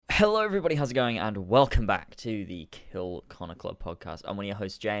Hello everybody, how's it going? And welcome back to the Kill Connor Club podcast. I'm one of your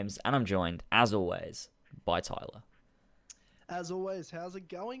hosts, James, and I'm joined, as always, by Tyler. As always, how's it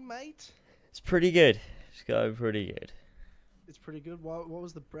going, mate? It's pretty good. It's going pretty good. It's pretty good. What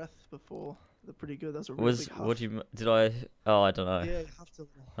was the breath before? The pretty good. That's a really big huff. What do you... Did I... Oh, I don't know. Yeah, you have to...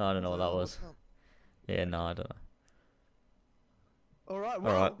 I don't know what that was. What's up? Yeah, no, I don't know. Alright,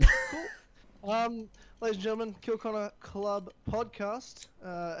 well, Alright. cool. Ladies and gentlemen, Kill Connor Club podcast,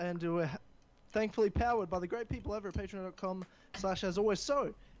 and we're thankfully powered by the great people over at patreon.com/as always.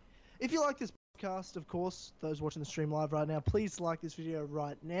 So, if you like this podcast, of course, those watching the stream live right now, please like this video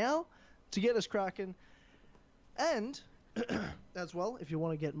right now to get us cracking. And, as well, if you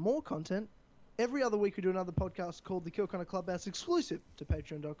want to get more content, every other week we do another podcast called the Kill Connor Club that's exclusive to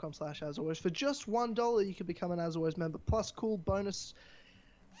patreon.com/as always. For just $1, you can become an As Always member, plus cool bonus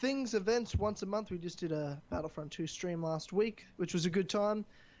things, events once a month. We just did a Battlefront 2 stream last week, which was a good time.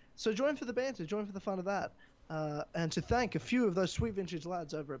 So join for the banter, join for the fun of that. And to thank a few of those sweet vintage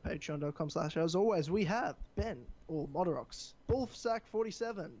lads over at patreon.com/as always, we have Ben, or Modorox,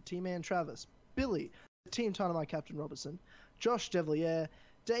 Bullsack47, T-Man Travis, Billy, Team Dynamite Captain Robertson, Josh Devlier,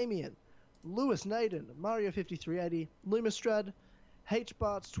 Damien, Lewis Naden, Mario5380, Lumistrad,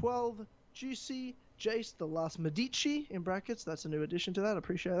 HBarts12, Juicy, Jace, the last Medici, in brackets, that's a new addition to that,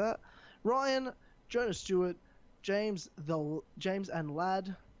 appreciate that. Ryan, Jonah Stewart, James and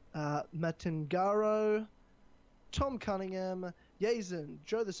Lad, Matengaro, Tom Cunningham, Yazen,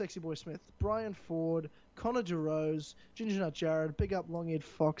 Joe the Sexy Boy Smith, Brian Ford, Connor DeRose, Ginger Nut Jared, Big Up Long-Eared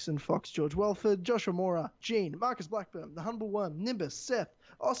Fox and Fox George Welford, Joshua Mora, Gene, Marcus Blackburn, The Humble Worm, Nimbus, Seth,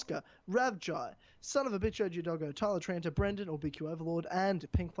 Oscar, Ravjai, Son of a Bitch OG Doggo, Tyler Tranter, Brendan or BQ Overlord,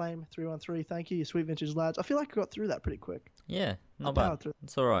 and Pink Flame 313. Thank you, you sweet vintage lads. I feel like I got through that pretty quick. Yeah, not I bad. powered through.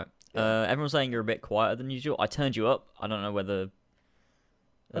 It's alright. Yeah. Everyone's saying you're a bit quieter than usual. I turned you up. I don't know whether...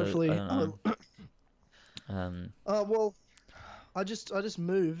 Hopefully. I don't know. Well, I just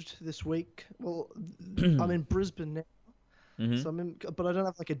moved this week. Well, I'm in Brisbane now, Mhm. so but I don't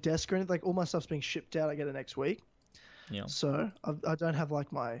have like a desk or anything. Like all my stuff's being shipped out. I get it next week. Yeah. So I don't have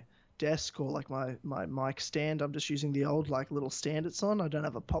like my desk or like my mic stand. I'm just using the old like little stand it's on. I don't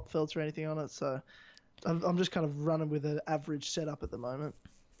have a pop filter or anything on it. So I'm just kind of running with an average setup at the moment.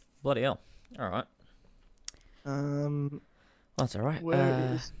 Bloody hell. Alright. That's alright.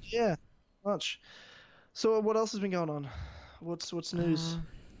 Where is yeah, much. So what else has been going on? What's news?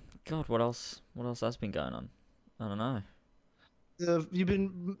 God, what else has been going on? I don't know. You've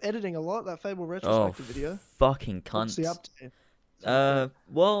been editing a lot, that Fable retrospective video. Fucking What's the cunt. update?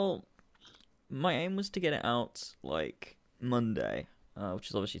 Well, my aim was to get it out like Monday, which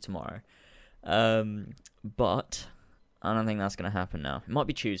is obviously tomorrow. But I don't think that's gonna happen now. It might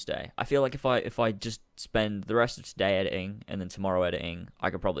be Tuesday. I feel like if I just spend the rest of today editing and then tomorrow editing,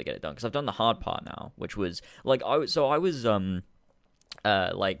 I could probably get it done because I've done the hard part now, which was like when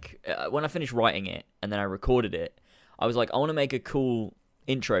I finished writing it and then I recorded it, I was like, I want to make a cool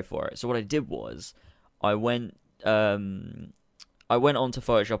intro for it. So what I did was I went onto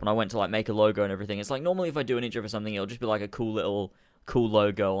Photoshop and I went to like make a logo and everything. It's like normally if I do an intro for something, it'll just be like a cool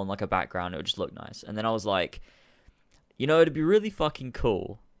logo on like a background. It would just look nice. And then I was like, you know, it'd be really fucking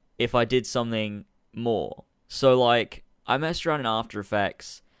cool if I did something more. So, like, I messed around in After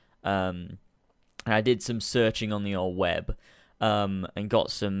Effects, and I did some searching on the old web, and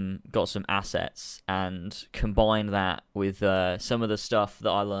got some assets, and combined that with some of the stuff that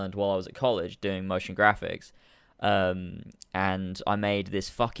I learned while I was at college doing motion graphics, and I made this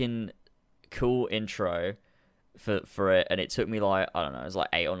fucking cool intro for it, and it took me like, I don't know, it was like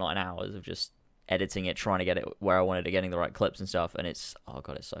 8 or 9 hours of just editing it, trying to get it where I wanted it, getting the right clips and stuff, and it's, oh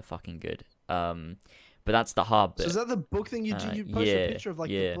god, it's so fucking good. But that's the hard bit. So is that the book thing you do? You posted a picture of like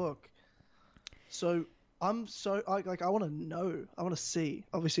the book. So I want to know. I want to see.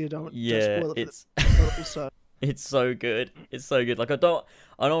 Obviously, I don't spoil it. But also, it's so good. It's so good. Like I don't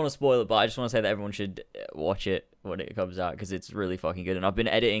want to spoil it, but I just want to say that everyone should watch it when it comes out because it's really fucking good. And I've been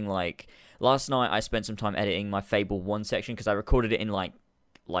editing like last night. I spent some time editing my Fable 1 section because I recorded it in like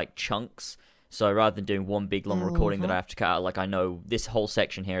chunks. So rather than doing one big long recording that I have to cut out, like I know this whole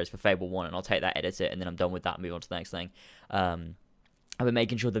section here is for Fable 1 and I'll take that, edit it, and then I'm done with that and move on to the next thing. I've been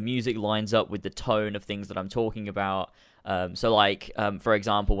making sure the music lines up with the tone of things that I'm talking about. So like, for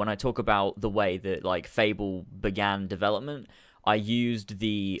example, when I talk about the way that like Fable began development, I used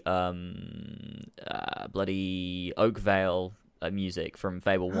the bloody Oakvale music from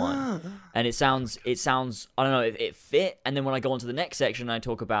Fable 1. And it sounds I don't know, it fit. And then when I go on to the next section and I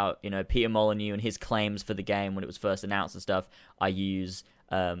talk about, you know, Peter Molyneux and his claims for the game when it was first announced and stuff, I use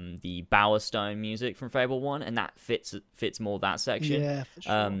the Bowerstone music from Fable 1, and that fits more that section. Yeah, for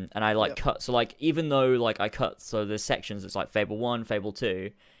sure. And I like cut, so like even though like I cut, so there's sections, it's like Fable 1, Fable 2.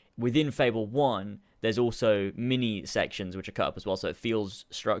 Within Fable 1, there's also mini sections which are cut up as well, so it feels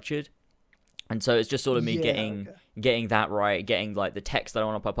structured. And so it's just sort of me getting that right, getting like the text that I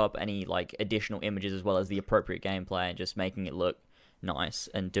want to pop up, any like additional images as well as the appropriate gameplay, and just making it look nice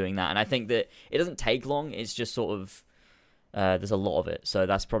and doing that. And I think that it doesn't take long. It's just sort of there's a lot of it, so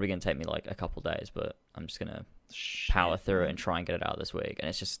that's probably gonna take me like a couple days. But I'm just gonna power through it and try and get it out this week. And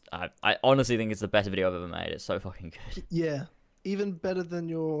it's just I honestly think it's the best video I've ever made. It's so fucking good. Yeah, even better than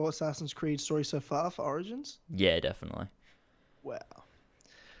your Assassin's Creed story so far for Origins. Yeah, definitely. Wow.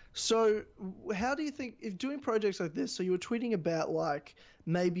 So, how do you think, if doing projects like this, so you were tweeting about, like,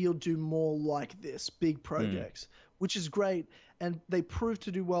 maybe you'll do more like this, big projects, which is great, and they proved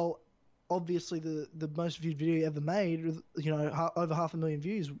to do well. Obviously, the most viewed video you ever made, you know, over 500,000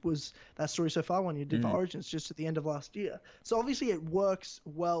 views, was that story so far one you did for Origins just at the end of last year. So, obviously, it works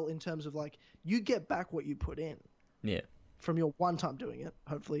well in terms of, like, you get back what you put in. Yeah. From your one time doing it.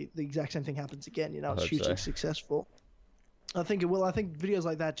 Hopefully, the exact same thing happens again, you know, it's hugely successful. I think it will. I think videos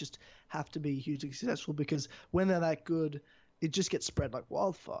like that just have to be hugely successful, because when they're that good, it just gets spread like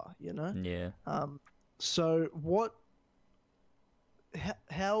wildfire, you know? Yeah. So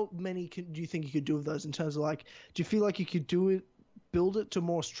how many do you think you could do of those in terms of, like, do you feel like you could build it to a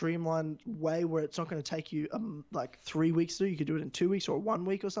more streamlined way where it's not going to take you like 3 weeks to do? You could do it in 2 weeks or 1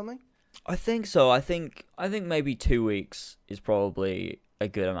 week or something? I think so. I think maybe 2 weeks is probably a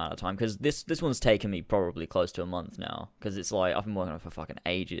good amount of time, because this one's taken me probably close to a month now, because it's like I've been working on it for fucking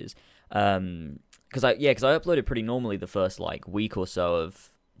ages. Because I uploaded pretty normally the first like week or so of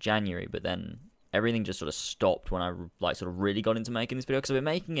January, but then everything just sort of stopped when I like sort of really got into making this video, because I've been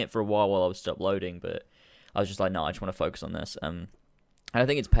making it for a while I was still uploading, but I was just like, no, I just want to focus on this. And I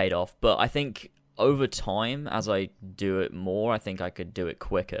think it's paid off, but I think over time, as I do it more, I think I could do it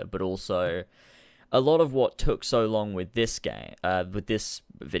quicker. But also, a lot of what took so long with this game, with this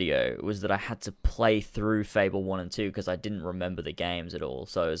video, was that I had to play through Fable 1 and 2 because I didn't remember the games at all.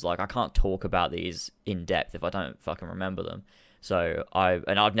 So it's like I can't talk about these in depth if I don't fucking remember them. So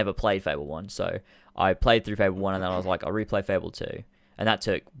I've never played Fable 1, so I played through Fable 1 and then I was like, I'll replay Fable 2. And that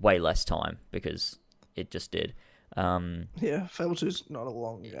took way less time because it just did. Yeah, Fable 2 is not a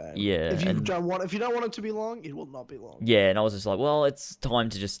long game. Yeah, if you don't want it to be long, it will not be long. Yeah, and I was just like, well, it's time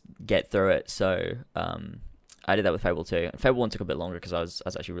to just get through it. So I did that with Fable 2. Fable 1 took a bit longer because I was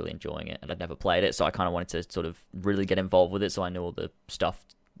actually really enjoying it, and I'd never played it, so I kind of wanted to sort of really get involved with it, so I knew all the stuff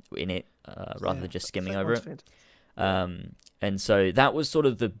in it rather than just skimming over it. And so that was sort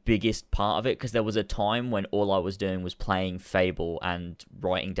of the biggest part of it, because there was a time when all I was doing was playing Fable and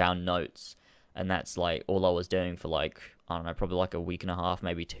writing down notes. And that's like all I was doing for like, I don't know, probably like a week and a half,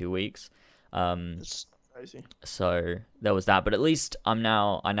 maybe 2 weeks. That's crazy. So there was that, but at least I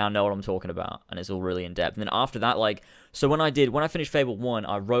now know what I'm talking about, and it's all really in depth. And then after that, like, so when I finished Fable 1,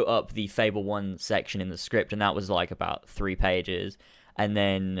 I wrote up the Fable 1 section in the script, and that was like about 3 pages. And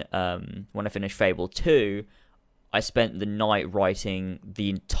then when I finished Fable 2, I spent the night writing the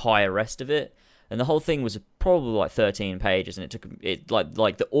entire rest of it. And the whole thing was probably like 13 pages, and it took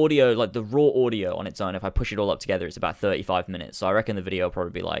like the audio, like the raw audio on its own. If I push it all up together, it's about 35 minutes. So I reckon the video will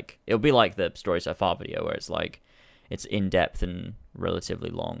probably be like, it'll be like the Story So Far video, where it's like, it's in depth and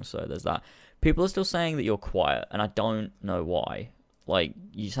relatively long. So there's that. People are still saying that you're quiet, and I don't know why. Like,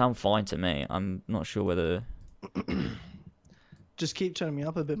 you sound fine to me. I'm not sure whether. Just keep turning me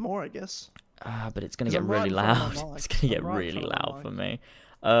up a bit more, I guess. But it's gonna get really loud. It's gonna get really loud for me.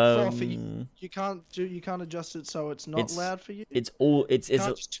 For you, you can't adjust it so it's not loud for you. You can't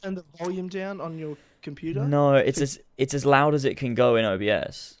just turn the volume down on your computer. No, it's as loud as it can go in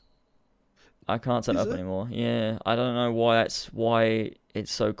OBS. I can't turn it up anymore. Yeah, I don't know why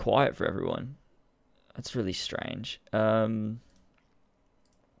it's so quiet for everyone. That's really strange. Do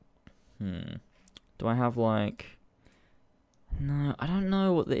I have like? No, I don't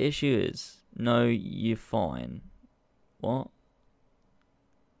know what the issue is. No, you're fine. What?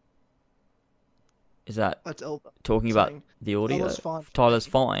 Is that talking about the audio? Tyler's fine. Tyler's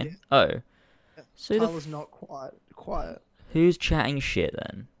fine. Yeah. Oh. Yeah. So Tyler's not quiet. Who's chatting shit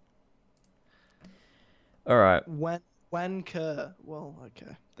then? Alright. Wanker. Well,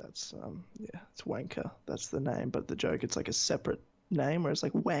 okay. That's it's Wanker. That's the name, but the joke, it's like a separate name, whereas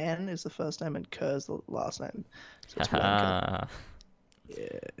like Wan is the first name and Kerr's the last name. So it's Wanker.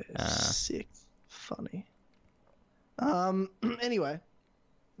 Yeah. Sick. Funny. Anyway,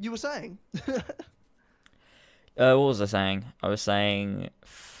 you were saying. What was I saying? I was saying,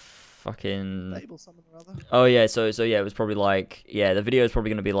 fucking. Fable something or other. Oh yeah, so yeah, it was probably like the video is probably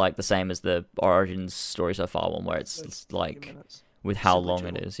gonna be like the same as the Origins story so far one, where it's like Minutes. with how Simply long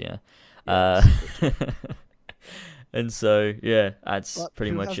chill. it is, yeah. Yeah, And so yeah, that's but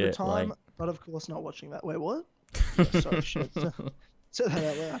pretty who much has the it. time, Like, but of course not watching that. Wait, what? Yeah, sorry, shit. Say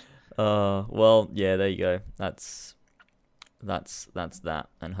that out loud. well, yeah, there you go. That's that,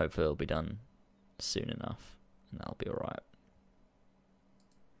 and hopefully it'll be done soon enough, and that'll be alright.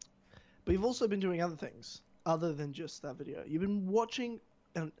 But you've also been doing other things other than just that video. You've been watching,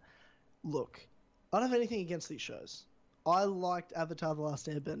 and look, I don't have anything against these shows. I liked Avatar: The Last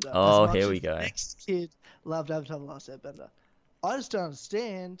Airbender Oh, as much here as we the go. next kid loved Avatar: The Last Airbender. I just don't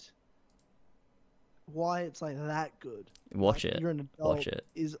understand why it's like that good. Watch Like, it. You're an adult. Watch it.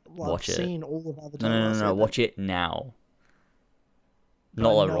 I've seen all of Avatar: The No, Last Airbender. watch it now. But Not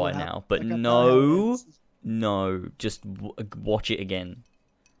I like know right how- now, but like, I know how it no, ends. no, just watch it again.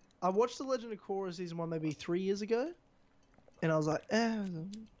 I watched The Legend of Korra season 1 maybe 3 years ago, and I was like,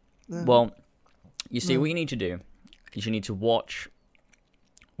 Well, you see, No. what you need to do is you need to watch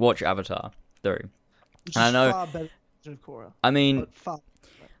Avatar through. which I is know- far better than Legend of Korra. I mean, But far.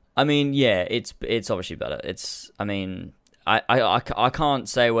 yeah, it's obviously better. I can't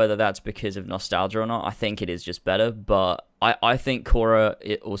say whether that's because of nostalgia or not. I think it is just better, but I think Korra,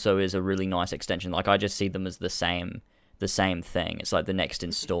 it also is a really nice extension. Like, I just see them as the same thing. It's like the next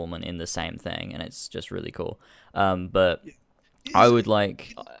installment in the same thing, and it's just really cool. But I would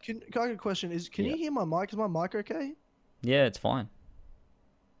like, Can I get a question? Can Yeah. you hear my mic? Is my mic okay? yeah, it's fine.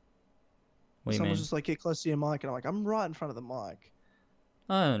 What do you Someone's mean? just like, get close to your mic, and I'm like, I'm right in front of the mic.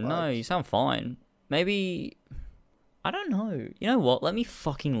 Oh no, like- you sound fine. Maybe, I don't know. You know what? Let me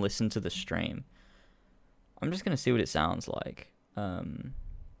fucking listen to the stream. I'm just gonna see what it sounds like.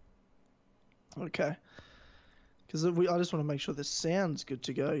 Okay. Because I just want to make sure this sounds good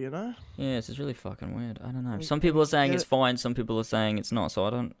to go, you know? Yeah, this is really fucking weird. I don't know. We- Some we people are can saying get it's it- fine. Some people are saying it's not. So I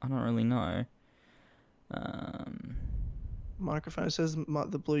don't really know. Microphone says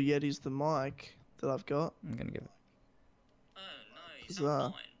the Blue Yeti's the mic that I've got. I'm gonna give it. Oh no, you Bizarre.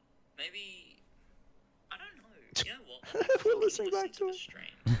 fine. Maybe, I don't know. You know what? We're listening back to it. stream.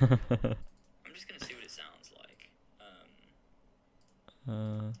 I'm just gonna see what it sounds like.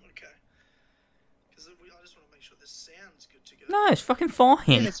 Okay. Because I just want to make sure this sounds good to go. No, it's fucking Yeah,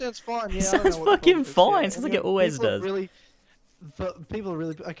 fine. it sounds fine. Yeah, It I don't sounds know what the fucking problem is. fine. Yeah, Sounds like it always people are does. Really, but people are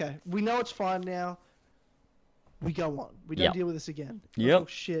really okay. We know it's fine now. We go on. We don't Yep. deal with this again. Yep. Oh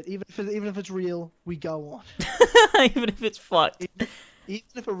shit! Even if it's real, we go on. Even if it's fucked. Even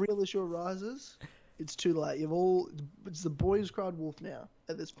if a real issue arises, it's too late. It's the boy who's cried wolf now.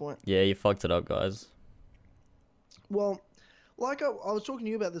 At this point. Yeah, you fucked it up, guys. Well, like I was talking to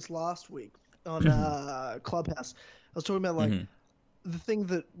you about this last week on Clubhouse. I was talking about like Mhm. the thing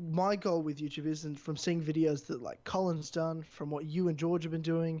that my goal with YouTube is, and from seeing videos that like Colin's done, from what you and George have been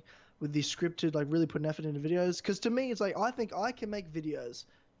doing with these scripted, like really putting effort into videos. Because to me, it's like I think I can make videos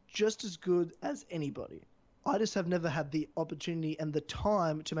just as good as anybody. I just have never had the opportunity and the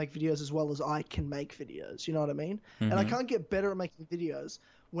time to make videos as well as I can make videos. You know what I mean? And I Mhm. can't get better at making videos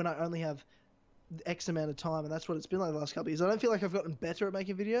when I only have X amount of time, and that's what it's been like the last couple of years. I don't feel like I've gotten better at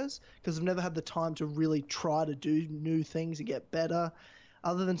making videos because I've never had the time to really try to do new things and get better.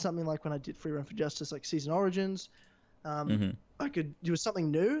 Other than something like when I did Free Run for Justice, like Season Origins, Mhm. it was something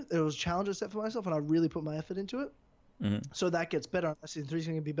new. It was a challenge I set for myself, and I really put my effort into it. Mhm. So that gets better. Season 3 is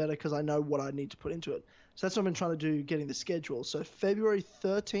going to be better because I know what I need to put into it. So that's what I've been trying to do, getting the schedule. So February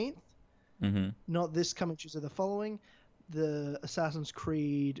 13th, Mhm. not this coming Tuesday, the following, the Assassin's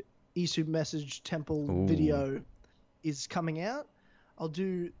Creed Isu Message Temple Ooh. video is coming out.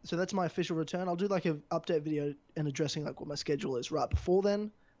 So that's my official return. I'll do like an update video and addressing like what my schedule is right before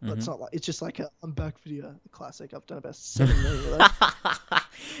then. But it's Mhm. not like, it's just like a I'm back video, the classic. I've done about 7 million of those.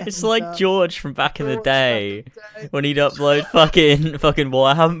 It's And, like George from back in the George day back in the day. when he'd upload fucking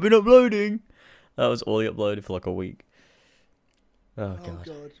why I haven't been uploading. That was all he uploaded for like a week. Oh Oh god.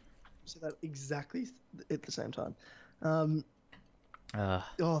 god. So that exactly at the same time. Uh,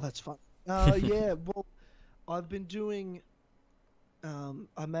 Oh, that's fun. Yeah, well, I've been doing.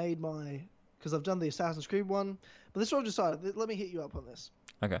 I made my because I've done the Assassin's Creed one, but this is what I've decided. Let me hit you up on this.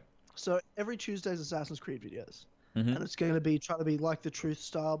 okay. So every Tuesday's Assassin's Creed videos, Mhm. and it's going to be trying to be like the truth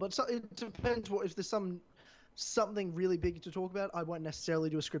style. But it depends what if there's something really big to talk about. I won't necessarily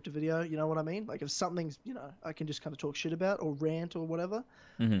do a scripted video. You know what I mean? Like if something's I can just kind of talk shit about or rant or whatever,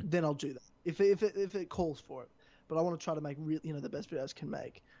 Mhm. then I'll do that if it calls for it. But I want to try to make the best videos I can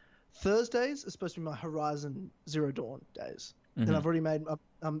make. Thursdays are supposed to be my Horizon Zero Dawn days. And I've already made.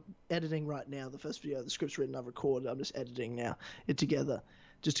 I'm editing right now the first video. The script's written. I've recorded. I'm just editing now it together,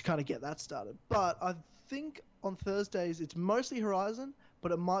 just to kind of get that started. But I think on Thursdays it's mostly Horizon,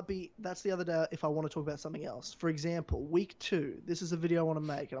 but it might be that's the other day if I want to talk about something else. For example, week 2. This is a video I want to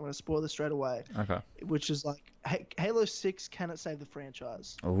make, and I'm going to spoil this straight away. Okay. Which is like Halo 6. Can it save the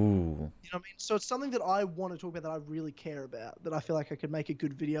franchise? Ooh. You know what I mean? So it's something that I want to talk about, that I really care about, that I feel like I could make a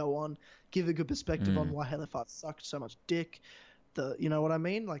good video on, give a good perspective on why Halo 5 sucked so much dick. You know what I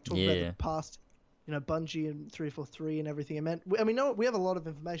mean? Like talk about the past, Bungie and 343 and everything. We have a lot of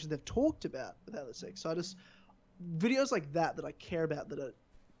information they've talked about with Halo 6. So videos like that I care about, that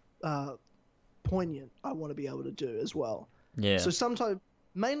are poignant, I want to be able to do as well. Yeah. So sometimes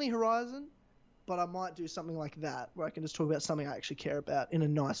mainly Horizon, but I might do something like that where I can just talk about something I actually care about in a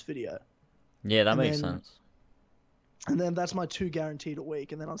nice video. Yeah, that makes sense. And then that's my 2 guaranteed a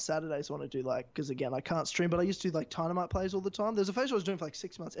week. And then on Saturdays I want to do because again, I can't stream, but I used to do Dynamite plays all the time. There's a phase I was doing for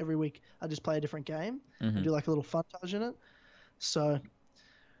 6 months. Every week I just play a different game and do a little funtage in it. So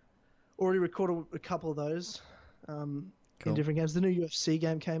already recorded a couple of those in different games. The new UFC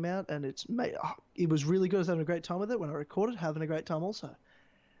game came out and it was really good. I was having a great time with it when I recorded, having a great time also.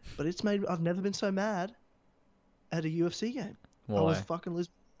 But I've never been so mad at a UFC game. Why? I was fucking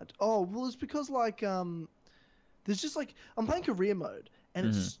losing. Oh, well, it's because there's just I'm playing career mode, and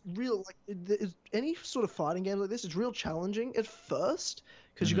it's real any sort of fighting game like this. It's real challenging at first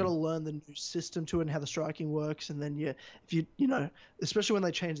because you got to learn the new system to it and how the striking works, and then especially when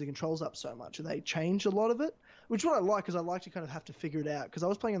they change the controls up so much and they change a lot of it, which is what I like, because I like to kind of have to figure it out, because I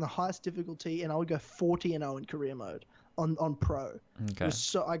was playing on the highest difficulty and I would go 40-0 in career mode on pro. Okay.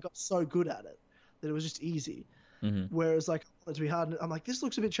 I got so good at it that it was just easy. Whereas to be hard, I'm like, this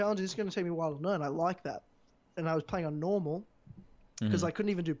looks a bit challenging. This is going to take me a while to learn. I like that. And I was playing on normal because I couldn't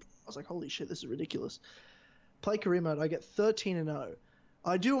even do. I was like, holy shit, this is ridiculous. Play career mode. I get 13-0.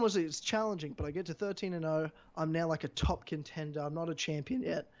 I do almost. It's challenging, but I get to 13-0. I'm now like a top contender. I'm not a champion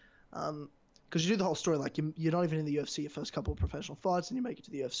yet. Because you do the whole story, you're not even in the UFC your first couple of professional fights, and you make it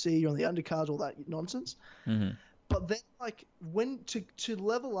to the UFC. You're on the undercards, all that nonsense. But then when to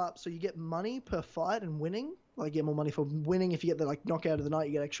level up, so you get money per fight and winning. You get more money for winning. If you get the knockout of the night,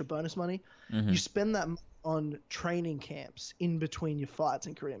 you get extra bonus money. You spend that on training camps in between your fights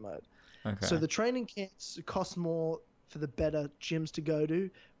in career mode. Okay. So the training camps cost more for the better gyms to go to,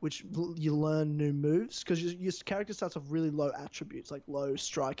 which you learn new moves, because your character starts off really low attributes, like low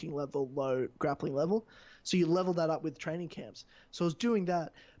striking level, low grappling level. So you level that up with training camps. So I was doing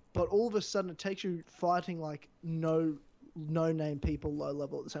that, but all of a sudden it takes you fighting no name people low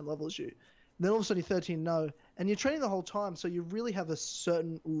level at the same level as you. And then all of a sudden you're 13-0, and you're training the whole time, so you really have a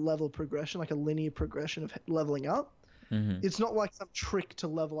certain level progression, like a linear progression of leveling up. It's not like some trick to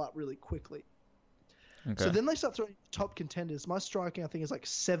level up really quickly. Okay. So then they start throwing top contenders. My striking, I think, is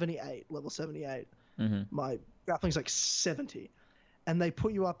 78, level 78. My grappling's 70. And they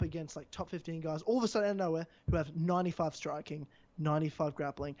put you up against top 15 guys, all of a sudden out of nowhere, who have 95 striking, 95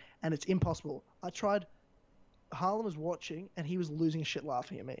 grappling, and it's impossible. I tried. Harlan was watching, and he was losing his shit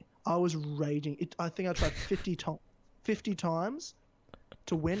laughing at me. I was raging. I think I tried 50 times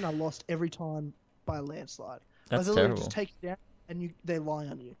to win. I lost every time by a landslide. That's terrible. Just take you down, and they lie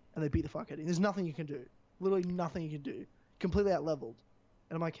on you, and they beat the fuck out of you. There's nothing you can do. Literally nothing you can do. Completely out-leveled.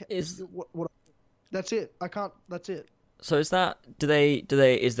 And I'm like, what? That's it. I can't. That's it. So is that?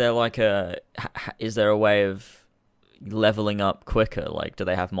 Is there a way of leveling up quicker? Do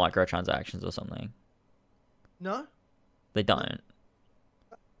they have microtransactions or something? No. They don't.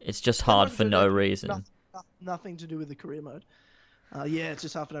 It's just hard for no reason. Nothing to do with the career mode. It's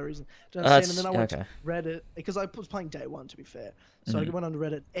just half for no reason. And then I went to Reddit, because I was playing day one, to be fair. So I went on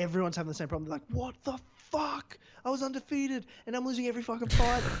Reddit. Everyone's having the same problem. They're like, what the fuck? I was undefeated, and I'm losing every fucking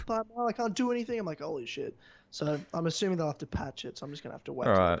fight. But I can't do anything. I'm like, holy shit. So I'm assuming they'll have to patch it. So I'm just going to have to wait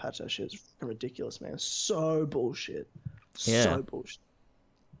till they patch that shit. It's fucking ridiculous, man. So bullshit. Yeah. So bullshit.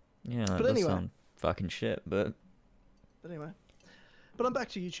 Yeah, that does sound fucking shit, but anyway. But I'm back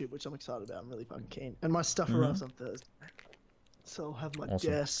to YouTube, which I'm excited about. I'm really fucking keen. And my stuff arrives on Thursday. So I'll have my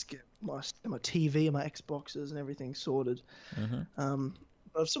desk, my TV, and my Xboxes and everything sorted. But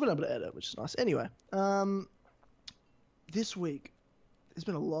I've still been able to edit, which is nice. Anyway, this week, there's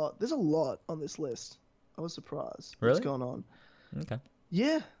been a lot. There's a lot on this list. I was surprised. Really? What's going on? Okay.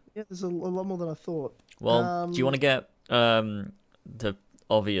 Yeah, there's a lot more than I thought. Well, do you want to get the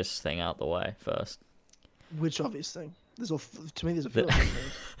obvious thing out the way first? Which obvious thing? To me, there's a few other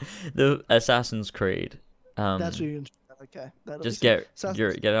things. The Assassin's Creed. That's what you're just get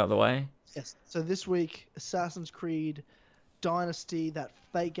it out of the way. Yes. So this week, Assassin's Creed Dynasty, that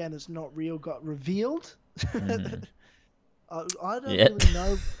fake game that's not real, got revealed. Mhm. I don't Yeah. really know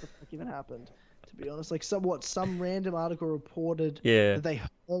what the fuck even happened, to be honest. Like some random article reported Yeah, that they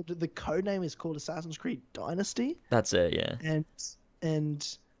heard the code name is called Assassin's Creed Dynasty, that's it. Yeah, and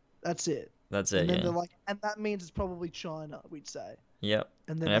that's it. that's And it. then Yeah, they're like, and that means it's probably China, we'd say. yep.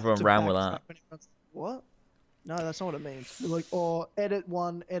 And then And they had everyone to ran with backtrack that. when everyone's like, what? No, that's not what it means. They're like, oh, edit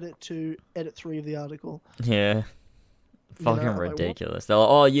 1, edit 2, edit 3 of the article. Yeah, You know, fucking I'm like, what? ridiculous. They're like,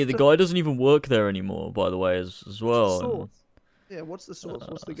 oh yeah, the guy doesn't even work there anymore, by the way, as What's the well. source? Yeah, what's the source?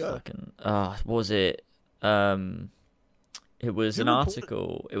 What's the go? Fucking what was it? It was Who an reported-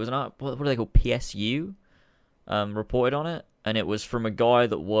 article. It was an art. What are they called? PSU. Reported on it, and it was from a guy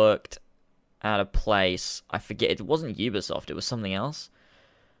that worked at a place. I forget. It wasn't Ubisoft. It was something else.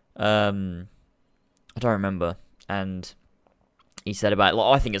 I don't remember. And he said about.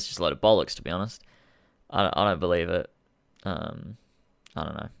 Like, I think it's just a load of bollocks, to be honest. I don't believe it. I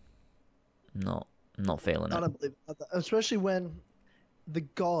don't know. Not feeling I it. don't believe it. Especially when the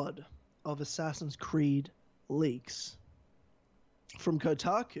god of Assassin's Creed leaks from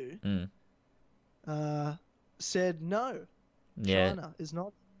Kotaku said no, Yeah, China is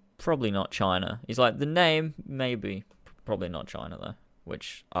not. probably not China. He's like, the name, maybe. Probably not China, though.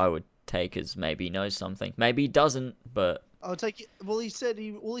 Which I would take as maybe he knows something. Maybe he doesn't, but I'll take it. Well, he said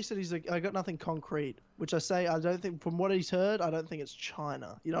he's like, I got nothing concrete, which I say I don't think from what he's heard, I don't think it's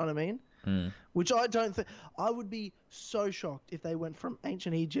China. You know what I mean? Which I don't think. I would be so shocked if they went from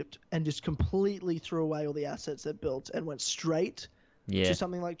ancient Egypt and just completely threw away all the assets they built and went straight yeah. to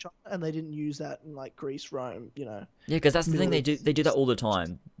something like China, and they didn't use that in like Greece, Rome, you know. Yeah, because that's the thing, Middle they East. do that all the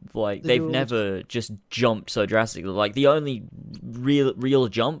time. Like, They they've do all the never just jumped so drastically. Like, the only real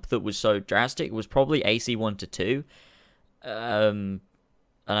jump that was so drastic was probably AC1 to 2. And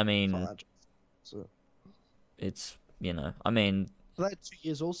I mean, Financial. So it's, I mean, they had 2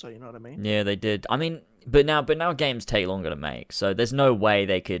 years also, you know what I mean? yeah, they did. I mean, but now games take longer to make, so there's no way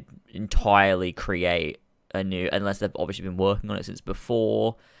they could entirely create a new, unless they've obviously been working on it since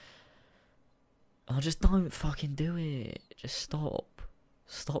before. Oh, just don't fucking do it. Just stop.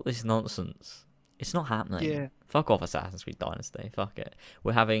 Stop this nonsense. It's not happening. Yeah. Fuck off Assassin's Creed Dynasty. Fuck it.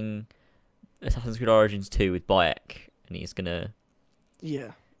 We're having Assassin's Creed Origins 2 with Bayek, and he's gonna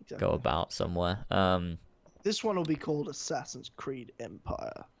Yeah, exactly. go about somewhere. This one will be called Assassin's Creed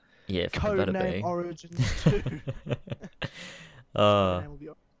Empire. Yeah, fucking better Codename be. Origins 2. Uh, Codename will be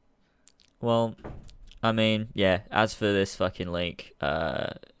well, I mean, yeah, as for this fucking leak,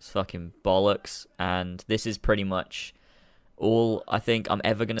 it's fucking bollocks, and this is pretty much all I think I'm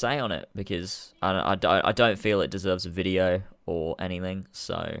ever going to say on it, because I don't feel it deserves a video or anything,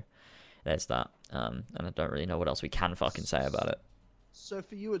 so there's that, and I don't really know what else we can fucking say about it. So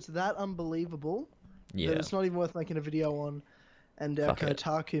for you, it's that unbelievable Yeah, that it's not even worth making a video on, and our Fuck it.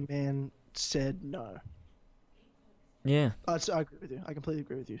 Kotaku man said no. yeah, I agree with you. I completely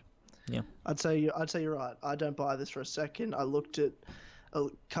agree with you. Yeah. I'd say you're right. I don't buy this for a second. I looked at a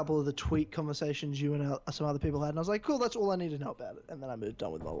couple of the tweet conversations you and some other people had, and I was like, cool, that's all I need to know about it. And then I moved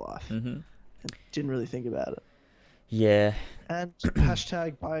on with my life. And didn't really think about it. yeah. And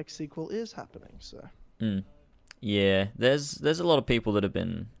hashtag Bayek sequel is happening. So Yeah, there's a lot of people that have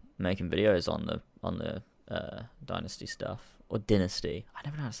been making videos on the Dynasty stuff, or Dynasty. I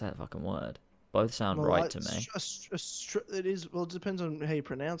never know how to say that fucking word. Both sound right to me. It is. Well, it depends on how you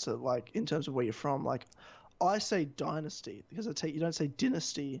pronounce it. Like in terms of where you're from. Like I say dynasty because you don't say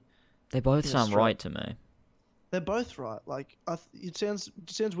dynasty. They both in sound Australia. right to me. They're both right. Like it sounds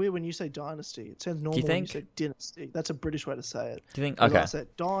weird when you say dynasty. It sounds normal when you think? say dynasty. That's a British way to say it. Do you think? Whereas Okay. I say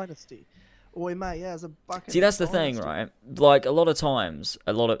dynasty. Oi mate, yeah, it's a bucket. See, that's the thing, dynasty. right? Like, a lot of times,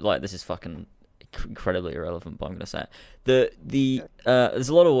 this is fucking incredibly irrelevant, but I'm gonna say it. There's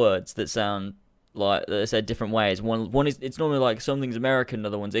a lot of words that sound like they're said different ways. One is, it's normally like something's American,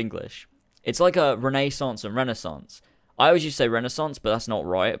 another one's English. It's like a Renaissance and Renaissance. I always used to say Renaissance, but that's not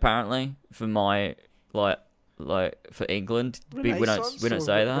right apparently for my like for England. We Renaissance don't or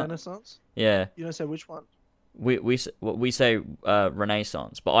say that. Renaissance. Yeah, You don't say which one. we say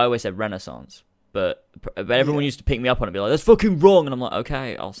Renaissance, but I always said Renaissance. But everyone used to pick me up on it, and be like, "That's fucking wrong," and I'm like,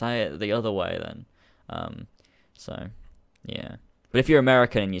 "Okay, I'll say it the other way then." So yeah. But if you're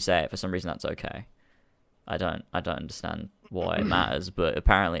American and you say it, for some reason that's okay. I don't understand why it matters, but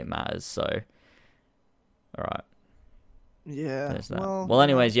apparently it matters. So, all right. Yeah. There's that. Well, Well,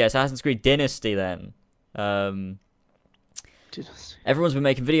 anyways, yeah, Assassin's Creed Dynasty then. Dynasty. Everyone's been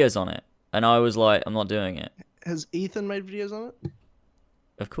making videos on it, and I was like, I'm not doing it. Has Ethan made videos on it?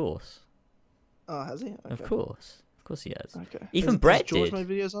 Of course. Oh, has he? Okay. Of course. course he has. Okay. Even Has Brett George did. made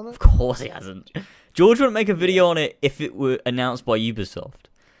videos on it? Of course he hasn't. George wouldn't make a video on it if it were announced by Ubisoft.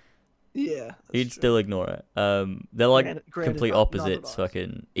 Yeah. that's He'd true. still ignore it. They're like Granted, complete none of opposites, us.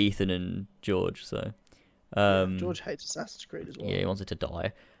 fucking Ethan and George. So, Yeah, George hates Assassin's Creed as well. yeah, he wants it to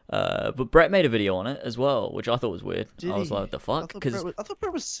die. But Brett made a video on it as well, which I thought was weird. Did I was he? like, what the fuck? Because I thought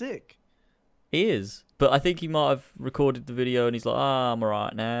Brett was sick. he is. But I think he might have recorded the video and he's like, I'm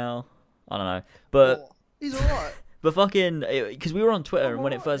alright now. I don't know. But Oh, he's alright. but fucking, because we were on Twitter I'm and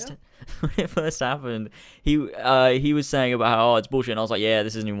when it alright, first when it first happened, he was saying about how it's bullshit, and I was like, yeah,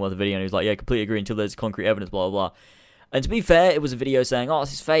 this isn't even worth a video, and he was like, yeah, completely agree until there's concrete evidence, blah blah blah. And to be fair, it was a video saying, oh,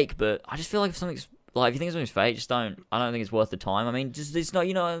 this is fake, but I just feel like if something's like, if you think something's fake, just don't. I don't think it's worth the time. I mean, just it's not,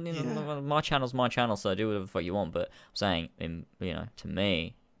 Yeah. my channel's my channel, so do whatever the fuck you want. But I'm saying, to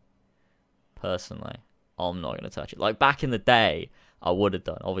me, personally, I'm not gonna touch it. Like back in the day, I would have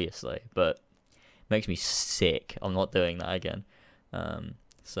done, obviously, but it makes me sick. I'm not doing that again.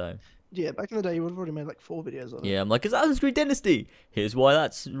 So Yeah, back in the day, you would have already made like 4 videos on it. yeah, I'm like, Assassin's Creed Dynasty. Here's why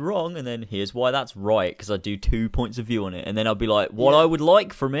that's wrong, and then here's why that's right, because I do 2 points of view on it, and then I'll be like, what Yeah. I would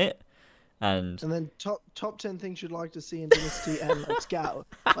like from it, and And then top 10 things you'd like to see in Dynasty and Let's Go.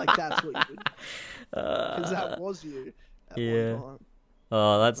 Like that's what you would, because that was you at yeah. one time.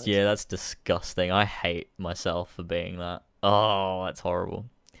 Oh, Makes that's disgusting. I hate myself for being that. Oh, that's horrible.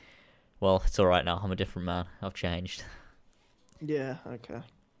 Well, it's all right now. I'm a different man. I've changed. Yeah, okay.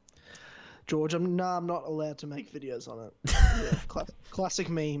 George, I'm not allowed to make videos on it. Yeah, classic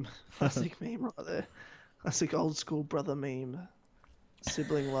meme. Classic meme right there. Classic old school brother meme.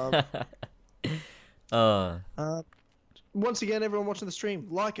 Sibling love. Uh, Once again, everyone watching the stream,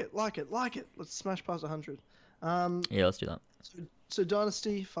 like it. Let's smash past 100. yeah, let's do that. So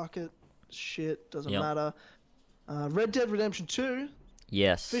Dynasty, fuck it. Shit, doesn't Yep. matter. Red Dead Redemption 2,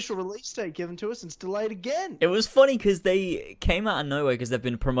 Yes. official release date given to us, and it's delayed again. It was funny because they came out of nowhere because they've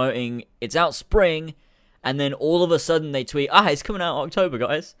been promoting it's out spring, and then all of a sudden they tweet, it's coming out October,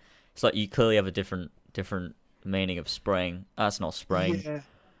 guys. It's like you clearly have a different meaning of spring. That's not spring.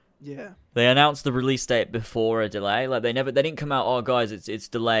 Yeah. They announced the release date before a delay. Like they didn't come out, oh guys, it's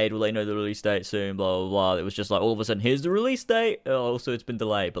delayed. We'll let you know the release date soon. Blah blah blah. It was just like all of a sudden, here's the release date. Oh, also it's been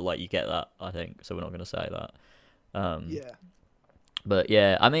delayed, but like you get that, I think. So we're not gonna say that. Yeah. But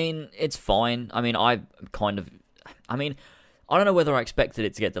yeah, I mean, it's fine. I mean, I don't know whether I expected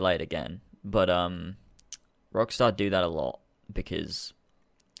it to get delayed again, but Rockstar do that a lot because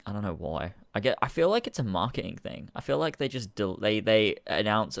I don't know why. I feel like it's a marketing thing. I feel like they just they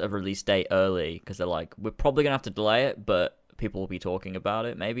announce a release date early because they're like, we're probably gonna have to delay it, but people will be talking about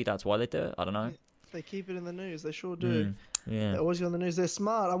it. Maybe that's why they do it. I don't know. They keep it in the news. They sure do. Yeah. They always go on the news. They're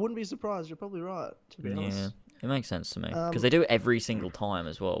smart. I wouldn't be surprised. You're probably right, to be honest. Yeah, it makes sense to me because they do it every single time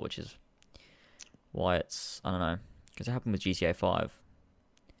as well, which is why it's I don't know because it happened with GTA 5.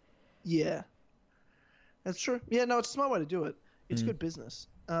 Yeah. That's true. Yeah, no, it's a smart way to do it. It's good business.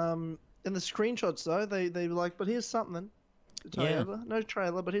 And the screenshots though, they were like, but here's something to tie Yeah. over. No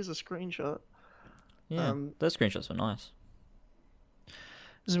trailer, but here's a screenshot. Yeah, those screenshots were nice.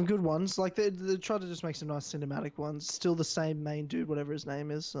 Some good ones. Like they tried to just make some nice cinematic ones. Still the same main dude, whatever his name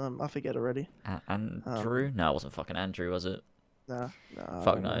is. I forget already. Andrew? No, it wasn't fucking Andrew, was it? Nah.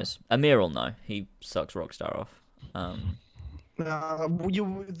 Fuck knows. Amir will know. He sucks Rockstar off.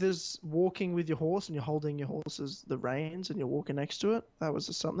 There's walking with your horse and you're holding your horse's the reins and you're walking next to it. That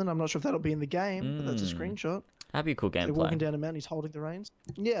was something. I'm not sure if that'll be in the game, but that's a screenshot. That'd be a cool They're walking gameplay. down a mountain. He's holding the reins.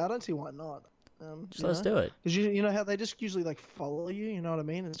 Yeah, I don't see why not. Just let's do it. Because you know how they just usually like follow you. You know what I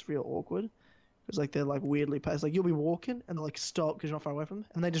mean? It's real awkward. Because like they're like weirdly paced. Like you'll be walking and they'll like stop because you're not far away from them,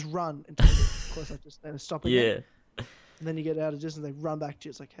 and they just run until you get close. Like just and stop again. Yeah. And then you get out of distance, they run back to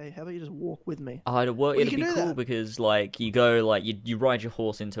you. It's like, hey, how about you just walk with me? Oh, it'd you be can do cool that. because like you go like you ride your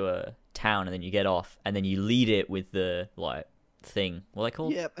horse into a town and then you get off and then you lead it with the like thing. What are they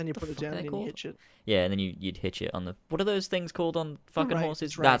called? Yeah, and you the put it fuck down are they and you called? hitch it. Yeah, and then you'd hitch it on the. What are those things called on fucking reins, horses?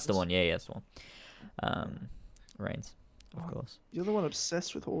 it's That's the reins. one. Yeah, that's the one. Reins, of course. You're the one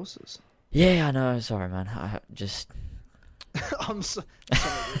obsessed with horses. Yeah, I know. Sorry, man. I just. I'm sorry.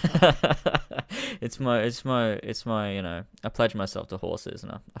 it's my. I pledge myself to horses,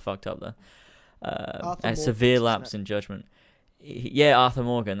 and I fucked up there. Arthur A severe Morgan's lapse in judgment. Yeah, Arthur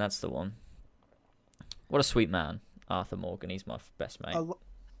Morgan. That's the one. What a sweet man, Arthur Morgan. He's my best mate.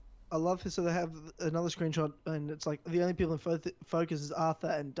 I love this. So they have another screenshot, and it's like the only people in focus is Arthur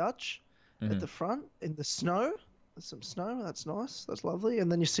and Dutch Mm-hmm. at the front in the snow. There's some snow. That's nice. That's lovely.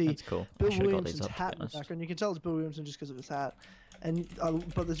 And then you see That's cool. I Bill should've got these Williamson's up, to be hat in the honest. background. You can tell it's Bill Williamson just because of his hat. And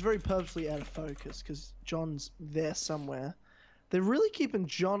but it's very purposely out of focus because John's there somewhere. They're really keeping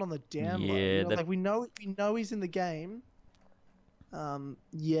John on the down low. Yeah, Like we know he's in the game.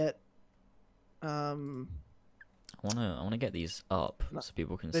 Yet, I wanna get these up no, so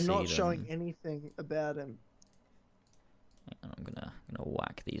people can they're see not them. showing anything about him. I'm gonna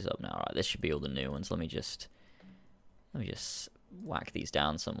whack these up now. All right, this should be all the new ones. Let me just whack these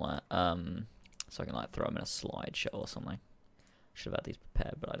down somewhere. So I can like throw them in a slideshow or something. Should have had these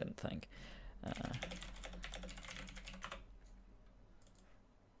prepared, but I didn't think.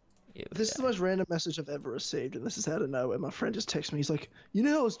 This is the most random message I've ever received, and this is out of nowhere. My friend just texted me. He's like, "You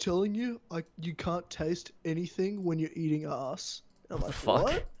know how I was telling you, like, you can't taste anything when you're eating ass." And I'm like, Fuck.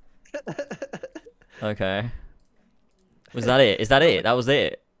 "What?" Okay. Was that it? Is that it? That was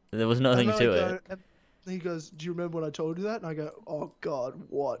it. There was nothing And to I it. go, and he goes, "Do you remember when I told you that?" And I go, "Oh God,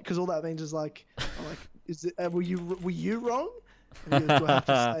 what?" Because all that means is like, I'm like, "Is it? Were you wrong?" And he goes, "Do I have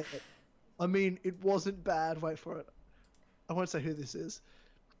to say it?" I mean, it wasn't bad. Wait for it. I won't say who this is.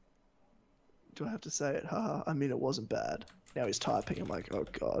 Do I have to say it? Haha. I mean, it wasn't bad. Now he's typing. I'm like, oh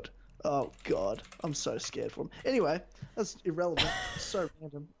God. Oh God. I'm so scared for him. Anyway, that's irrelevant. It's so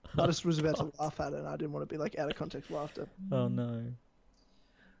random. I just was about to laugh at it, and I didn't want to be like out of context laughter. Oh no.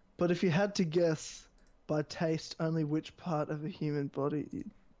 But if you had to guess by taste only which part of a human body you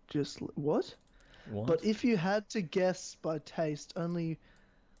just... What? What? But if you had to guess by taste only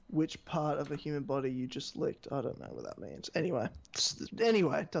which part of a human body you just licked, I don't know what that means. Anyway,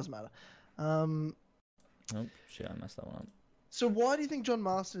 it doesn't matter. Oh shit! I messed that one up. So why do you think John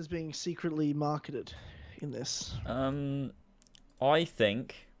Marston is being secretly marketed in this? I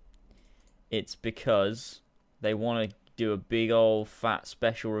think it's because they want to do a big old fat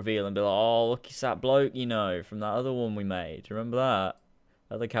special reveal and be like, "Oh, look, it's that bloke, you know, from that other one we made. Remember that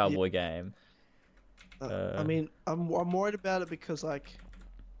other cowboy game?" I mean, I'm worried about it because like,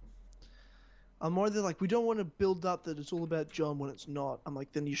 I'm worried that like we don't want to build up that it's all about John when it's not. I'm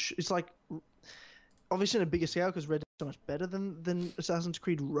like, then it's like, obviously on a bigger scale because Red Dead is so much better than Assassin's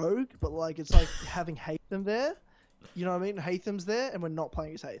Creed Rogue, but like it's like having Hatham there. You know what I mean? Hatham's there, and we're not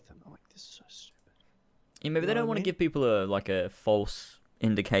playing as Hatham. I'm like, this is so stupid. Yeah, maybe they You know don't what I want to mean? give people a false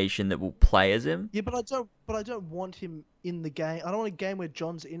indication that we'll play as him. Yeah, but I don't want him in the game. I don't want a game where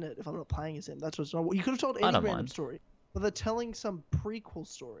John's in it if I'm not playing as him. That's what's not. You could have told I any don't random mind. story, but they're telling some prequel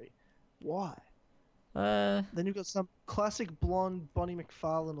story. Why? Uh, Then you've got some classic blonde Bonnie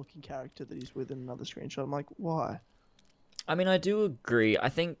McFarlane looking character that he's with in another screenshot. I'm like, why? I mean, I do agree. I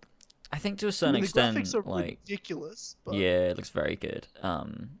think to a I certain mean, the extent, graphics are like, ridiculous. But... yeah, it looks very good.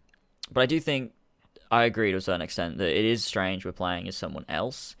 But I do think I agree to a certain extent that it is strange we're playing as someone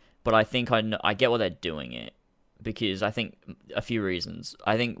else. But I think I get why they're doing it because I think a few reasons.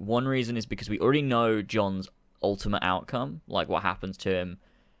 I think one reason is because we already know John's ultimate outcome, like what happens to him.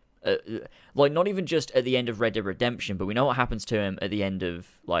 Like not even just at the end of Red Dead Redemption, but we know what happens to him at the end of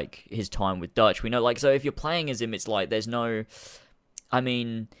like his time with Dutch. We know, like, so if you're playing as him, it's like there's no. I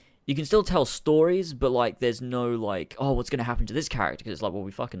mean, you can still tell stories, but like there's no like, oh, what's gonna happen to this character? Because it's like, well,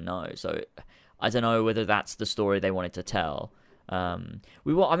 we fucking know. So I don't know whether that's the story they wanted to tell. I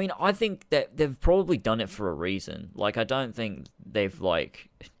mean, I think that they've probably done it for a reason. Like, I don't think they've like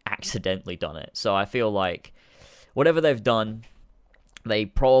accidentally done it. So I feel like whatever they've done, they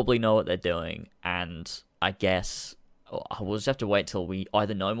probably know what they're doing, and I guess we'll just have to wait till we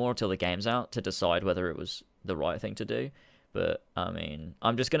either know more or till the game's out to decide whether it was the right thing to do. But I mean,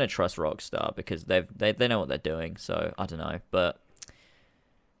 I'm just gonna trust Rockstar because they know what they're doing. So I don't know, but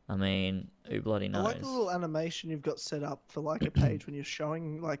I mean, who bloody knows? I like the little animation you've got set up for like a page when you're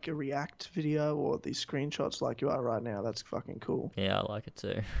showing like a React video or these screenshots like you are right now. That's fucking cool. Yeah, I like it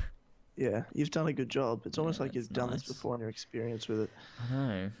too. Yeah, you've done a good job. It's almost like it's you've done this nice. before and your experience with it.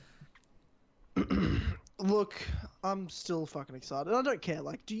 I know. Look, I'm still fucking excited. I don't care.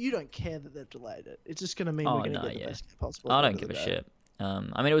 Like, you don't care that they've delayed it. It's just gonna mean Oh, we're gonna no, get the yeah. best game possible. I at the don't end give of a the day. shit.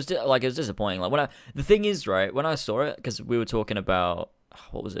 I mean, it was it was disappointing. Like the thing is, right, when I saw it, because we were talking about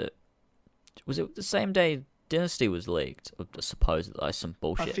what was it? Was it the same day Dynasty was leaked? Or supposedly, like some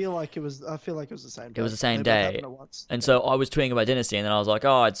bullshit. I feel like it was the same day. It was the same They both day. happened at once. And so I was tweeting about Dynasty, and then I was like,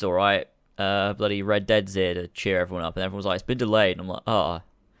 oh, it's all right. Bloody Red Dead's here to cheer everyone up, and everyone was like, it's been delayed. And I'm like, oh,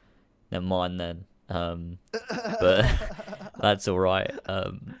 never mind then. But that's all right.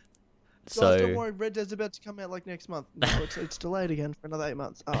 Guys, don't worry, Red Dead's about to come out like next month. No, it's delayed again for another 8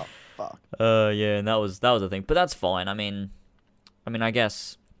 months. Oh, fuck. Yeah, and that was the thing. But that's fine. I mean, I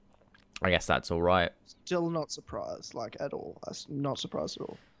guess that's all right. Still not surprised, like, at all. I'm not surprised at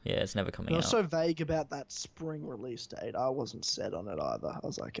all. Yeah, it's never coming I out. was so vague about that spring release date. I wasn't set on it either. I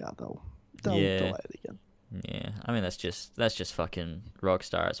was like, they'll delay it again. Yeah, I mean that's just fucking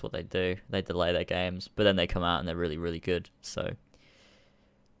Rockstar. That's what they do. They delay their games, but then they come out and they're really, really good. So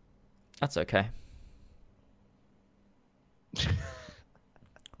that's okay.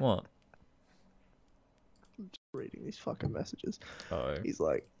 What? Reading these fucking messages. Oh. He's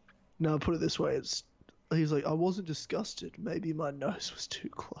like, no, put it this way. He's like, I wasn't disgusted. Maybe my nose was too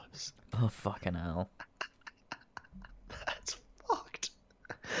close. Oh fucking hell! That's fucked.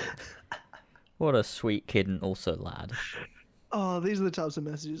 What a sweet kid and also lad. Oh, these are the types of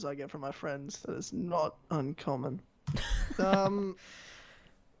messages I get from my friends. That is not uncommon.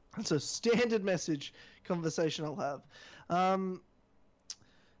 It's a standard message conversation I'll have.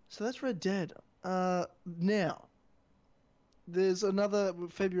 So that's Red Dead. Now, there's another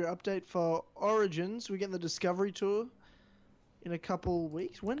February update for Origins. We get the Discovery Tour in a couple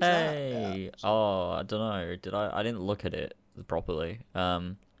weeks. When's Hey, that? oh, I don't know. I didn't look at it properly.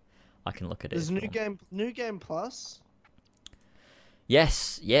 I can look at it. There's new game plus.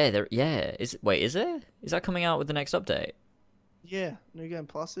 Yes, yeah, is there? Is that coming out with the next update? Yeah, new game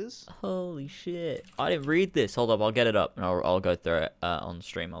plus is. Holy shit! I didn't read this. Hold up, I'll get it up and I'll go through it on the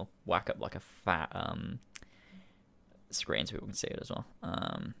stream. I'll whack up like a fat screen so people can see it as well.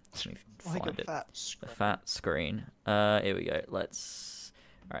 Let me find Like a it. fat screen. A fat screen. Here we go. All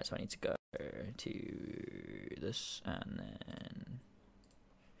right, so I need to go to this and then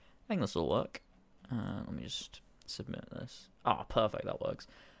I think this will work. Let me just submit this. Ah, perfect. That works.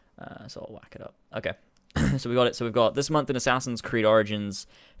 So I'll whack it up. Okay. So we got it. So we've got this month in Assassin's Creed Origins,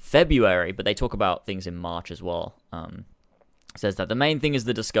 February, but they talk about things in March as well. It says that the main thing is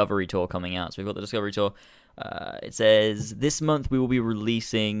the Discovery Tour coming out. So we've got the Discovery Tour. It says this month we will be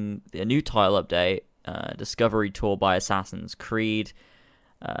releasing a new title update, Discovery Tour by Assassin's Creed.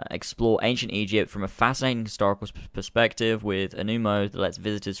 Explore ancient Egypt from a fascinating historical perspective with a new mode that lets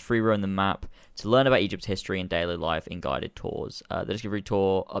visitors free roam the map to learn about Egypt's history and daily life in guided tours. The Discovery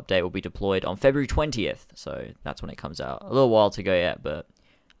Tour update will be deployed on February 20th, so that's when it comes out. A little while to go yet, but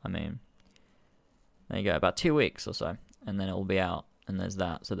I mean, there you go, about 2 weeks or so, and then it will be out. And there's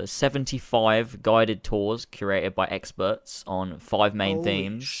that. So there's 75 guided tours curated by experts on 5 main Holy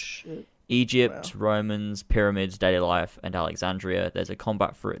themes. shit. Egypt, Wow. Romans, pyramids, daily life, and Alexandria. There's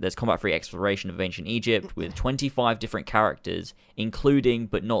combat-free exploration of ancient Egypt with 25 different characters, including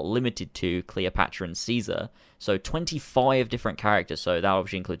but not limited to Cleopatra and Caesar. So 25 different characters. So that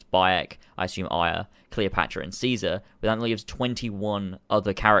obviously includes Bayek, I assume Aya, Cleopatra, and Caesar. But that leaves 21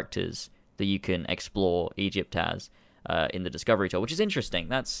 other characters that you can explore Egypt as in the Discovery Tour, which is interesting.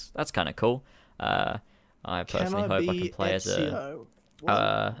 That's kind of cool. I personally hope I can play as a.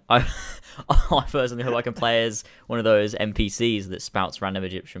 I personally hope I can play as one of those NPCs that spouts random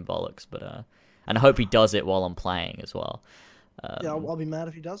Egyptian bollocks, but and I hope he does it while I'm playing as well. Yeah, I'll be mad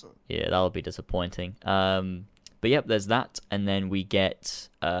if he doesn't. Yeah, that'll be disappointing. But yep, there's that, and then we get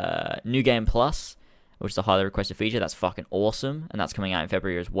New Game Plus, which is a highly requested feature. That's fucking awesome, and that's coming out in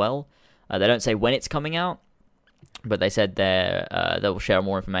February as well. They don't say when it's coming out, but they said they will share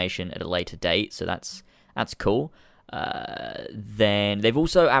more information at a later date, so that's cool. Then they've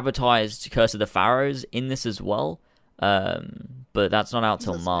also advertised Curse of the Pharaohs in this as well, but that's not out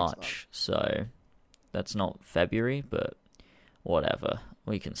till March, so that's not February, but whatever,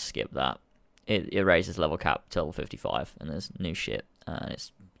 we can skip that. It raises level cap till 55, and there's new shit, and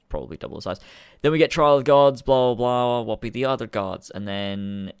it's probably double the size. Then we get Trial of Gods, blah, blah, blah, what be the other gods? And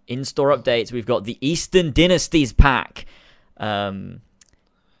then in-store updates, we've got the Eastern Dynasties pack,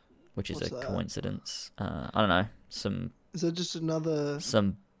 which is What's a that? Coincidence. I don't know. Is that just another?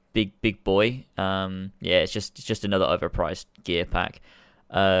 Some big boy. Yeah, it's just another overpriced gear pack.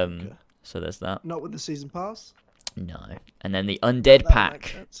 Okay. So there's that. Not with the season pass. No, and then the Undead That pack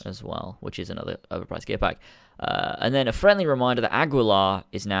makes sense. as well, which is another overpriced gear pack. And then a friendly reminder that Aguilar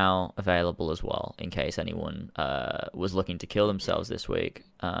is now available as well, in case anyone was looking to kill themselves this week,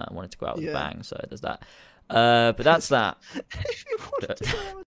 wanted to go out with a Yeah. bang. So there's that. But that's that. If you wanted to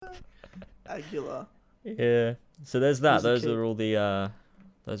go with that. Aguilar. Yeah. So there's that. Who's the Those kid? are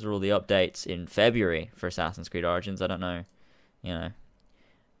all the updates in February for Assassin's Creed Origins. I don't know, I don't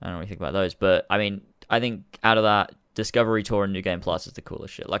know what you think about those, but I mean, I think out of that, Discovery Tour and New Game Plus is the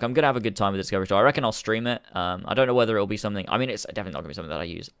coolest shit. Like, I'm gonna have a good time with Discovery Tour. I reckon I'll stream it. I don't know whether it'll be something. I mean, it's definitely not gonna be something that I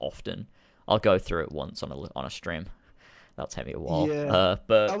use often. I'll go through it once on a stream. That'll take me a while. Yeah.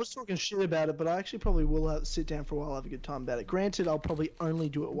 But I was talking shit about it, but I actually probably will sit down for a while, have a good time about it. Granted, I'll probably only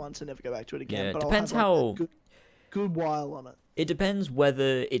do it once and never go back to it again. Yeah, but depends I'll have, how- a good while on it. it depends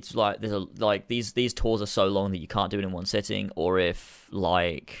whether it's like these tours are so long that you can't do it in one sitting, or if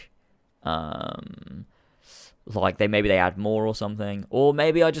like Like maybe they add more or something, or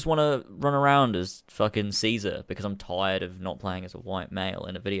maybe I just want to run around as fucking Caesar because I'm tired of not playing as a white male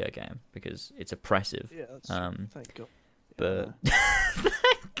in a video game because it's oppressive. Yeah, that's true. Thank God. But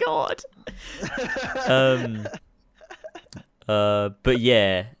thank God. Um. But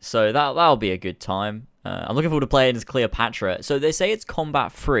yeah, so that'll be a good time. I'm looking forward to playing as Cleopatra. So they say it's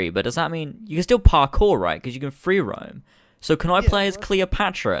combat free, but does that mean you can still parkour, right? Because you can free roam. So can I play as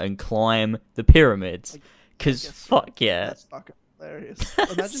Cleopatra and climb the pyramids? Because fuck yeah. That's fucking hilarious.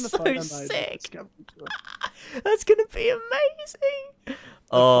 Imagine the so photo sick. That's gonna be amazing.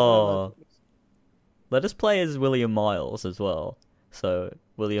 Oh, let us play as William Miles as well. So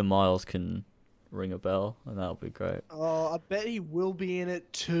William Miles can ring a bell, and that'll be great. Oh, I bet he will be in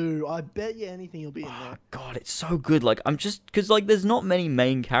it too. I bet you anything he'll be in there. God, it's so good. Like, I'm just because like there's not many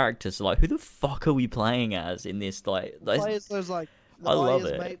main characters. So, like, who the fuck are we playing as in this? Like, players those like the I love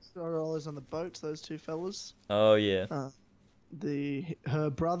Aya's it. mates are always on the boats. Those two fellas. Oh yeah, Her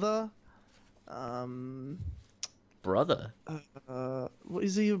brother. brother. What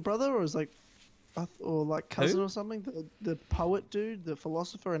is he? Your brother or is like, or like cousin or something? The poet dude, the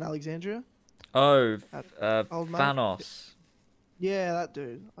philosopher in Alexandria. Oh, Old mate? Thanos. Yeah, that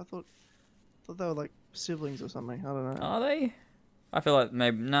dude. I thought they were like siblings or something. I don't know. Are they? I feel like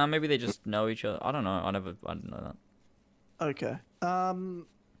maybe they just know each other. I don't know. I didn't know that. Okay.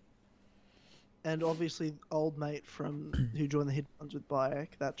 And obviously old mate from who joined the Hit Ones with Bayek,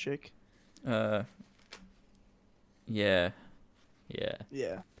 that chick. Yeah.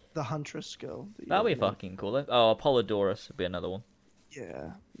 Yeah, the Huntress girl. That'll be fucking cool. Oh, Apollodorus would be another one.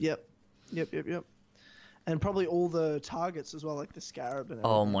 Yeah. Yep. And probably all the targets as well, like the Scarab and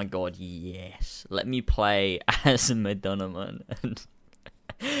everything. Oh my god, yes. Let me play as Madonna and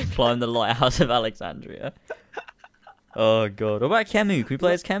climb the lighthouse of Alexandria. Oh god. What about Camus? Can we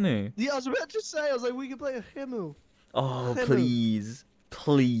play as Camus? Yeah, I was about to say, we could play a Hemu. Oh, Camus. please.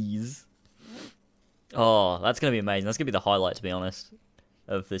 Please. Oh, that's going to be amazing. That's going to be the highlight, to be honest,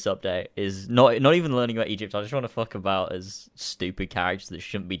 of this update. Is not even learning about Egypt. I just want to fuck about as stupid characters that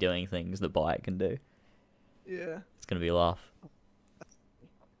shouldn't be doing things that Bayek can do. Yeah. It's going to be a laugh.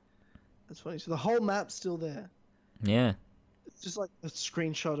 That's funny. So the whole map's still there. Yeah. It's just like a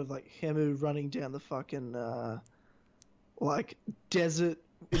screenshot of like Hemu running down the fucking like desert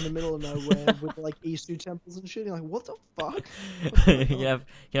in the middle of nowhere with like Isu temples and shit. You're like, what the fuck? you can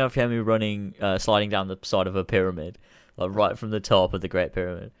have Camus running, sliding down the side of a pyramid, like right from the top of the Great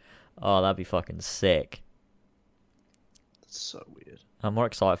Pyramid. Oh, that'd be fucking sick. That's so weird. I'm more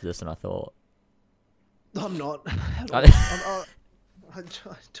excited for this than I thought. I'm not. I I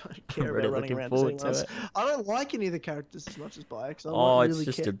don't care I'm really about running looking around forward as to anyone else. it. I don't like any of the characters as much as Bayek. Oh, it's really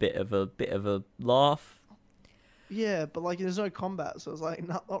just care. a bit of a laugh. Yeah, but like there's no combat, so it's like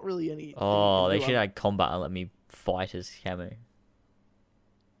not really any. Oh, they should add combat and let me fight as Camus.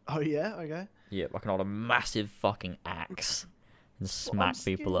 Oh yeah, okay. Yeah, I can hold a massive fucking axe and smack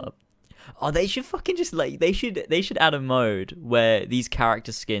people scared. up. Oh, they should fucking just like they should add a mode where these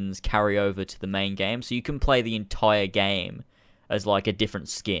character skins carry over to the main game, so you can play the entire game as like a different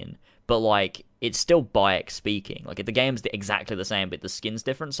skin, but like it's still Bayek speaking. Like the game's exactly the same, but the skin's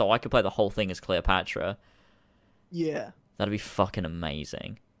different. So I could play the whole thing as Cleopatra. Yeah. That'd be fucking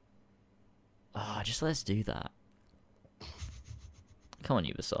amazing. Oh, just let's do that. Come on,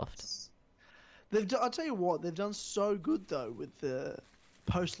 Ubisoft. I'll tell you what, they've done so good though with the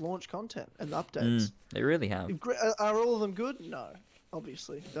post-launch content and updates. They really have. Are all of them good? No,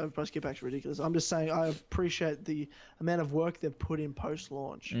 obviously. They'll probably get back to ridiculous. I'm just saying I appreciate the amount of work they've put in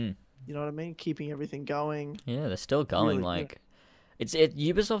post-launch. You know what I mean? Keeping everything going. Yeah, they're still going. Really, like,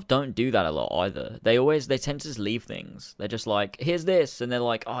 Ubisoft don't do that a lot either. They tend to just leave things. They're just like, here's this, and they're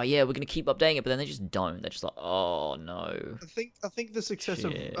like, oh yeah, we're gonna keep updating it, but then they just don't. They're just like, oh no. I think the success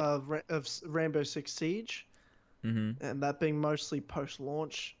of Rainbow Six Siege, and that being mostly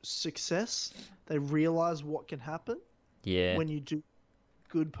post-launch success, they realize what can happen. Yeah. When you do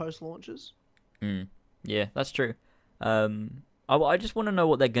good post-launches. Yeah, that's true. I just want to know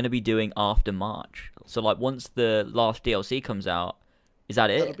what they're going to be doing after March. So, like, once the last DLC comes out, is that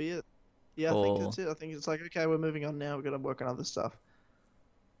it? That'll be it. Yeah, I think that's it. I think it's like, okay, we're moving on now. We've got to work on other stuff.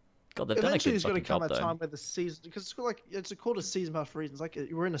 God, they've Eventually, done a good there's got to come job, a though. time where the season, because it's called a season pass for reasons. Like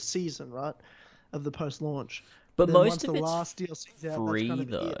we're in a season, right, of the post-launch. But then most once of the it's last DLC's out, free, that's kind of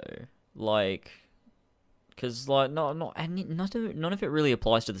though. it. Like, because like none of it really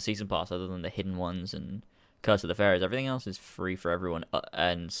applies to the season pass, other than the hidden ones and Curse of the Pharaohs. Everything else is free for everyone,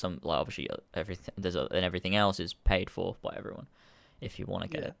 and some like obviously everything and everything else is paid for by everyone if you want to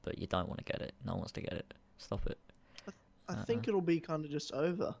get it, but you don't want to get it. No one wants to get it. Stop it. I think it'll be kind of just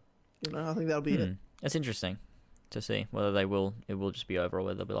over. You know, I think that'll be it. That's interesting. to see whether it will just be over or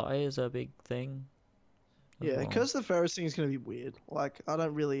whether they'll be like, hey, here's a big thing. as Yeah, well. because the Ferris thing is going to be weird. Like, I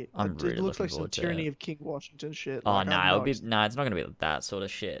don't really. I'm It really looks looking like some forward to tyranny it. of King Washington shit. Oh, Like, nah, I'm it'll not be ex- it's not gonna be that sort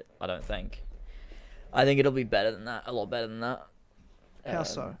of shit. I don't think. I think it'll be better than that, a lot better than that. How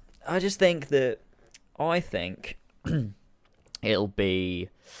so? I just think that I think it'll be.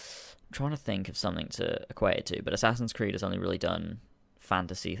 I'm trying to think of something to equate it to, but Assassin's Creed has only really done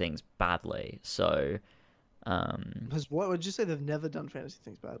fantasy things badly. So, Because what would you say? They've never done fantasy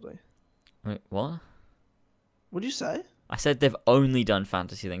things badly. wait, what? What'd you say? I said they've only done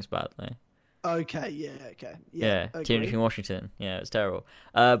fantasy things badly. Okay, yeah, okay. Yeah, Tyranny agreed. King Washington. Yeah, it's terrible.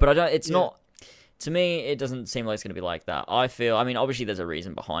 But I don't. It's Yeah. not. To me, it doesn't seem like it's going to be like that. I feel. I mean, obviously, there's a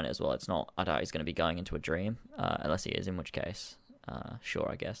reason behind it as well. It's not. I doubt he's going to be going into a dream, unless he is. In which case, sure,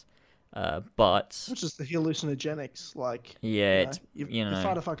 I guess. But Which is the hallucinogenics, like. yeah, You know, it's you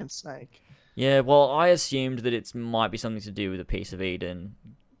fight a fucking snake. Yeah. Well, I assumed that it might be something to do with a piece of Eden,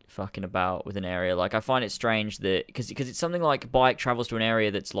 fucking about with an area. Like, I find it strange that because it's something like Bike travels to an area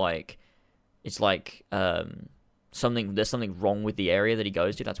that's like, it's like something. There's something wrong with the area that he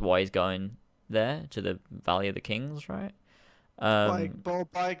goes to. That's why he's going there to the Valley of the Kings, right? Like,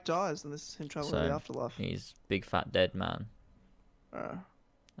 Bike dies, and this is him traveling to the so afterlife. he's big fat dead man. Uh,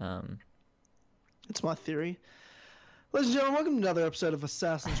 it's my theory. Ladies and gentlemen, welcome to another episode of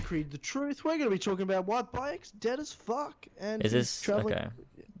Assassin's Creed: The Truth. We're going to be talking about why Bike's dead as fuck, and Is he's this traveling. okay?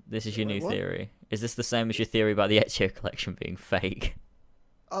 This is your Wait, new what? theory. Is this the same as your theory about the Ezio collection being fake?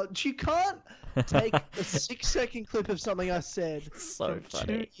 You can't take a 6-second clip of something I said So from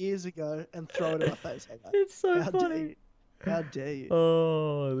funny. 2 years ago and throw it in my face like that. It's so How dare funny. you? How dare you?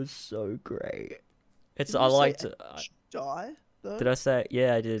 Oh, it was so great. It's. Didn't I you say liked. Ezio should die though. Did I say?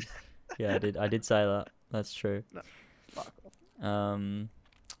 Yeah, I did. Yeah, I did. I did say that. That's true. Fuck off.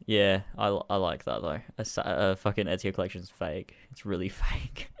 Yeah, I like that though. A fucking Ezio collection's fake. It's really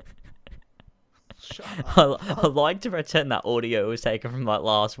fake. Shut up. I like to pretend that audio was taken from like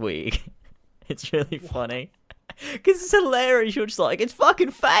last week. It's really funny. Because it's hilarious. You're just like, it's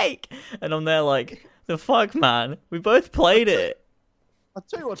fucking fake. And I'm there like, the fuck, man? We both played it. I'll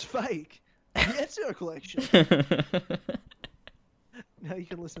tell you what's fake. The Ezio collection. Now you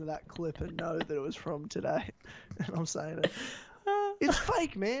can listen to that clip and know that it was from today. And I'm saying it. It's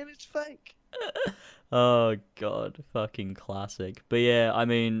fake, man. It's fake. Oh, God. Fucking classic. But yeah, I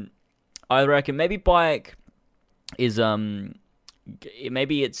mean, I reckon maybe Bayek is,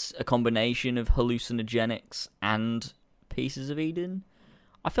 maybe it's a combination of hallucinogenics and Pieces of Eden.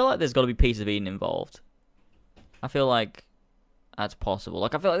 I feel like there's got to be Pieces of Eden involved. I feel like that's possible.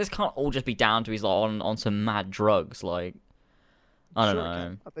 Like, I feel like this can't all just be down to he's like on some mad drugs. Like, I don't Sure it know.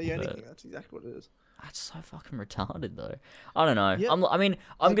 can. I bet you but anything. That's exactly what it is. That's so fucking retarded, though. I don't know. Yeah. I'm gonna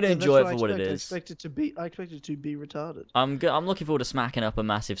Like, enjoy that's it what for I what it expect. is. I expect it to be retarded. I'm looking forward to smacking up a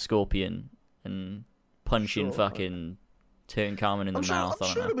massive scorpion and punching Sure, fucking Tutankhamun in the mouth. I'm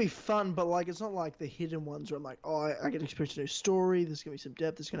I sure don't it'll know. be fun, but like it's not like the hidden ones where I'm like, oh, I can experience a new story. There's gonna be some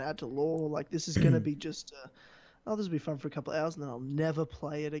depth. It's gonna add to lore. Like this is gonna be just, oh, this will be fun for a couple of hours, and then I'll never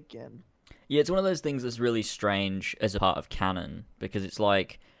play it again. Yeah, it's one of those things that's really strange as a part of canon because it's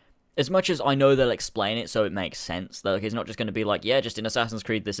like, as much as I know they'll explain it so it makes sense, like it's not just going to be like, yeah, just in Assassin's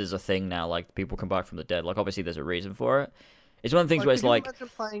Creed this is a thing now, like people come back from the dead. Like obviously there's a reason for it. It's one of the things where it's could you like, imagine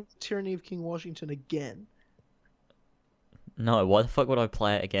playing Tyranny of King Washington again. no, why the fuck would I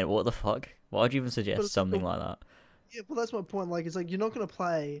play it again? What the fuck? Why would you even But suggest it's something still- like that? Yeah, well, that's my point. Like, it's like you're not gonna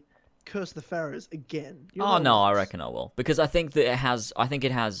play Curse of the Pharaohs again. You're Oh not no, I once. reckon I will because I think that it has. I think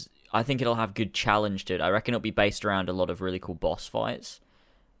it'll have good challenge to it. I reckon it'll be based around a lot of really cool boss fights.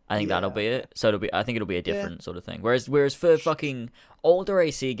 I think that'll Yeah. be it. So I think it'll be a different sort of thing. Whereas for fucking older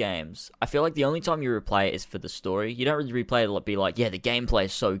AC games, I feel like the only time you replay it is for the story. You don't really replay it to be like, yeah, the gameplay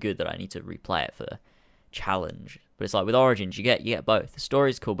is so good that I need to replay it for challenge. But it's like with Origins, you get both. The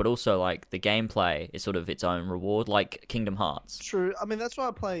story's cool, but also like the gameplay is sort of its own reward, like Kingdom Hearts. True. I mean, that's why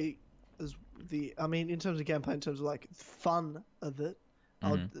I play as I mean, in terms of gameplay, in terms of like fun of it.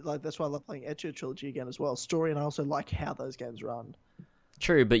 Like that's why I love playing Ezio Trilogy again as well. Story, and I also like how those games run.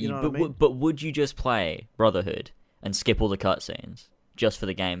 True, but You know what I mean? but would you just play Brotherhood and skip all the cutscenes just for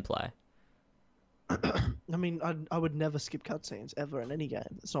the gameplay? I mean, I would never skip cutscenes ever in any game.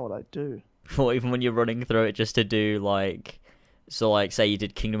 That's not what I do. Or even when you're running through it just to do like, so like say you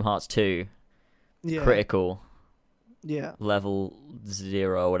did Kingdom Hearts 2 Yeah. critical Yeah. level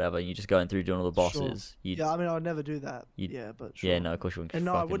 0 or whatever, and you're just going through doing all the Sure. bosses. You Yeah. I mean, I would never do that. you'd- Yeah, but sure. yeah, no, of course you wouldn't. And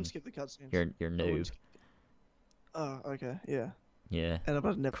no, I fucking- wouldn't skip the cutscenes. You're I wouldn't noob. skip- Oh, okay. Yeah. Yeah. And I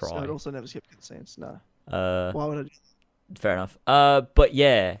would Cry. also never skip cutscenes. No. Uh, Why would I do Fair enough. But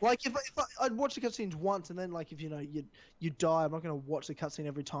yeah, Like if I'd watch the cutscenes once, and then like if you die, I'm not gonna watch the cutscene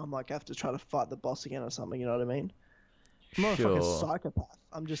every time. Like I have to try to fight the boss again or something. You know what I mean? I'm not a fucking sure, psychopath.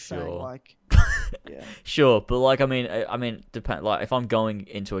 I'm just saying sure. like, yeah. Sure, but like I mean, depend. Like if I'm going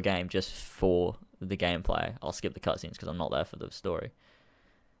into a game just for the gameplay, I'll skip the cutscenes because I'm not there for the story.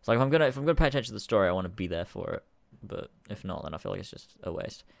 It's like if I'm gonna pay attention to the story, I want to be there for it. But if not, then I feel like it's just a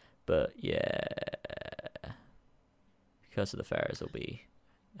waste. But yeah, Curse of the Pharaohs will be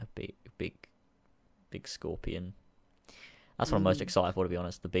a big scorpion. That's what I'm most excited for, to be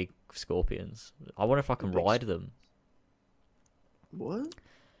honest. The big scorpions. I wonder if I can ride them. What?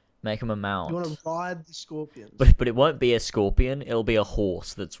 Make them a mount. You want to ride the scorpions? But it won't be a scorpion. It'll be a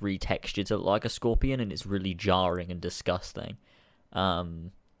horse that's retextured to look like a scorpion, and it's really jarring and disgusting. Like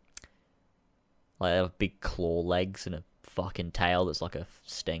they have big claw legs and a fucking tail that's like a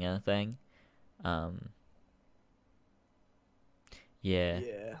stinger thing. Yeah.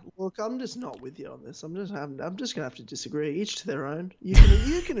 Yeah. Look, I'm just not with you on this. I'm just gonna have to disagree. Each to their own. You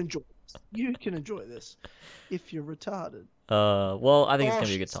can enjoy this. You can enjoy this if you're retarded. Well, I think it's gonna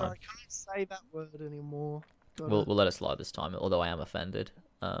be a good time. Sorry, I can't say that word anymore. We'll let it slide this time, although I am offended.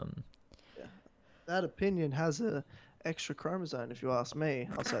 Yeah. That opinion has a extra chromosome, if you ask me.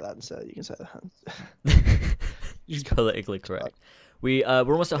 I'll say that instead. You can say that. It's politically correct. We're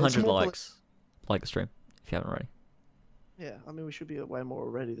almost at 100 more likes. Like the stream if you haven't already. Yeah, I mean we should be at way more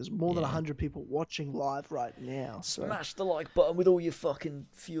already. There's more than 100 people watching live right now. So. Smash the like button with all your fucking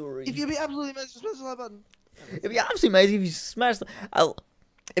fury. If you'd be absolutely amazing, smash the like button. It'd be absolutely amazing if you smash the...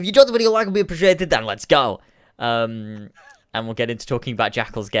 If you drop the video like, it'll be appreciated, then let's go. And we'll get into talking about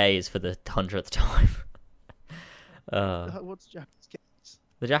Jackal's Gaze for the 100th time. What's Jackal's Gaze?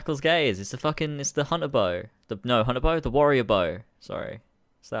 The Jackal's Gaze. It's the hunter bow. Hunter bow? The warrior bow. Sorry.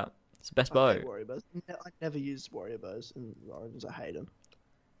 It's the best bow. I hate warrior bows. I never used warrior bows in Origins. I hate them.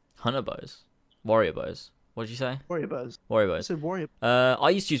 Hunter bows? Warrior bows. What did you say? Warrior bows. Warrior I bows. said warrior. I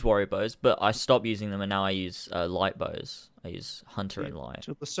used to use warrior bows, but I stopped using them, and now I use light bows. I use hunter and light.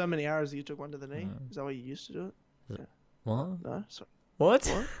 Took so many arrows that you took one to the knee. Is that why you used to do it? What? No, sorry. What?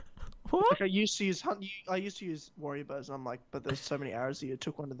 What? Like I used to use warrior bows, and I'm like, but there's so many arrows that you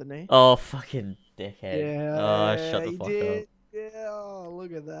took one to the knee. Oh, fucking dickhead. Yeah. Oh, shut the fuck up. Yeah. Oh,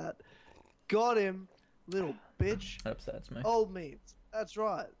 look at that. Got him, little bitch. That upsets me. Old memes. That's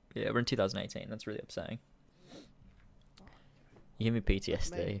right. Yeah, we're in 2018. That's really upsetting. You give me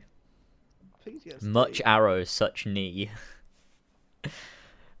PTSD. PTSD. Much arrow, such knee.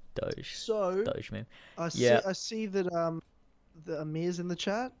 Doge. So Doge meme. I see that the Amir's in the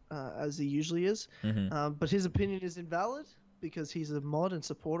chat as he usually is, but his opinion is invalid because he's a mod and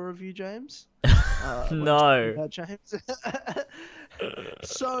supporter of you, James. No. James.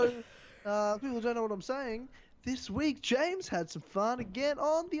 So people don't know what I'm saying. This week, James had some fun again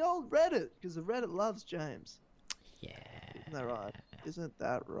on the old Reddit because the Reddit loves James. Yeah. Isn't that right? Isn't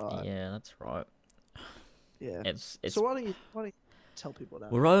that right? Yeah, that's right. Yeah. It's So why don't you tell people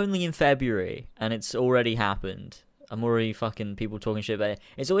that? We're only in February, and it's already happened. I'm already fucking people talking shit about it.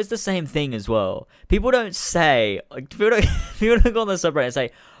 It's always the same thing as well. People don't say, like, people don't go on the subreddit and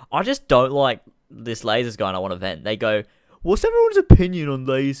say, I just don't like this lasers guy and I want to vent. They go, what's everyone's opinion on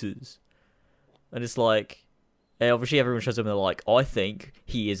lasers? And it's like, obviously everyone shows up and they're like, I think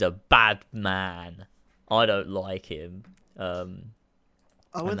he is a bad man. I don't like him. I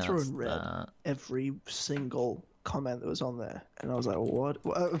went through and read every single comment that was on there, and I was like, "What?"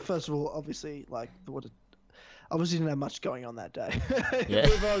 Well, first of all, obviously, like, obviously didn't have much going on that day. Yeah.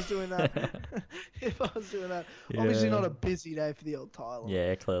 If I was doing that, obviously Yeah. not a busy day for the old Tyler.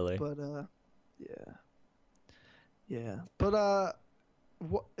 Yeah, clearly. But yeah. But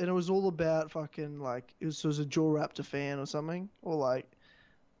what? And it was all about fucking like it was a Jaw Raptor fan or something, or like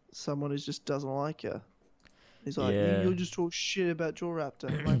someone who just doesn't like you. He's like, Yeah. you'll just talk shit about Jaw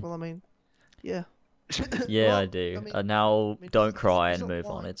Raptor. I'm like, well, I mean, yeah. Yeah, Well, I do. I mean, Now, I mean, don't he's cry not and move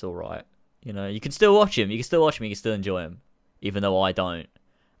on. lying. It's all right. You know, you can still watch him. You can still enjoy him, even though I don't.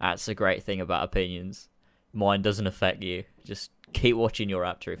 That's the great thing about opinions. Mine doesn't affect you. Just keep watching your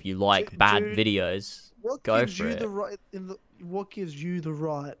Raptor. If you like bad Dude, videos, What go gives for you it. the right? What gives you the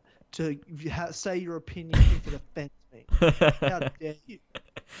right to say your opinion if it offends me? How dare you?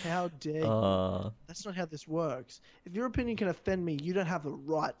 How dare you? That's not how this works. If your opinion can offend me, you don't have the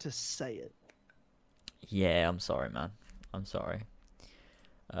right to say it. Yeah, I'm sorry, man. I'm sorry.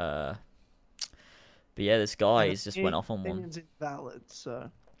 But yeah, this guy, he's just went off on one. Opinion's invalid,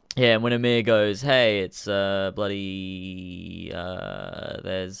 so. Yeah, and when Amir goes, hey, it's bloody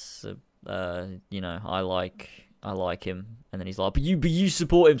there's you know, I like I like him, and then he's like, but you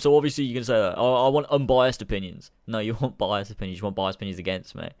support him, so obviously you can say that. Oh, I want unbiased opinions. No, you want biased opinions. You want biased opinions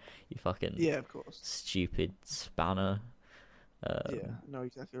against me. You fucking Yeah, of course. stupid spanner. Yeah, no,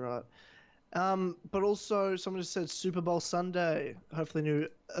 exactly right. But also someone just said Super Bowl Sunday. Hopefully, new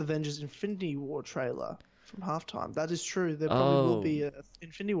Avengers Infinity War trailer from halftime. That is true. There probably will be a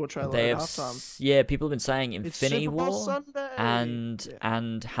Infinity War trailer They at have, halftime. yeah, people have been saying It's Infinity Super Bowl War Sunday. and Yeah.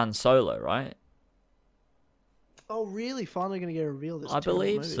 and Han Solo, right? Oh, really? Finally going to get a reveal this I terrible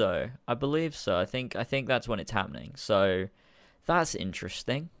believe movie. so. I believe so. I think that's when it's happening. So that's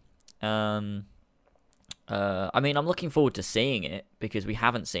interesting. I mean, I'm looking forward to seeing it because we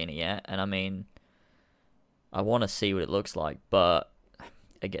haven't seen it yet, and I mean, I want to see what it looks like, but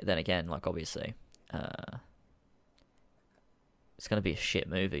then again, like obviously, it's gonna be a shit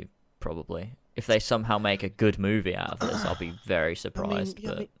movie probably. If they somehow make a good movie out of this, I'll be very surprised.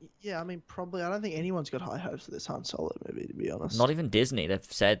 I mean, probably. I don't think anyone's got high hopes for this Han Solo movie, to be honest. Not even Disney. They've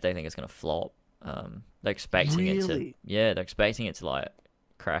said they think it's gonna flop. They're expecting it to. Really? Yeah, they're expecting it to like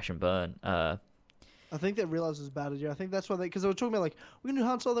crash and burn. I think they realized it was bad idea. I think that's why because they were talking about like we're gonna do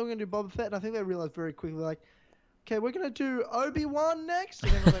Han Solo, then we're gonna do Boba Fett, and I think they realized very quickly like, okay, we're gonna do Obi-Wan next.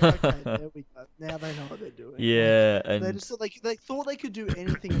 And then we're like, okay, there we go. Now they know what they're doing. Yeah, Like, and they just they thought they could do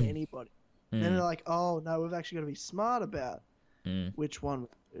anything and anybody. And then Mm, they're like, oh no, we've actually got to be smart about mm. which one.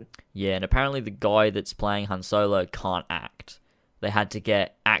 We do. Yeah, and apparently the guy that's playing Han Solo can't act. They had to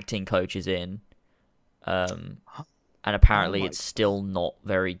get acting coaches in, and apparently my it's still not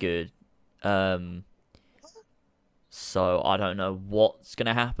very good. So I don't know what's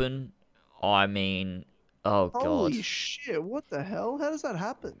gonna happen. I mean, oh god, Holy shit! What the hell? How does that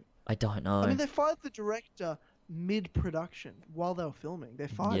happen? I don't know. I mean, they fired the director mid-production while they were filming. They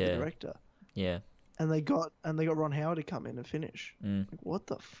fired Yeah. the director, Yeah, and they got Ron Howard to come in and finish. mm, Like, what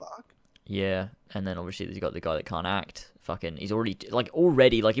the fuck? yeah, and then obviously there's got the guy that can't act. Fucking, he's already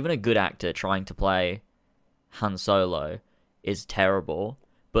like even a good actor trying to play Han Solo is terrible,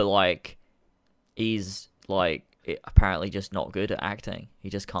 but like he's like apparently just not good at acting. He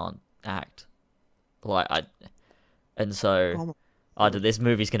just can't act. And so Oh my either this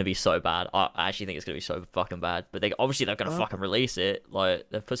movie's gonna be so bad. I actually think it's gonna be so fucking bad. But they're gonna fucking release it. Like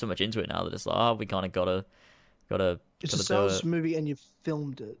they've put so much into it now that it's like, oh, we kind of gotta It's a do sales it. movie, and you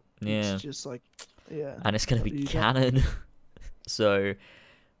filmed it. Yeah. It's just like, yeah. And it's gonna What be do you got? canon. So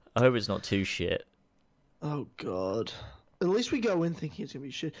I hope it's not too shit. Oh god. At least we go in thinking it's gonna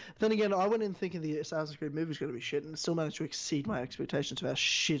be shit. Then again, I went in thinking the Assassin's Creed movie was gonna be shit, and it still managed to exceed my expectations of how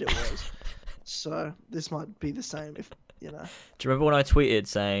shit it was. So this might be the same, if you know. Do you remember when I tweeted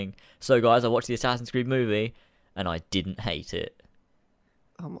saying, "So guys, I watched the Assassin's Creed movie and I didn't hate it."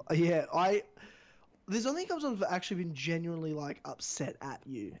 Yeah, there's only a couple times I've actually been genuinely like upset at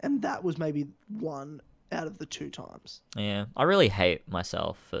you, and that was maybe one out of the two times. Yeah, I really hate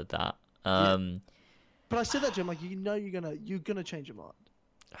myself for that. But I said that to him, like, you know, you're gonna change your mind.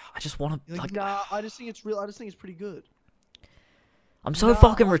 I just want to You're like, like. nah, I just think it's real. I just think it's pretty good. I'm so Nah,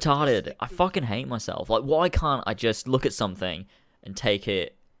 fucking I just retarded. think I it- fucking hate myself. Like, why can't I just look at something and take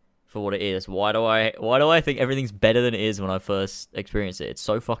it for what it is? Why do I think everything's better than it is when I first experience it? It's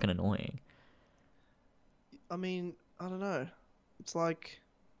so fucking annoying. I mean, I don't know. It's like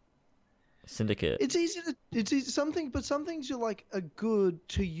Syndicate. it's easy. Some things you're like are good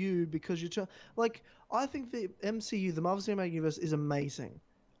to you because like I think the MCU, the Marvel Cinematic Universe, is amazing.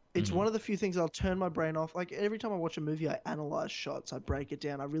 It's Mhm. one of the few things I'll turn my brain off. Like every time I watch a movie, I analyze shots, I break it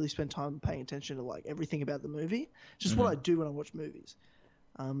down, I really spend time paying attention to like everything about the movie. It's just what I do when I watch movies.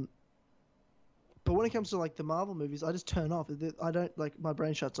 But when it comes to like the Marvel movies, I just turn off. I don't like my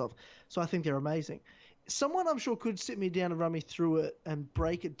brain shuts off. So I think they're amazing. Someone I'm sure could sit me down and run me through it and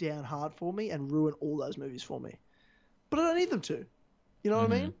break it down hard for me and ruin all those movies for me. But I don't need them to. You know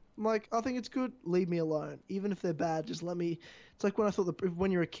what I mean? I'm like, I think it's good. Leave me alone. Even if they're bad, just let me. It's like when I thought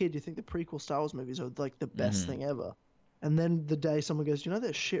when you're a kid, you think the prequel Star Wars movies are like the best thing ever. And then the day someone goes, you know,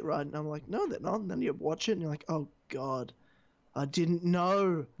 they're shit, right? And I'm like, no, they're not. And then you watch it and you're like, oh god, I didn't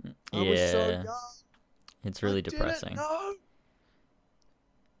know. I was so Yeah. young. It's really I didn't depressing. know.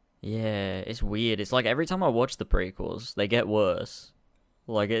 Yeah, it's weird. It's like every time I watch the prequels, they get worse.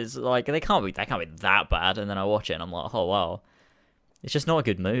 Like it's like they can't be that bad, and then I watch it and I'm like, oh wow, it's just not a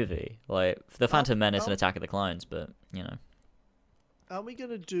good movie. Like The Phantom Menace and Attack of the Clones, but you know. Are we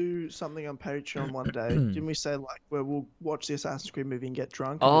gonna do something on Patreon one day? Didn't we say like where we'll watch the Assassin's Creed movie and get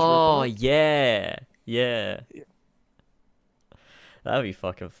drunk? And just rip Oh on it? yeah. Yeah. That'd be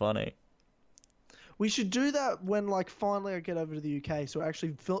fucking funny. We should do that when like finally I get over to the UK, so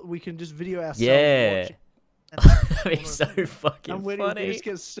actually we can just video ourselves. Yeah. Watching That'd be so fucking and we funny. just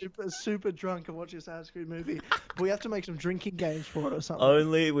get super drunk and watch the Assassin's Creed movie We have to make some drinking games for it or something.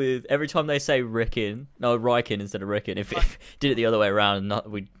 Only with every time they say Riken instead of Ricken. If did it the other way around,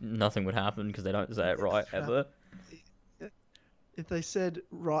 nothing would happen because they don't say it right ever. If they said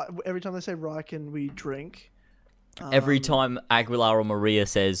every time they say Riken, we drink. Every time Aguilar or Maria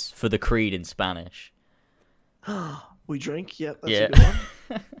says for the creed in Spanish, we drink. Yep, that's yeah. a good one.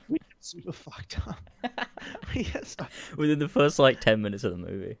 We get super fucked up. Yes. Within the first like 10 minutes of the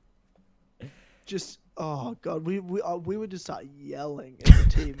movie. Just oh god, we would just start yelling at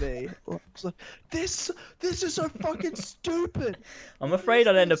the TV. Like, this is so fucking stupid. I'm afraid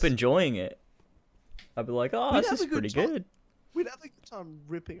I'd end up enjoying it. I'd be like, oh, this is pretty good. We'd have a good time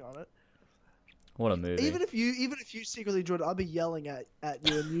ripping on it. What a movie. Even if you secretly enjoyed it, I'd be yelling at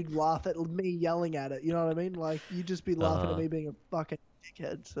you, and you'd laugh at me yelling at it. You know what I mean? Like you'd just be laughing at me being a fucking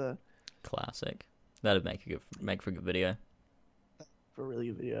dickhead. So classic. That'd make for a good video. For a really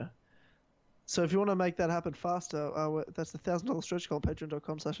good video. So if you want to make that happen faster, that's the $1,000 stretch goal on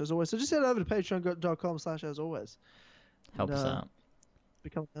patreon.com/asalways. So just head over to patreon.com/asalways. Help us out.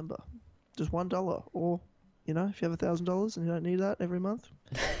 Become a member. Just $1, or if you have $1,000 and you don't need that every month.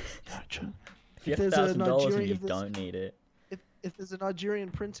 If you have $1,000 and you don't need it. If there's a Nigerian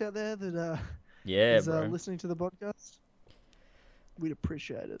prince out there that is listening to the podcast, we'd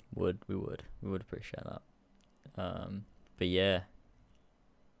appreciate it. We would appreciate that. But yeah.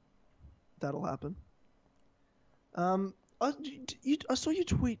 That'll happen. I saw you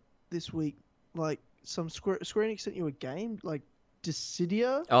tweet this week, like some Square Enix sent you a game, like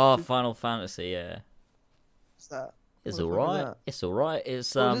Dissidia. Oh, Final Fantasy, yeah. What's that? It's alright. It's alright.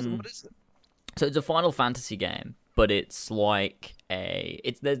 It's what is it? So it's a Final Fantasy game, but it's like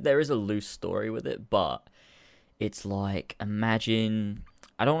there is a loose story with it, but it's like imagine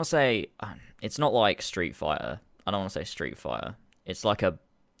I don't want to say it's not like Street Fighter. I don't want to say Street Fighter. It's like an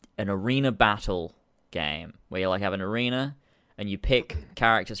arena battle game where you like have an arena and you pick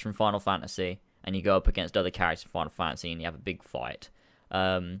characters from Final Fantasy and you go up against other characters from Final Fantasy and you have a big fight.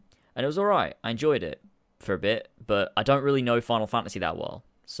 And it was alright. I enjoyed it for a bit, but I don't really know Final Fantasy that well.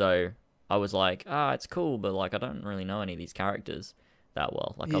 So I was like, it's cool, but like I don't really know any of these characters that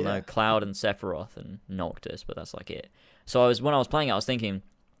well. Like I know Cloud and Sephiroth and Noctis, but that's like it. So when I was playing it, I was thinking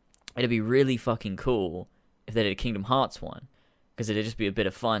it'd be really fucking cool if they did a Kingdom Hearts one. Because it'd just be a bit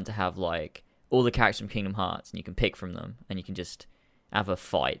of fun to have like all the characters from Kingdom Hearts and you can pick from them and you can just have a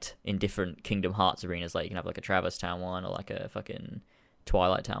fight in different Kingdom Hearts arenas. Like you can have like a Traverse Town one or like a fucking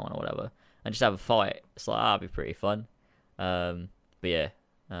Twilight Town one or whatever, and just have a fight. It's like that'd be pretty fun. But yeah,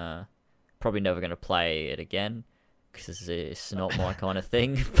 probably never gonna play it again because it's not my kind of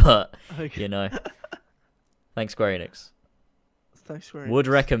thing. But okay. Thanks Square Enix. Thanks Square Enix. Would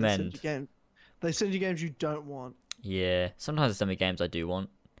recommend. They send you games you don't want. Yeah, sometimes they send me games I do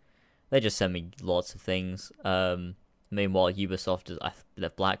want. They just send me lots of things. Meanwhile, Ubisoft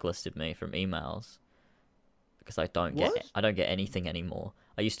they've blacklisted me from emails because I don't get anything anymore.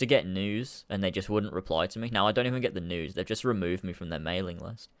 I used to get news and they just wouldn't reply to me. Now I don't even get the news. They've just removed me from their mailing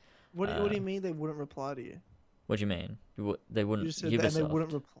list. What do you mean they wouldn't reply to you? What do you mean? They wouldn't. You just said Ubisoft. They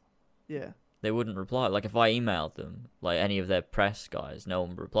wouldn't reply. Yeah. They wouldn't reply. Like if I emailed them, like any of their press guys, no one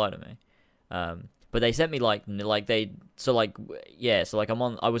would reply to me. But they sent me I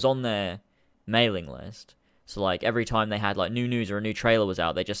was on their mailing list. So like every time they had like new news or a new trailer was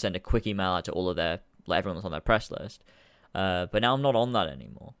out, they just send a quick email out to all of everyone that's on their press list. But now I'm not on that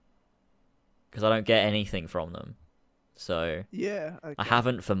anymore because I don't get anything from them. So yeah, okay. I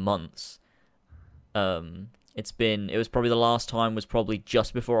haven't for months. It was probably the last time was probably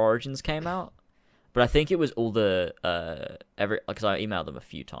just before Origins came out. But I think it was all because I emailed them a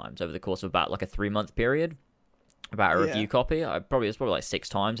few times over the course of about like a 3-month period about a review copy. It was probably like 6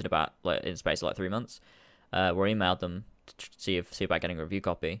 times in in space of like 3 months, where I emailed them to see about getting a review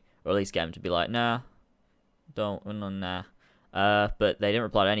copy, or at least get them to be like, nah. But they didn't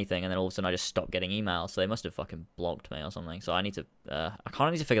reply to anything, and then all of a sudden I just stopped getting emails, so they must have fucking blocked me or something. So I need to, I kind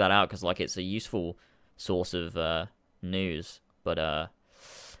of need to figure that out because like it's a useful source of news, but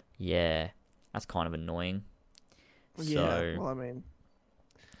yeah. That's kind of annoying. Yeah, well, I mean...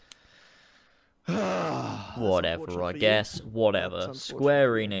 whatever, I guess. Whatever.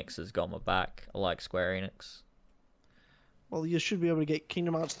 Square Enix has got my back. I like Square Enix. Well, you should be able to get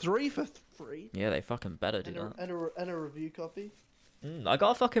Kingdom Hearts 3 for free. Yeah, they fucking better do that. And a review copy. I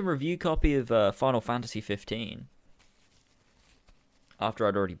got a fucking review copy of Final Fantasy 15. After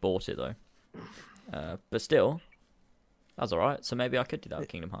I'd already bought it, though. But still, that was alright. So maybe I could do that with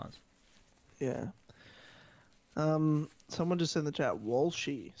Kingdom Hearts. Yeah. Someone just in the chat,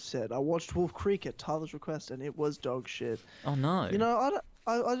 Walshy said, I watched Wolf Creek at Tyler's request and it was dog shit. Oh no.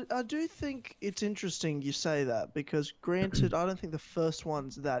 I do think it's interesting you say that because granted, I don't think the first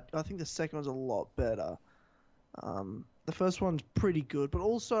one's that. I think the second one's a lot better. The first one's pretty good, but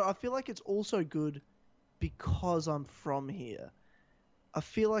also I feel like it's also good because I'm from here. I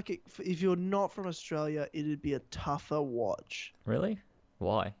feel like if you're not from Australia, it'd be a tougher watch. Really?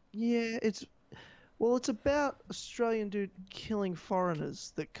 Why? Yeah, it's about Australian dude killing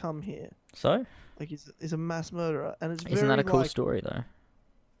foreigners that come here. So? Like he's a mass murderer, and it's Isn't that very a cool like story though?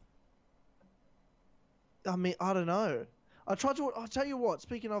 I mean I don't know. I tried to. I'll tell you what.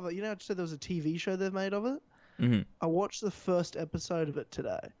 Speaking of it, you know, I said there was a TV show they've made of it. Mhm. I watched the first episode of it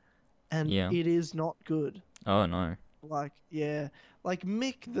today, and Yeah. it is not good. Oh no. Like, yeah, like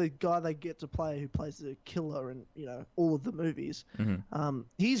Mick, the guy they get to play, who plays the killer in all of the movies, Mhm.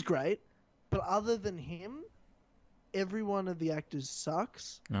 he's great. But other than him, every one of the actors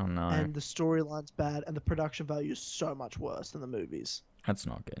sucks, Oh no. and the storyline's bad, and the production value is so much worse than the movies. That's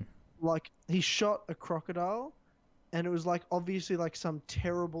not good. Like, he shot a crocodile, and it was like obviously like some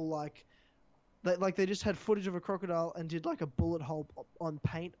terrible they just had footage of a crocodile and did like a bullet hole on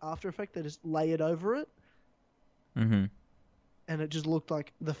paint After Effect. They just lay it over it, Mhm. and it just looked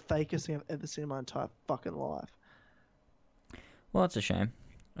like the fakest thing I've ever seen in my entire fucking life. Well, that's a shame.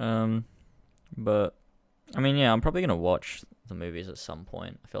 But I mean, yeah, I'm probably gonna watch the movies at some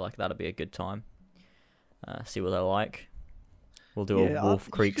point. I feel like that'd be a good time. See what they're like. We'll do Yeah, a Wolf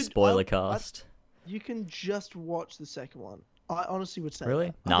you Creek could- spoiler I- cast. You can just watch the second one. I honestly would say Really?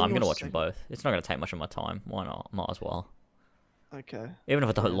 that. I No, think I'm you gonna watch watch the them both. It's not gonna take much of my time. Why not? Might as well. second- Okay. Even if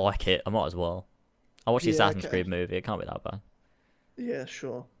I don't Yeah. like it, I might as well. I watched the Yeah, Assassin's okay. Creed movie. It can't be that bad. Yeah,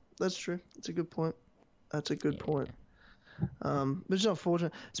 sure. That's true. That's a good point. That's a good Yeah. point. But it's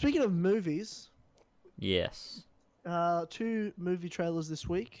unfortunate. Speaking of movies, Yes. 2 movie trailers this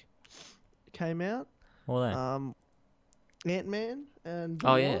week came out. What are Ant-Man and the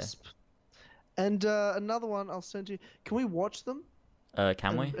Oh, yeah. Wasp. And another one I'll send you. Can we watch them they?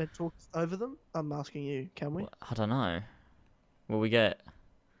 Can we? and talk over them? I'm asking you. Can we? Well, I don't know. Will we get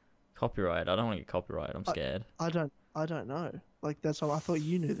copyright? I don't want to get copyright. I'm scared. I don't know. Like that's how I thought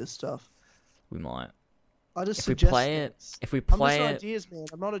you knew this stuff. We might. I just If we suggest play it, things. if we I'm just play an it, ideas man.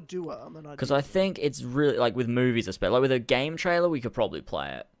 I'm not a doer. I'm an idea. because I think it's really like with movies, especially like with a game trailer, we could probably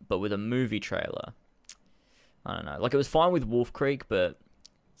play it, but with a movie trailer, I don't know. Like it was fine with Wolf Creek, but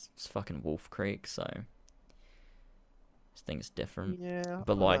it's fucking Wolf Creek, so this thing's different. Yeah.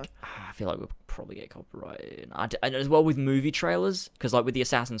 But I like, know. I feel like we'll probably get copyrighted. And as well with movie trailers, because like with the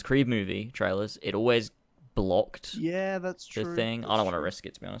Assassin's Creed movie trailers, it always blocked Yeah, that's the true. thing. I That's don't want to true. risk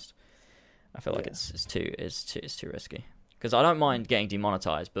it, to be honest. I feel like Yeah. it's too risky. Because I don't mind getting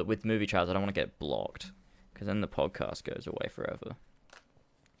demonetized, but with movie trailers, I don't want to get blocked. Because then the podcast goes away forever.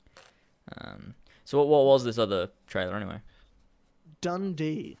 So what was this other trailer anyway?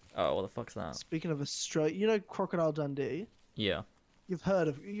 Dundee. Oh, what the fuck's that? Speaking of Australia, you know Crocodile Dundee. Yeah. You've heard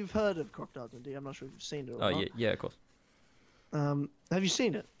of Crocodile Dundee. I'm not sure if you've seen it or Oh, not. yeah, yeah, of course. Have you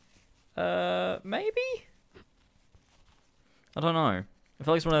seen it? Maybe? I don't know. I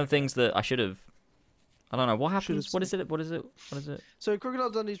feel like it's one of the things that I should have. I don't know. What Should've happens? What is it? What is it? What is it? So Crocodile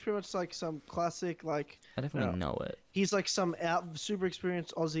Dundee is pretty much like some classic, like I definitely No. know it. he's like some super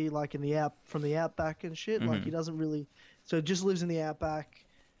experienced Aussie, like from the outback and shit. Like Mhm. he doesn't really, so just lives in the outback.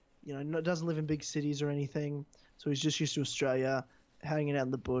 Doesn't live in big cities or anything. So he's just used to Australia, hanging out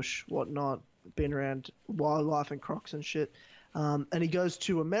in the bush, whatnot, being around wildlife and crocs and shit. And he goes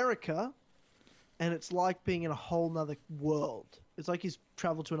to America, and it's like being in a whole nother world. It's like he's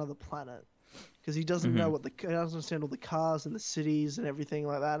traveled to another planet because he doesn't know he doesn't understand all the cars and the cities and everything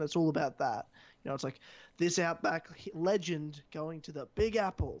like that. It's all about that. It's like this outback legend going to the Big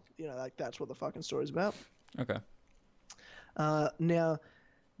Apple. Like that's what the fucking story's about. Okay. Now,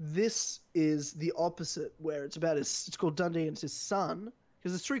 this is the opposite, where it's about it's called Dundee and it's his son,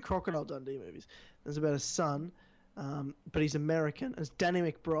 because there's 3 Crocodile Dundee movies. There's about his son, but he's American, and it's Danny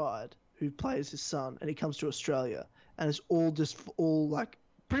McBride who plays his son, and he comes to Australia, and it's all like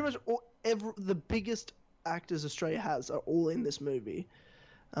pretty much the biggest actors Australia has are all in this movie.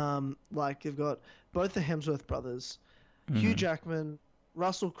 Like you've got both the Hemsworth brothers, Hugh Jackman,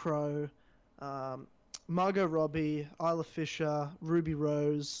 Russell Crowe, Margot Robbie, Isla Fisher, Ruby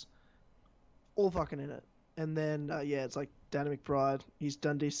Rose, all fucking in it. And then it's like Danny McBride. He's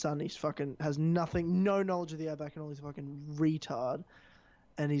Dundee's son. He's fucking has no knowledge of the outback, and all he's a fucking retard.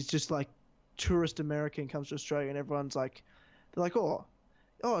 And he's just like tourist American comes to Australia, and everyone's like, they're like, oh,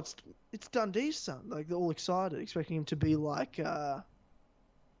 it's Dundee's son. Like they're all excited, expecting him to be like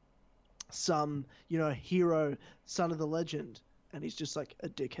some hero, son of the legend, and he's just like a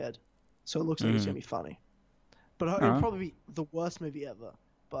dickhead. So it looks like it's gonna be funny. But it'll Alright. probably be the worst movie ever.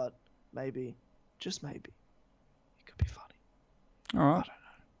 But maybe, just maybe, it could be funny. All right. I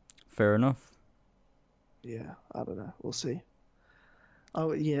don't Fair enough. Yeah, I don't know. We'll see.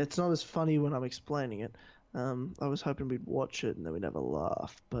 Oh yeah, it's not as funny when I'm explaining it. I was hoping we'd watch it and then we'd have a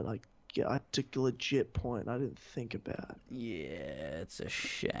laugh, but I took a legit point I didn't think about. Yeah, it's a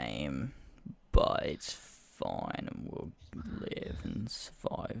shame, but it's fine, and we'll live and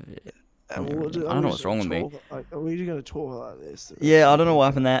survive it. And Yeah, we'll I don't know what's wrong with me. Are we just gonna talk like this? Yeah, I don't know what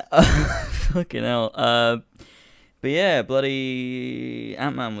happened there. Fucking hell. But yeah, bloody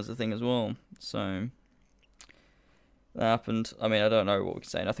Ant-Man was the thing as well. So that happened. I mean, I don't know what we can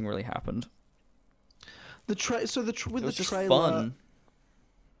say. Nothing really happened. With It was the just trailer. fun.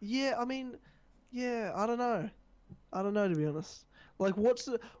 Yeah, I mean, yeah, I don't know. I don't know, to be honest. Like, what's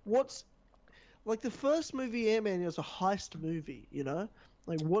like the first movie Ant-Man was a heist movie, you know?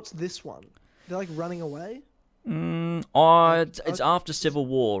 Like, what's this one? They're like running away. It's after Civil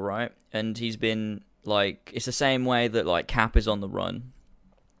War, right? And he's been like, it's the same way that like Cap is on the run,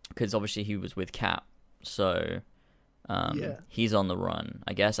 because obviously he was with Cap, so Yeah. he's on the run.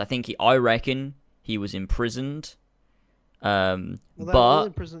 I reckon he was imprisoned. Well, they were But all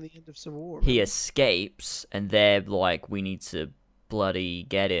in prison at the end of Civil War. he right? escapes, and they're like, we need to bloody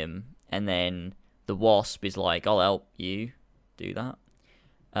get him. And then the Wasp is like, I'll help you do that.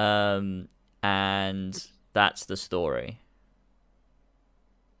 And that's the story.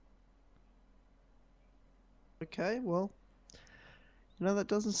 Okay, well, that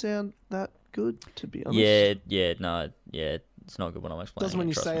doesn't sound that good, to be honest. Yeah, it's not good when I'm explaining. Doesn't when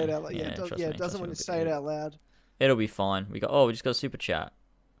you trust say me. it out loud. Yeah, it trust me, doesn't trust when me, you say it out loud. It'll be fine. We just got a super chat.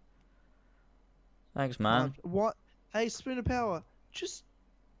 Thanks, man. What? Hey, Spoon of Power, just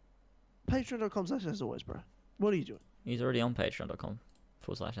patreon.com/, as always, bro. What are you doing? He's already on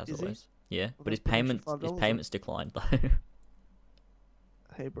patreon.com/as Is he? always. Yeah, Well, but his that's an extra $5 payments declined though.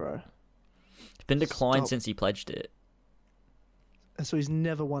 Hey, bro. It's been declined Stop. since he pledged it. And so he's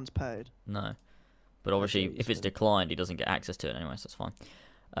never once paid. No, but obviously what you if it's said. declined, he doesn't get access to it anyway, so that's fine.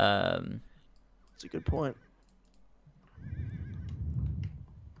 That's a good point.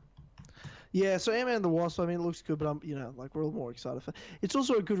 Yeah, so Ant-Man and the Wasp, I mean, it looks good, but we're all more excited for. It's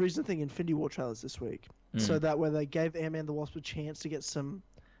also a good reason to think Infinity War trailers this week, so that way they gave Ant-Man and the Wasp a chance to get some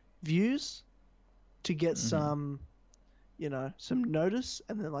views, to get some notice,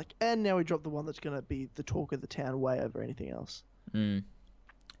 and then and now we drop the one that's gonna be the talk of the town way over anything else.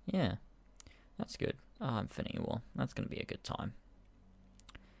 Yeah, that's good. Infinity War. That's gonna be a good time.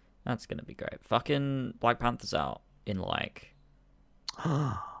 That's gonna be great. Fucking Black Panther's out in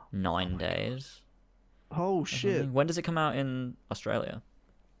 9 days. Oh or shit! something. When does it come out in Australia?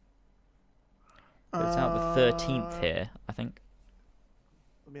 But it's out the 13th here, I think.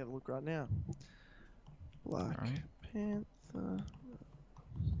 Let me have a look right now. Black Alright. Panther.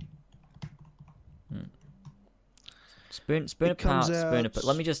 Spoon It of power. comes Spoon of. out-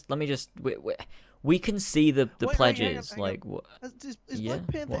 Let me just. We can see the Wait, hang on, pledges. hang on. Like what? Is Yeah, Black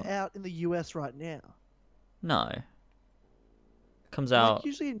Panther what? out in the US right now? No. Comes out.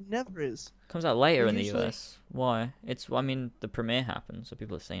 Usually it never is. Comes out later Well, in the usually- US. Why? I mean, the premiere happened, so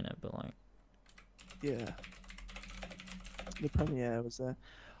people have seen it, but Yeah. The premiere was there.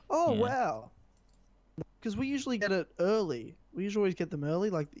 Oh, Yeah. wow. Because we usually get it early. We usually always get them early.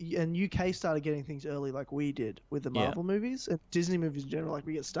 And UK started getting things early like we did with the Yeah. Marvel movies and Disney movies in general. Like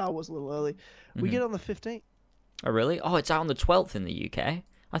we get Star Wars a little early. We Mhm. get it on the 15th. Oh really? Oh, it's out on the 12th in the UK.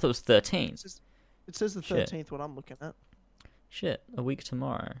 I thought it was 13th. It says the Shit. 13th what I'm looking at. Shit, a week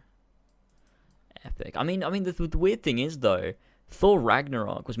tomorrow. Epic. I mean, the weird thing is though, Thor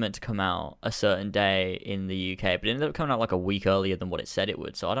Ragnarok was meant to come out a certain day in the UK, but it ended up coming out a week earlier than what it said it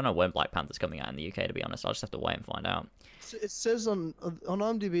would. So I don't know when Black Panther's coming out in the UK. To be honest, I'll just have to wait and find out. It says on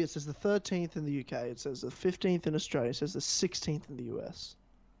IMDb, it says the 13th in the UK. It says the 15th in Australia. It says the 16th in the US.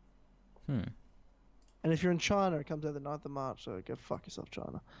 Hmm. And if you're in China, it comes out the 9th of March. So go fuck yourself,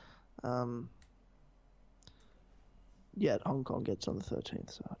 China. Yeah, Hong Kong gets on the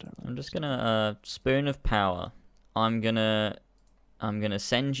 13th. So I don't know. I'm just gonna Spoon of Power. I'm gonna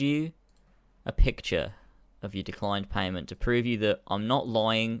send you a picture of your declined payment to prove you that I'm not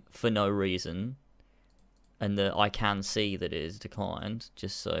lying for no reason, and that I can see that it is declined,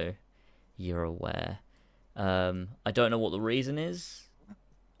 just so you're aware. I don't know what the reason is,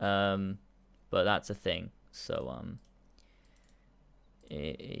 but that's a thing. So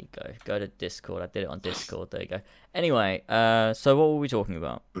here you go to Discord. I did it on Discord. There you go. Anyway, so what were we talking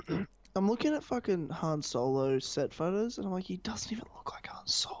about? I'm looking at fucking Han Solo set photos, and I'm like, he doesn't even look like Han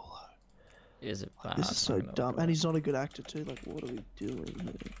Solo. Is it bad? This is so dumb, and he's not a good actor too. Like, what are we doing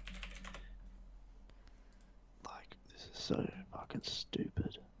here? so fucking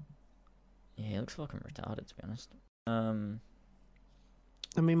stupid. Yeah, he looks fucking retarded, to be honest.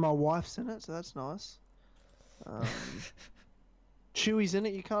 I mean, my wife's in it, so that's nice. Chewie's in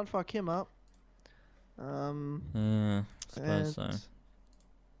it. You can't fuck him up. Yeah, I suppose so. And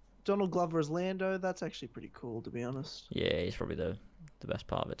Donald Glover as Lando. That's actually pretty cool, to be honest. Yeah, he's probably the best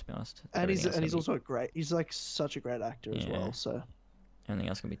part of it, to be honest. And Everything else he's gonna also great. He's like such a great actor as Yeah. well. So everything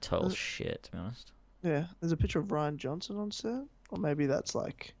else can be total shit, to be honest. yeah, there's a picture of Ryan Johnson on set, or maybe that's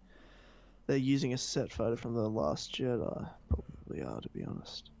like they're using a set photo from The Last Jedi. Probably are, to be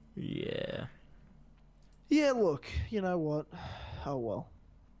honest. Yeah. Yeah, look, you know what? Oh well.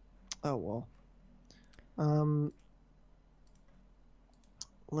 Oh well.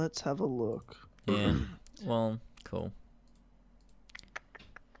 Let's have a look. Yeah. Well, cool.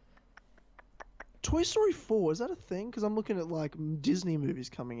 Toy Story 4, is that a thing? Because I'm looking at like Disney movies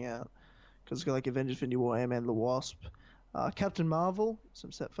coming out. Because it's got like Avengers Infinity War, Ant-Man the Wasp, Captain Marvel.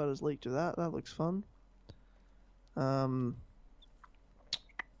 Some set photos leaked of that. That looks fun. And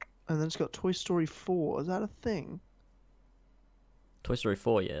then it's got Toy Story 4. Is that a thing? Toy Story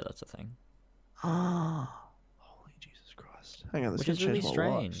 4, yeah, that's a thing. Ah, holy Jesus Christ! Hang on, this Which could is really change my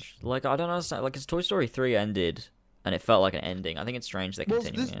life. strange. Like, I don't understand. Like, 'cause Toy Story 3 ended, and it felt like an ending. I think it's strange they're Well,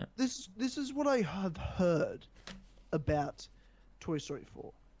 continuing it. this is what I have heard about Toy Story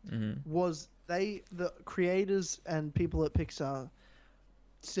 4. Was the creators and people at Pixar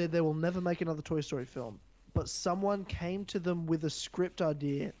said they will never make another Toy Story film, but someone came to them with a script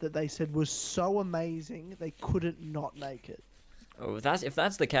idea that they said was so amazing they couldn't not make it. Oh, if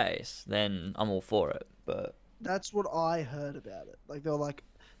that's the case, then I'm all for it. But That's what I heard about it. Like, they were like,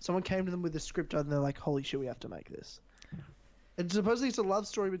 someone came to them with a script idea and they're like, holy shit, we have to make this. And supposedly it's a love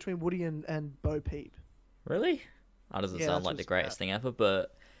story between Woody and Bo Peep. really, that doesn't Yeah, sound that's like what the it's greatest about. thing ever.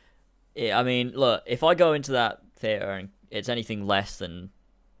 But yeah, I mean, look, if I go into that theater and it's anything less than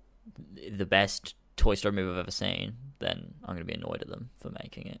the best Toy Story movie I've ever seen, then I'm gonna be annoyed at them for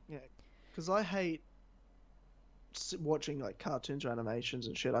making it. Yeah, because I hate watching like cartoons or animations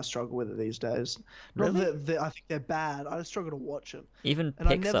and shit. I struggle with it these days. Not Really? that I think they're bad. I just struggle to watch them. Even And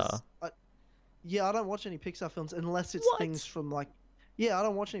Pixar. Yeah, I don't watch any Pixar films unless it's What? things from like. Yeah, I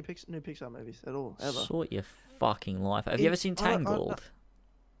don't watch any new Pixar movies at all ever. Sort your fucking life. Have you ever seen I don't- Tangled?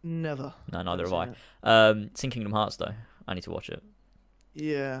 Never. No, neither have Never I. seen it. It's in Kingdom Hearts though. I need to watch it.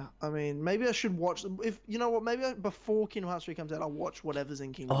 Yeah, I mean, maybe I should watch them. If you know what, maybe before Kingdom Hearts 3 comes out, I'll watch whatever's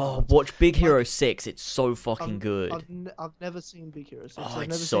in Kingdom Oh, Hearts. watch Big Hero 6. It's so fucking good. I've never seen Big Hero 6. Oh, I've it's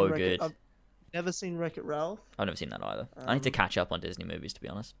never so seen good. I've never seen Wreck-It Ralph. I've never seen that either. I need to catch up on Disney movies, to be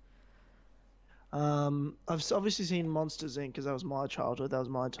honest. I've obviously seen Monsters Inc. because that was my childhood. That was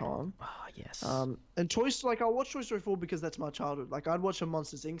my time. Ah, yes. And Toy Story, like, I'll watch Toy Story 4 because that's my childhood. Like, I'd watch a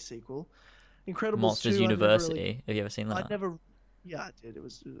Monsters Inc. sequel. Incredibles Monsters 2, University. Have you ever seen that? I'd never. Yeah, I did.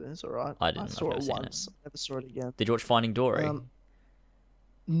 It's alright. I didn't. I saw I've it never seen once. I never saw it again. Did you watch Finding Dory?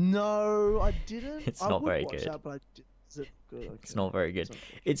 No, I didn't. It's I not would very watch good. That, but I did. Is it good? Okay. It's not very good. It's not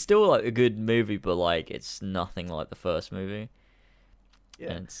good. It's still like a good movie, but like it's nothing like the first movie.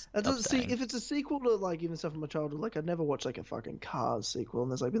 Yeah. And it's And so, see, upsetting. if it's a sequel to like even stuff from my childhood, like I'd never watch like a fucking Cars sequel,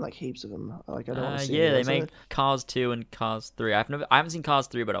 and there's like been like heaps of them. Like I don't want to see. Yeah, any they of those. make Cars 2 and Cars 3. I haven't seen Cars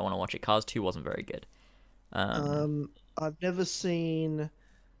 3, but I want to watch it. Cars 2 wasn't very good. I've never seen.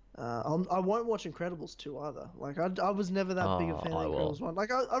 I won't watch Incredibles 2 either. Like I was never that big a fan I of will. Incredibles 1.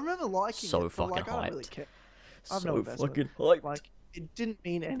 Like I remember liking So it, but like fucking I don't really hyped. care. I've so no investment. fucking hyped. Like it didn't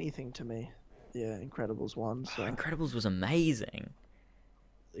mean anything to me. Yeah, Incredibles 1. So Incredibles was amazing.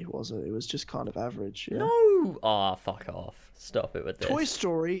 it wasn't. It was just kind of average. Yeah. No! Ah, fuck off. Stop it with this. Toy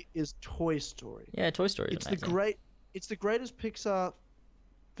Story is Toy Story. Yeah, Toy Story is It's amazing. It's the greatest Pixar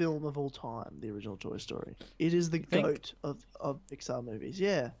film of all time. The original Toy Story. It is the think? goat of Pixar movies.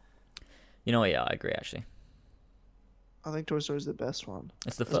 Yeah, You know what? Yeah, I agree, actually. I think Toy Story is the best one.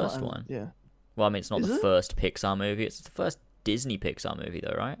 It's the As well, first and- one. Yeah. Well, I mean, it's not Is the it? first Pixar movie. It's the first Disney Pixar movie,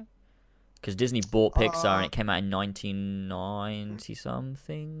 though, right? Because Disney bought Pixar and it came out in 1990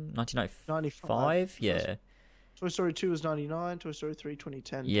 something, 1995. 95. Yeah, Toy Story 2 was 99. Toy Story 3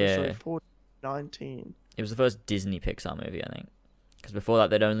 2010. Yeah. Toy Story 4 19. it was the first Disney Pixar movie, I think. Because before that,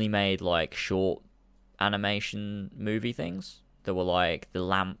 they'd only made like short animation movie things that were like the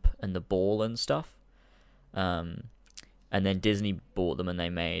lamp and the ball and stuff. And then Disney bought them and they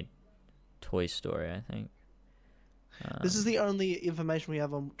made Toy Story, I think. This is the only information we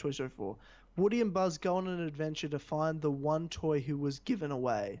have on Toy Story 4. Woody and Buzz go on an adventure to find the one toy who was given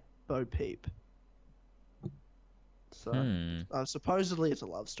away, Bo Peep. So, supposedly it's a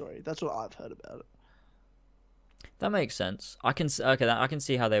love story. That's what I've heard about it. That makes sense. I can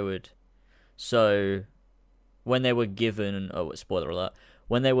see how they would. So, when they were given, oh, spoiler alert,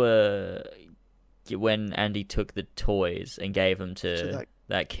 when Andy took the toys and gave them to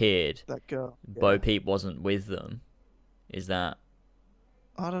that kid, that girl, Bo Peep wasn't with them. Is that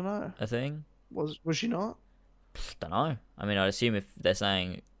I don't know. a thing? Was she not? Don't know. I mean, I'd assume if they're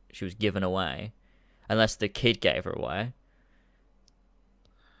saying she was given away, unless the kid gave her away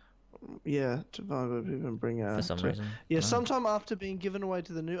Yeah, to Bo Peep and bring her for some reason. Yeah, Dunno. sometime after being given away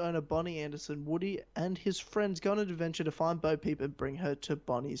to the new owner Bonnie Anderson, Woody and his friends go on an adventure to find Bo Peep and bring her to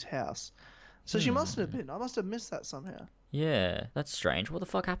Bonnie's house. So she mustn't have been. I must have missed that somehow. Yeah, that's strange. What the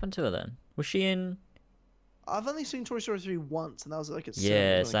fuck happened to her then? Was she in? I've only seen Toy Story 3 once, and that was like at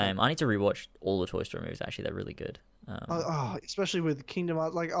Yeah, 7 same. I need to rewatch all the Toy Story movies. Actually, they're really good. Especially with Kingdom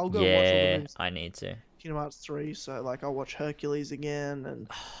Hearts. Like, I'll go watch all the Yeah, movies. I need to. Kingdom Hearts 3, so like I'll watch Hercules again, and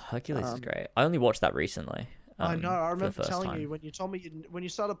Hercules is great. I only watched that recently. I know. I for the remember first telling time. you when you told me when you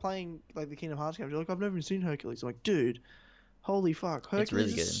started playing like the Kingdom Hearts games, you're like, I've never even seen Hercules. I'm like, dude, holy fuck, Hercules It's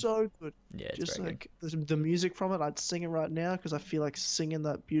really good. is so good. Yeah, it's Just very like the music from it, I'd sing it right now because I feel like singing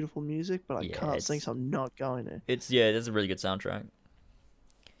that beautiful music, but I Yeah, can't sing, it's- so I'm not going to. good. It's there's a really good soundtrack.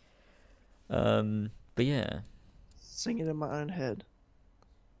 But yeah, Sing it in my own head.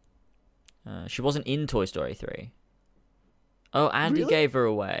 she wasn't in Toy Story 3. Oh, Andy Really? gave her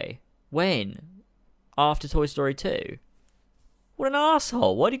away. When? After Toy Story 2. What an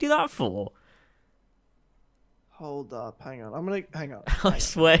asshole! Why'd he do that for? Hold up, hang on. I'm gonna hang on. I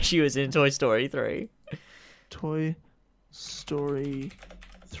swear she was in Toy Story 3. Toy Story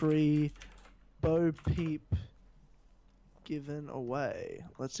 3, Bo Peep given away.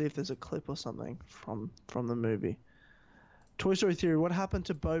 Let's see if there's a clip or something from the movie. Toy Story 3, what happened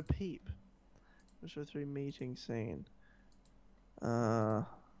to Bo Peep? Toy Story 3 meeting scene. So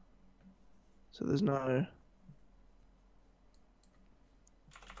there's no...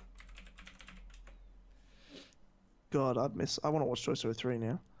 God, I want to watch Toy Story 3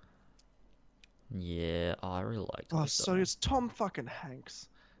 now. Yeah, I really like Toy Oh, Story. so it's Tom fucking Hanks.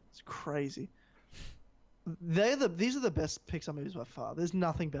 It's crazy. These are the best Pixar movies by far. There's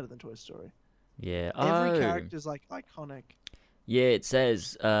nothing better than Toy Story. Yeah. Every Oh. character's like iconic. Yeah, it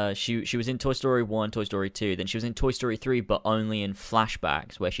says she was in Toy Story 1, Toy Story 2, then she was in Toy Story 3, but only in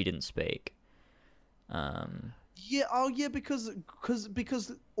flashbacks where she didn't speak. Yeah, oh yeah, because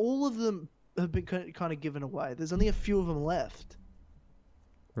all of them have been kind of given away. There's only a few of them left.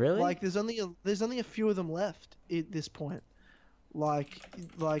 Really? Like there's only a few of them left at this point. Like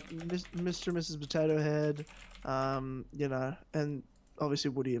Mr. and Mrs. Potato Head, you know, and obviously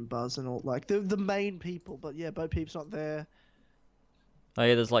Woody and Buzz and all like the main people. But yeah, Bo Peep's not there. Oh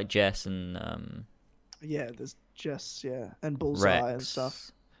yeah, there's like Jess and Yeah, there's Jess, yeah, and Bullseye Rex and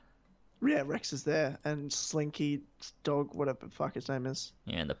stuff. Yeah, Rex is there, and Slinky dog, whatever the fuck his name is.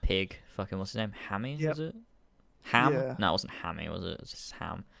 Yeah, and the pig. Fucking what's his name? Hammy, Yep. was it? Ham? Yeah. No, it wasn't Hammy, was it? It was just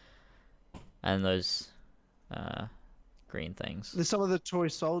Ham. And those green things. There's some of the toy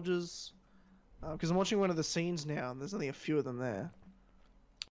soldiers, because I'm watching one of the scenes now, and there's only a few of them there.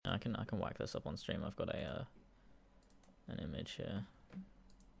 I can whack this up on stream. I've got an image here.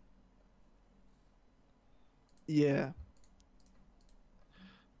 Yeah.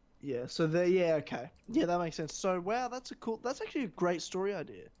 Yeah. So there. Yeah. Okay. Yeah, that makes sense. So wow, that's actually a great story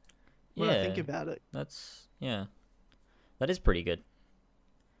idea. When I think about it. That is pretty good.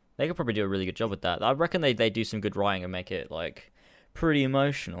 They could probably do a really good job with that. I reckon they do some good writing and make it like pretty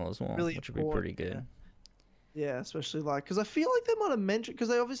emotional as well, Really which would be pretty good. Yeah, especially like because I feel like they might have mentioned because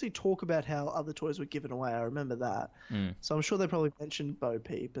they obviously talk about how other toys were given away. I remember that, so I'm sure they probably mentioned Bo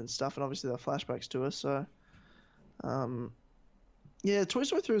Peep and stuff, and obviously there are flashbacks to us. So, yeah, Toy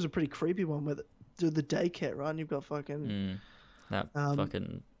Story 3 was a pretty creepy one with the daycare, right? And you've got fucking That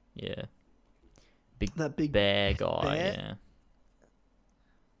fucking that big bear guy, bear?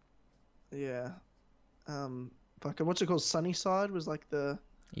 yeah. Yeah. Fucking what's it called? Sunnyside was like the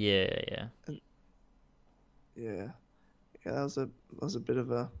Yeah. yeah. That was a bit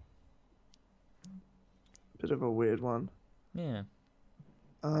of a weird one. Yeah.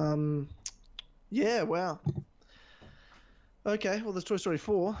 Yeah, wow. Okay, well there's Toy Story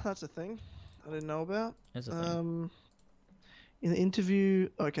 4, that's a thing I didn't know about. Here's the thing. In the interview,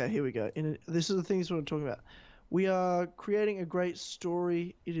 okay, here we go. This is the things we're talking about. We are creating a great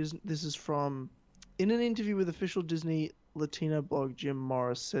story. This is from in an interview with official Disney Latino blog Jim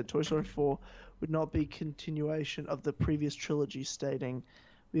Morris said Toy Story 4 would not be continuation of the previous trilogy, stating,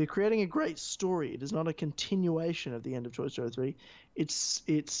 "We are creating a great story. It is not a continuation of the end of Toy Story 3. It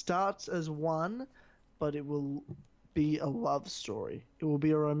starts as one, but it will be a love story. It will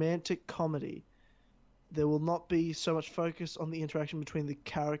be a romantic comedy. There will not be so much focus on the interaction between the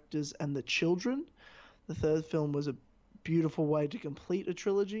characters and the children. The third film was a beautiful way to complete a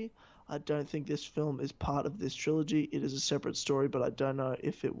trilogy. I don't think this film is part of this trilogy. It is a separate story, but I don't know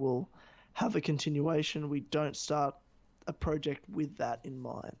if it will have a continuation. We don't start a project with that in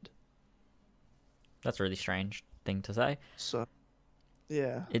mind. That's a really strange thing to say. So,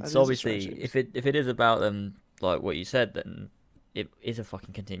 yeah, It's that is a obviously strange thing. if it is about them like what you said, then it is a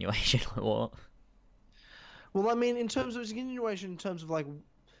fucking continuation. Like what? Well, I mean, in terms of it's a continuation, in terms of like,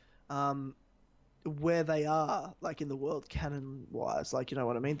 um, where they are, like in the world canon wise, like you know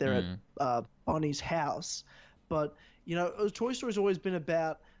what I mean. They're at Mm. Bonnie's house, but you know, Toy Story's always been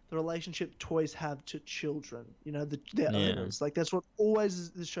about the relationship toys have to children. You know, their Yeah. owners. Like that's what always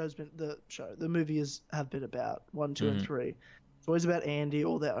the show's been. The movie have been about 1, 2, and Mhm. 3. It's always about Andy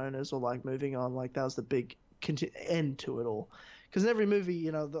or their owners or like moving on. Like that was the big end to it all. Because in every movie,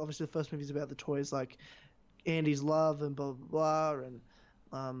 you know, obviously the first movie is about the toys, like Andy's love and blah blah blah,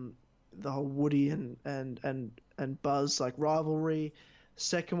 and the whole Woody and Buzz like rivalry.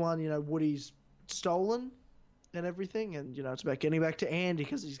 Second one, you know, Woody's stolen and everything, and you know it's about getting back to Andy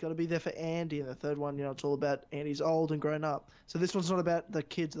because he's got to be there for Andy. And the third one, you know, it's all about Andy's old and grown up. So this one's not about the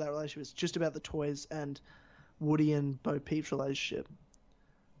kids of that relationship. It's just about the toys and Woody and Bo Peep's relationship.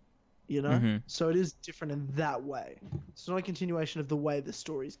 You know, Mhm. so it is different in that way. It's not a continuation of the way the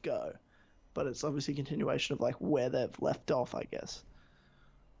stories go, but it's obviously a continuation of like where they've left off, I guess.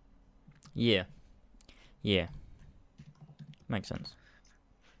 Yeah. Yeah. Makes sense.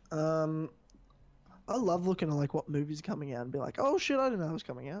 Um, I love looking at like what movies are coming out and be like, oh shit, I didn't know it was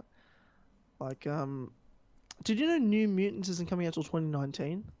coming out. Like, did you know New Mutants isn't coming out till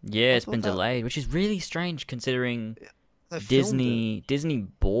 2019? Yeah, I it's thought been that delayed, which is really strange considering they filmed it. Disney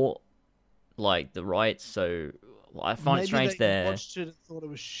bought like the rights, so I find it Maybe strange they there. watched it and thought it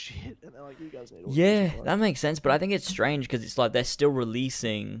was shit, and they're like, you guys need to watch Yeah, this. that makes sense, but I think it's strange because it's like they're still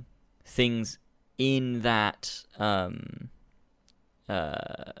releasing things in that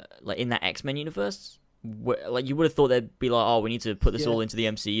like in that X-Men universe. Like you would have thought they'd be like, oh, we need to put this Yeah. all into the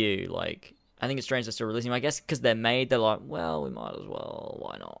MCU. Like I think it's strange they're still releasing them. I guess because they're made, they're like, well, we might as well.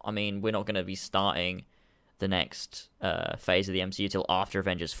 Why not? I mean, we're not going to be starting the next phase of the MCU till after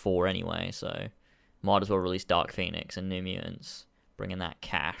Avengers 4 anyway, so might as well release Dark Phoenix and New Mutants, bringing that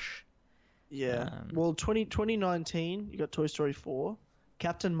cash. Yeah. Um, Well, 2019, you got Toy Story 4,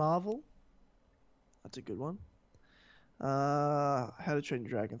 Captain Marvel. That's a good one. How to Train Your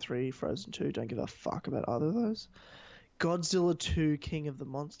Dragon 3, Frozen 2. Don't give a fuck about either of those. Godzilla 2, King of the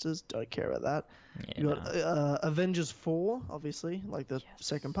Monsters. Don't care about that. Yeah, You got no. Avengers 4, obviously, like the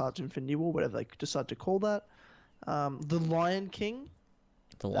second part to Infinity War, whatever they decide to call that. The Lion King.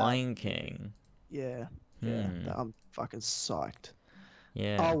 The Lion King. Yeah. Hmm. I'm fucking psyched.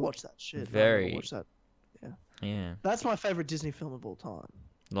 Yeah. I'll watch that shit. Very. I'll watch that. Yeah. That's my favorite Disney film of all time.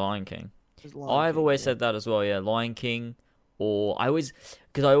 Lion King. Is Lion I've King, always yeah. said that as well. Yeah, Lion King, or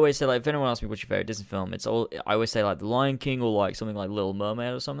because I always say like if anyone asks me what's your favorite Disney film, I always say like The Lion King or like something like Little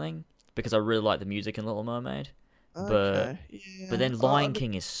Mermaid or something because I really like the music in Little Mermaid. Okay. But then Yeah. Lion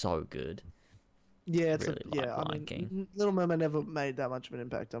King is so good. Yeah, it's really like I Lion mean, King. Little Mermaid never made that much of an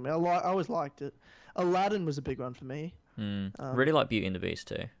impact on me. I always liked it. Aladdin was a big one for me. Really like Beauty and the Beast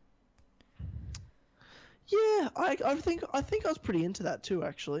too. Yeah, I think I was pretty into that too,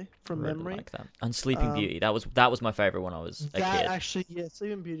 actually, from Really memory. like that. And Sleeping Beauty. That was my favorite when I was a That kid. actually, yeah,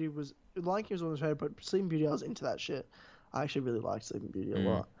 Sleeping Beauty was Lion King was one of my favorite, but Sleeping Beauty I was into that shit. I actually really liked Sleeping Beauty a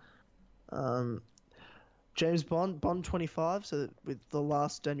lot. James Bond 25, so with the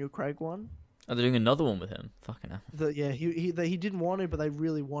last Daniel Craig one. Oh, they're doing another one with him. Fucking hell. He didn't want to, but they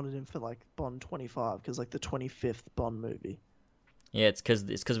really wanted him for like Bond 25 because like the 25th Bond movie. Yeah, it's because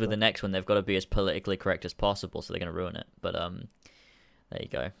with the next one they've got to be as politically correct as possible, so they're gonna ruin it. But there you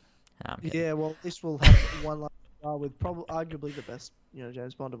go. I'm kidding. Yeah, well, this will have one last star with probably arguably the best,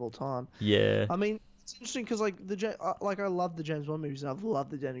 James Bond of all time. Yeah. I mean, it's interesting because like I love the James Bond movies and I've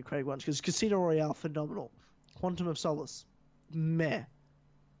loved the Daniel Craig ones because Casino Royale phenomenal, Quantum of Solace, meh.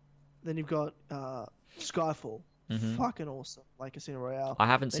 Then you've got Skyfall, fucking awesome, like Casino Royale. I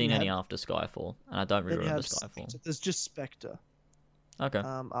haven't Then seen you any have- after Skyfall, and I don't Then really you remember have Skyfall. Spectre. There's just Spectre. Okay.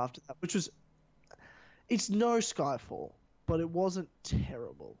 After that, which was, it's no Skyfall, but it wasn't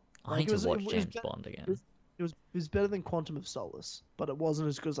terrible. I need it was- to watch it was James better- Bond again. It was better than Quantum of Solace, but it wasn't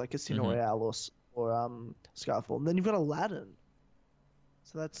as good as like Casino Mhm. Royale or Skyfall. And then you've got Aladdin.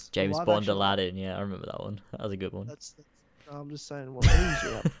 So that's a James live Bond action- Aladdin. Yeah, I remember that one. That was a good one. That's I'm just saying what movies you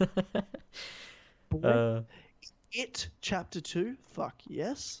have. Boy, It Chapter 2. Fuck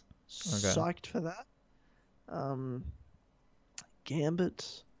yes. Okay. Psyched for that.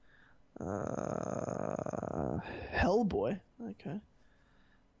 Gambit. Hellboy. Okay.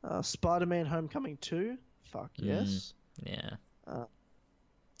 Spider-Man: Homecoming 2. Fuck yes. Yeah.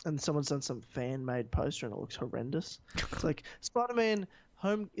 And someone's done some fan-made poster and it looks horrendous. It's like Spider-Man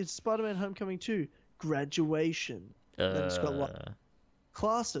It's Spider-Man: Homecoming 2. Graduation. Then it's got like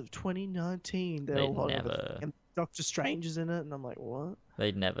class of 2019. They're They'd all holding never- and Doctor Strange is in it, and I'm like, what?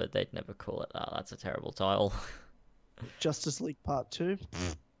 They'd never call it that. That's a terrible title. Justice League Part 2.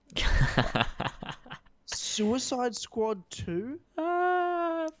 Suicide Squad 2.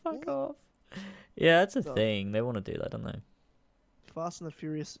 Fuck off. Yeah, that's a So- thing. They want to do that, don't they? Fast and the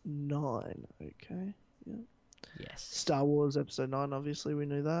Furious 9. Okay. Yes. Star Wars Episode 9, obviously, we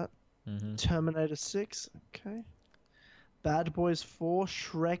knew that. Mm-hmm. Terminator 6. Okay. Bad Boys 4.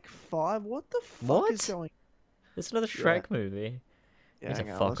 Shrek 5. What the fuck What? is going It's another Shrek movie. Yeah, It's a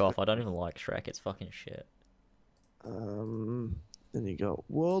hang on, fuck let's off. go- I don't even like Shrek. It's fucking shit. Then you go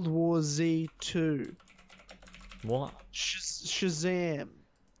World War Z 2. What? Shazam.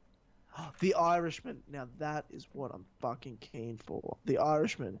 The Irishman. Now that is what I'm fucking keen for. The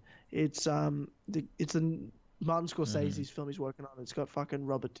Irishman. It's it's a Martin Scorsese's film he's working on. It's got fucking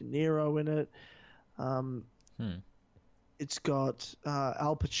Robert De Niro in it. It's got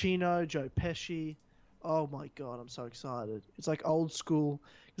Al Pacino, Joe Pesci. Oh my god, I'm so excited. It's like old school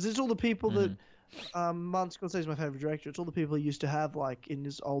because it's all the people that Martin Scorsese is my favorite director. It's all the people he used to have like in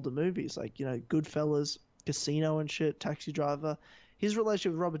his older movies, like Goodfellas, Casino and shit, Taxi Driver. His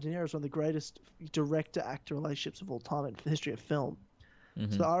relationship with Robert De Niro is one of the greatest director-actor relationships of all time in the history of film.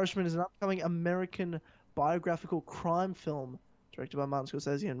 So The Irishman is an upcoming American biographical crime film directed by Martin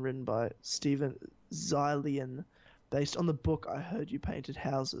Scorsese and written by Steven Zaillian, based on the book I Heard You Painted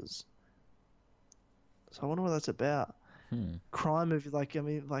Houses. So I wonder what that's about. Crime movie,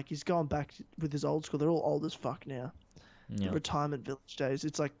 like he's gone back with his old school. They're all old as fuck now. The Yeah. retirement village days.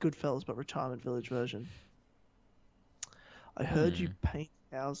 It's like Goodfellas, but retirement village version. I heard you paint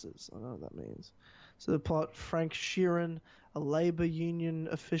houses. I don't know what that means. So the plot: Frank Sheeran, a labor union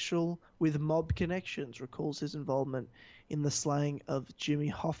official with mob connections, recalls his involvement in the slaying of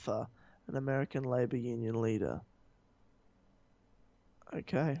Jimmy Hoffa, an American labor union leader.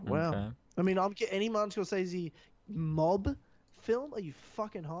 Okay, wow. Okay. I mean, I'm getting any Martin Scorsese mob film. Are you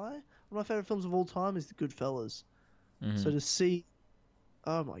fucking high? One of my favorite films of all time is The Goodfellas. So to see,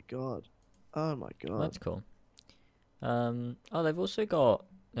 oh my god, That's cool. Oh, they've also got.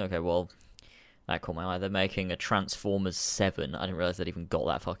 Okay, well, that caught my eye. They're making a Transformers 7. I didn't realize they'd even got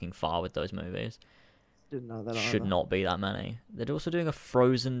that fucking far with those movies. Didn't know that. Should either. not be that many. They're also doing a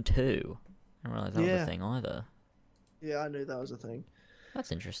Frozen 2. I didn't realize that was Yeah. a thing either. Yeah, I knew that was a thing.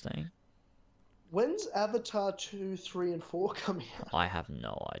 That's interesting. When's Avatar 2, 3, and 4 coming out? I have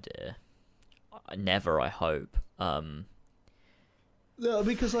no idea. Never, I hope. No,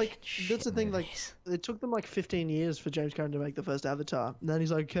 because like that's the Shit thing. Like movies. it took them like 15 years for James Cameron to make the first Avatar, and then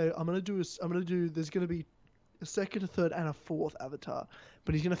he's like, okay, I'm gonna do. There's gonna be a second, a third, and a fourth Avatar,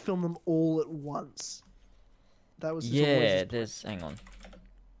 but he's gonna film them all at once. That was always Yeah, his there's. Hang on.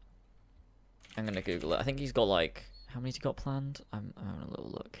 I'm gonna Google it. I think he's got like. How many's he got planned? I'm having a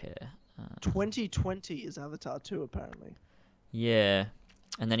little look here. 2020 is Avatar 2 apparently. Yeah.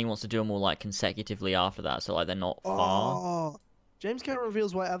 And then he wants to do them all like consecutively after that, so like they're not far. Oh, James Cameron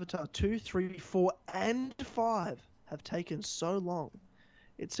reveals why Avatar 2, 3, 4, and 5 have taken so long.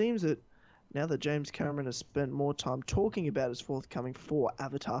 It seems that now that James Cameron has spent more time talking about his forthcoming 4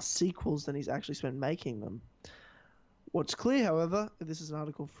 Avatar sequels than he's actually spent making them. What's clear, however, this is an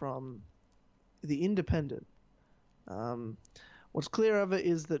article from The Independent. What's clear, however,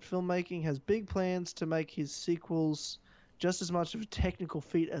 is that filmmaking has big plans to make his sequels just as much of a technical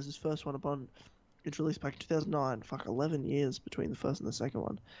feat as his first one upon its release back in 2009. Fuck, 11 years between the first and the second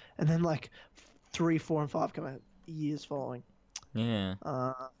one. And then, like, 3, 4, and 5 come out years following. Yeah.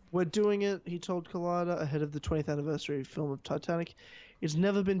 We're doing it, he told Collider, ahead of the 20th anniversary film of Titanic. It's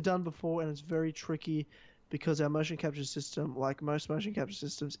never been done before, and it's very tricky because our motion capture system, like most motion capture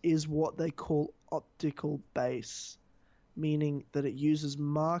systems, is what they call optical base, meaning that it uses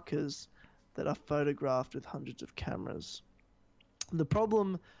markers that are photographed with hundreds of cameras. The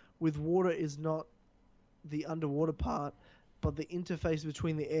problem with water is not the underwater part, but the interface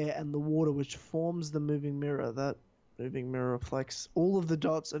between the air and the water, which forms the moving mirror. That moving mirror reflects all of the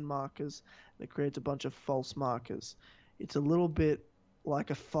dots and markers, and it creates a bunch of false markers. It's a little bit like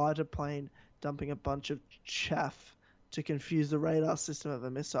a fighter plane dumping a bunch of chaff to confuse the radar system of a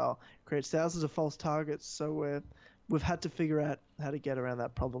missile. It creates thousands of false targets, so we've had to figure out how to get around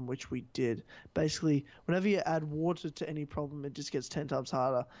that problem, which we did. Basically, whenever you add water to any problem, it just gets 10 times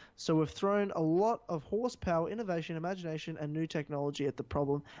harder. So we've thrown a lot of horsepower, innovation, imagination, and new technology at the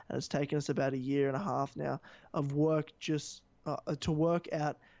problem, and it's taken us about 1.5 years now of work just to work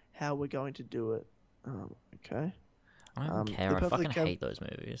out how we're going to do it. Okay. I don't they care. I perfectly fucking hate those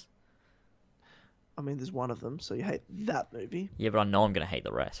movies. I mean, there's one of them, so you hate that movie. Yeah, but I know I'm gonna hate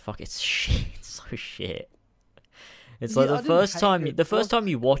the rest. Fuck, it's shit. It's so shit. It's Yeah, like I the didn't first hate time, it. the first time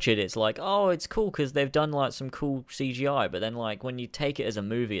you watch it, it's like, oh, it's cool because they've done like some cool CGI. But then, like, when you take it as a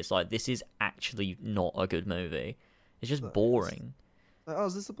movie, it's like this is actually not a good movie. It's just boring. Oh,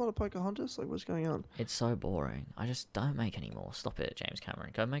 is this the plot of Pocahontas? Like, what's going on? It's so boring. I just don't make any more. Stop it, James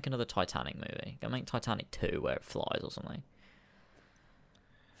Cameron. Go make another Titanic movie. Go make Titanic 2 where it flies or something.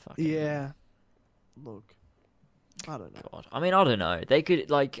 Fucking Yeah. Look, I don't know. God. I mean, I don't know. They could,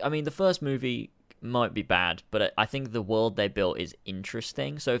 like, I mean, the first movie might be bad, but I think the world they built is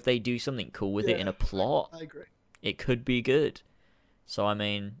interesting. So if they do something cool with it in a plot, I agree. it could be good. So, I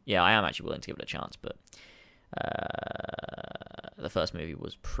mean, yeah, I am actually willing to give it a chance, but the first movie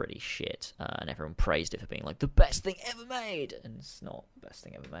was pretty shit, and everyone praised it for being, like, the best thing ever made, and it's not the best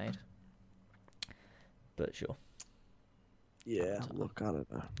thing ever made. But sure. Yeah, look, I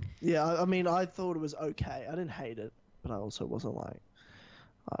don't know. Yeah, I mean, I thought it was okay. I didn't hate it, but I also wasn't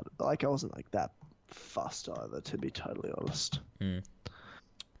I wasn't like that fussed either, to be totally honest.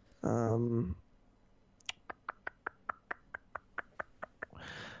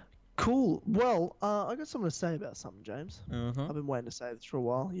 Cool. Well, I got something to say about something, James. I've been waiting to say this for a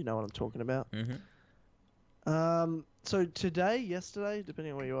while. You know what I'm talking about. So yesterday,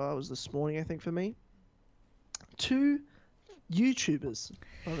 depending on where you are, it was this morning, I think, for me. 2 YouTubers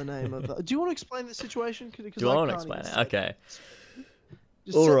by the name of... do you want to explain the situation? Do I want to explain it? Okay.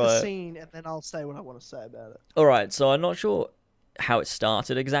 Just set the scene, and then I'll say what I want to say about it. Alright, so I'm not sure how it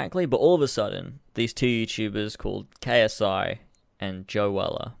started exactly, but all of a sudden, these 2 YouTubers called KSI and Joe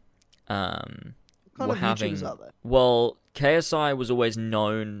Weller What kind of YouTubers are they? Well, KSI was always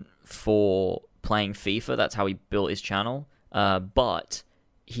known for playing FIFA. That's how he built his channel. But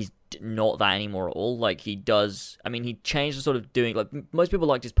he's not that anymore at all. Like, he does... I mean, he changed the sort of doing... Like, most people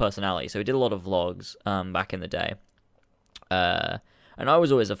liked his personality, so he did a lot of vlogs back in the day. And I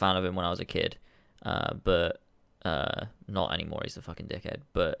was always a fan of him when I was a kid. But not anymore. He's a fucking dickhead.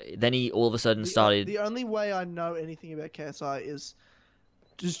 But then he all of a sudden started... The only way I know anything about KSI is...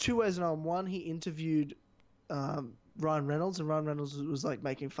 There's 2 ways I know him. One, he interviewed Ryan Reynolds, and Ryan Reynolds was like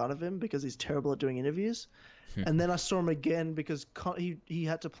making fun of him because he's terrible at doing interviews. And then I saw him again because he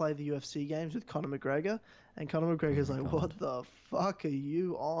had to play the UFC games with Conor McGregor, and Conor McGregor's like, "What the fuck are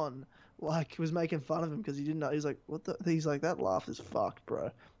you on?" Like, he was making fun of him because he didn't know. He's like, "What the?" He's like, "That laugh is fucked, bro."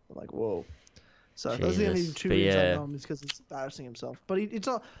 I'm like, "Whoa." So those are the only 2 reasons I know him, is because he's embarrassing himself. But it's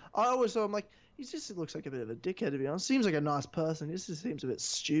not. I always saw him like, he just looks like a bit of a dickhead, to be honest. Seems like a nice person. He just seems a bit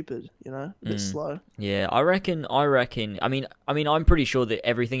stupid, you know, a bit slow. Yeah, I reckon. I mean, I'm pretty sure that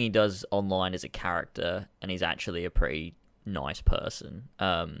everything he does online is a character, and he's actually a pretty nice person.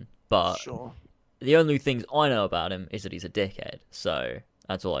 But Sure. the only things I know about him is that he's a dickhead. So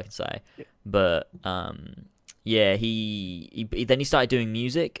that's all I can say. Yeah. But yeah, he then he started doing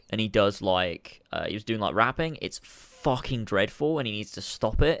music, and he does like he was doing like rapping. It's fucking dreadful, and he needs to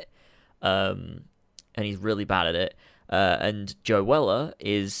stop it. And he's really bad at it. And Joe Weller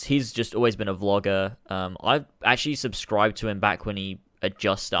he's just always been a vlogger. I've actually subscribed to him back when he had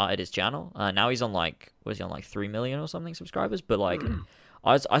just started his channel. Now he's on like, was he on like 3 million or something subscribers? But like,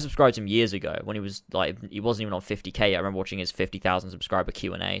 I subscribed to him years ago when he was like, he wasn't even on 50k. I remember watching his 50,000 subscriber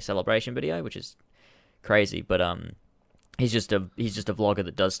Q&A celebration video, which is crazy. But he's just a vlogger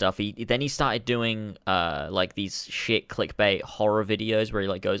that does stuff. Then he started doing like these shit clickbait horror videos where he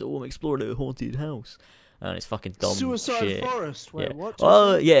like goes, "Oh, I'm exploring a haunted house," and it's fucking dumb Suicide shit. Forest. Wait, Yeah. what?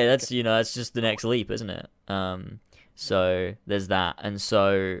 Well, yeah, that's that's just the next leap, isn't it? So there's that, and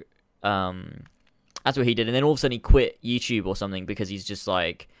so that's what he did, and then all of a sudden he quit YouTube or something because he's just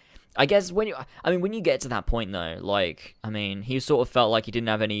like. I guess when you get to that point though, like, I mean, he sort of felt like he didn't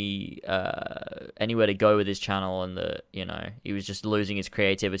have any anywhere to go with his channel, and that, he was just losing his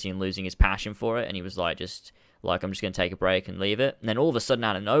creativity and losing his passion for it, and he was like, I'm just gonna take a break and leave it. And then all of a sudden,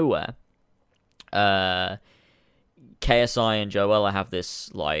 out of nowhere, KSI and Joe Weller have this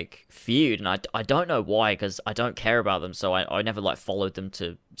like feud, and I don't know why, because I don't care about them, so I never like followed them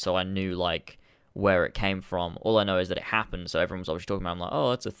so I knew like where it came from. All I know is that it happened, so everyone was obviously talking about it. I'm like,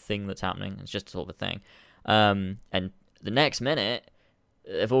 oh, that's a thing that's happening. It's just sort of a thing. And the next minute,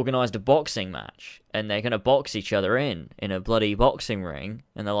 they've organised a boxing match, and they're going to box each other in a bloody boxing ring,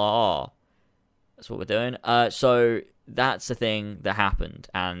 and they're like, oh, that's what we're doing. So that's the thing that happened,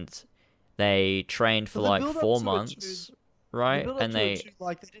 and they trained for like 4 months, right? And they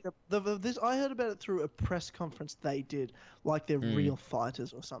like they did I heard about it through a press conference they did, like they're real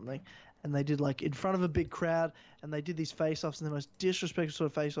fighters or something. and they did like in front of a big crowd, and they did these face-offs and the most disrespectful sort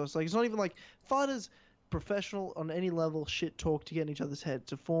of face-offs. Like it's not even like fighters, professional on any level, shit talk to get in each other's head.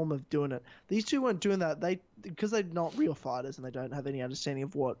 It's a form of doing it. These two weren't doing that. Because they're not real fighters and they don't have any understanding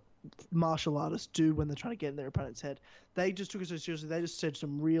of what martial artists do when they're trying to get in their opponent's head. They just took it so seriously. They just said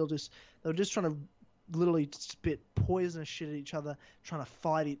some real they were just trying to literally spit poisonous shit at each other, trying to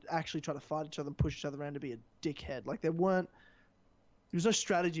fight each other and push each other around to be a dickhead. Like there was no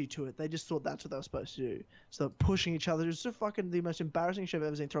strategy to it. They just thought that's what they were supposed to do. So pushing each other. It was so fucking the most embarrassing shit I've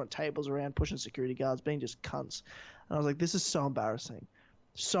ever seen. Throwing tables around, pushing security guards, being just cunts. And I was like, this is so embarrassing.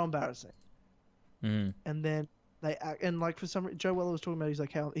 So embarrassing. Mm. And then they act, and like for some reason, Joe Weller was talking about he's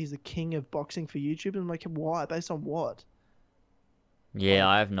like how he's the king of boxing for YouTube. And I'm like, why? Based on what? Yeah,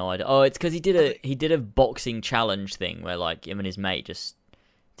 I have no idea. Oh, it's because he did a boxing challenge thing where like him and his mate just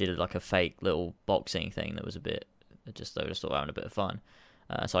did like a fake little boxing thing that was a bit. They just thought having a bit of fun.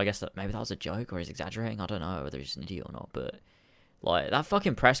 So I guess that maybe that was a joke or he's exaggerating. I don't know whether he's an idiot or not. But like that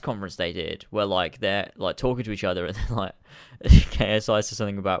fucking press conference they did, where like they're like talking to each other and then like KSI says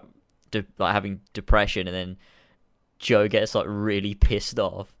something about like having depression, and then Joe gets like really pissed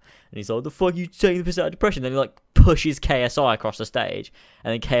off, and he's like, "The fuck you taking the piss out of depression?" Then he like pushes KSI across the stage,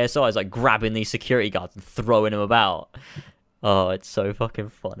 and then KSI is like grabbing these security guards and throwing him about. Oh, it's so fucking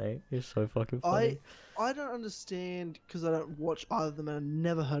funny. It's so fucking funny. I don't understand because I don't watch either of them and I've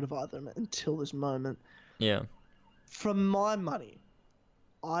never heard of either of them until this moment. Yeah. From my money,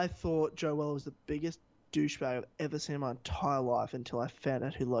 I thought Joe Weller was the biggest douchebag I've ever seen in my entire life until I found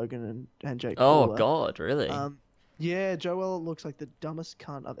out who Logan and Jake Paul were. Oh God, really? Yeah, Joe Weller looks like the dumbest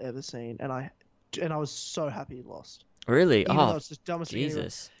cunt I've ever seen, and I was so happy he lost. Really? Even though Oh, it's the dumbest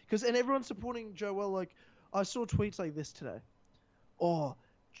Jesus. Because everyone's supporting Joe Weller. Like I saw tweets like this today. Oh,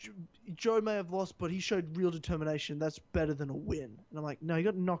 Joe may have lost, but he showed real determination. That's better than a win. And I'm like, no, you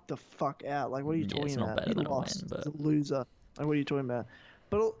got knocked the fuck out. Like, what are you talking it's not about? better You than a lost. win, but- He's a loser. Like, what are you talking about?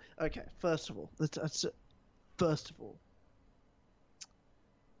 But okay, first of all,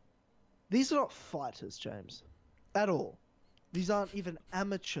 these are not fighters, James, at all. These aren't even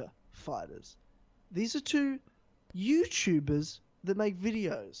amateur fighters. These are two YouTubers that make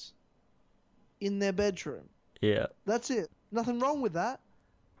videos in their bedroom. Yeah. That's it. Nothing wrong with that.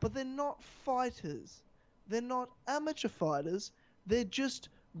 But they're not fighters. They're not amateur fighters. They're just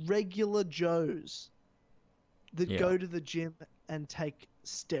regular Joes that go to the gym and take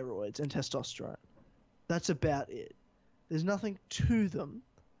steroids and testosterone. That's about it. There's nothing to them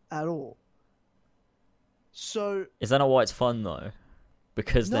at all. So Is that not why it's fun though?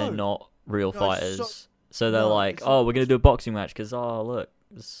 Because they're not real fighters. So they're like, oh, we're gonna do a boxing match because look,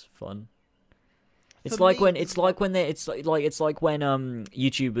 it's fun. It's like when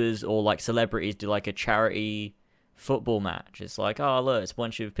YouTubers or like celebrities do like a charity football match. It's like, oh look, it's a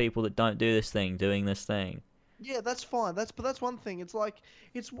bunch of people that don't do this thing doing this thing. Yeah, that's fine. But that's one thing. It's like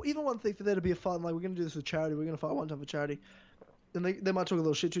it's even one thing for there to be a fun. Like we're gonna do this for charity. We're gonna fight one time for charity, and they might talk a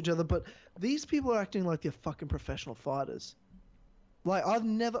little shit to each other. But these people are acting like they're fucking professional fighters. Like I've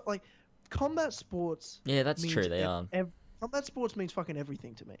never like combat sports. Yeah, that's true. They are. Combat sports means fucking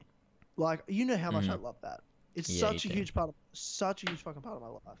everything to me. Like you know how much I love that. It's such a huge fucking part of my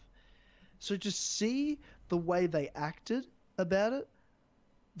life. So to see the way they acted about it,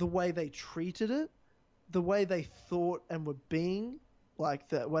 the way they treated it, the way they thought and were being, like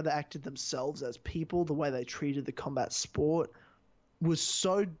the way they acted themselves as people, the way they treated the combat sport, was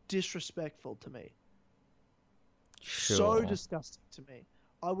so disrespectful to me. Sure. So disgusting to me.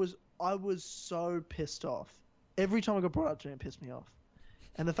 I was so pissed off. Every time I got brought up to it, it pissed me off.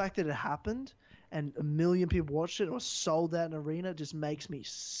 And the fact that it happened and 1 million people watched it and it was sold out in an arena just makes me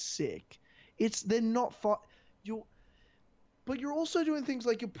sick. They're not but you're also doing things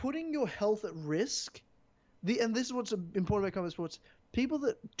like you're putting your health at risk. And this is what's important about combat sports. People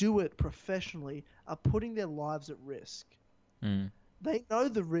that do it professionally are putting their lives at risk. Mm. They know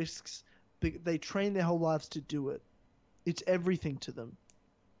the risks. They train their whole lives to do it. It's everything to them.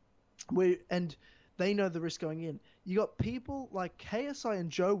 And they know the risk going in. You got people like KSI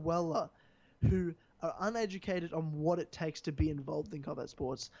and Joe Weller who are uneducated on what it takes to be involved in combat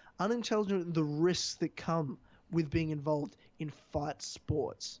sports, unintelligent in the risks that come with being involved in fight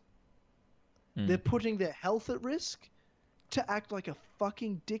sports. They're putting their health at risk to act like a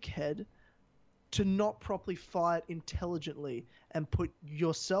fucking dickhead, to not properly fight intelligently and put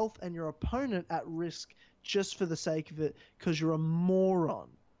yourself and your opponent at risk just for the sake of it because you're a moron.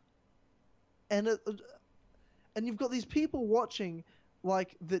 And you've got these people watching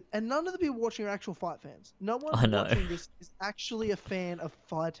like that, and none of the people watching are actual fight fans. No one I know. watching this is actually a fan of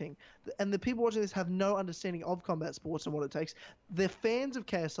fighting, and the people watching this have no understanding of combat sports and what it takes. They're fans of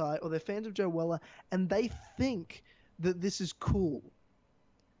KSI or they're fans of Joe Weller, and they think that this is cool.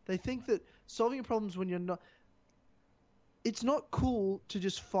 They think that solving problems when you're not. It's not cool to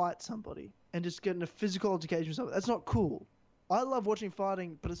just fight somebody and just get in a physical altercation with somebody. That's not cool. I love watching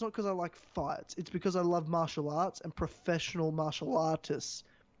fighting, but it's not because I like fights. It's because I love martial arts, and professional martial artists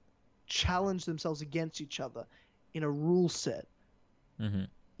challenge themselves against each other in a rule set. Mm-hmm.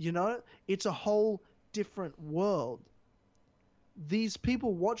 You know? It's a whole different world. These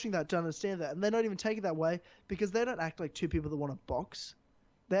people watching that don't understand that, and they don't even take it that way because they don't act like two people that want to box.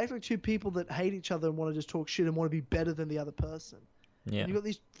 They act like two people that hate each other and want to just talk shit and want to be better than the other person. Yeah. You've got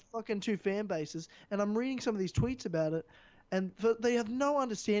these fucking two fan bases, and I'm reading some of these tweets about it, and they have no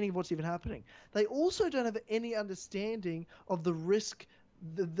understanding of what's even happening. They also don't have any understanding of the risk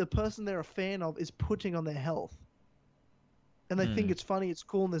the person they're a fan of is putting on their health. And they think it's funny, it's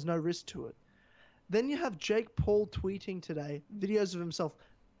cool, and there's no risk to it. Then you have Jake Paul tweeting today videos of himself.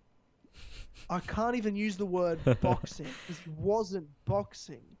 I can't even use the word boxing because he wasn't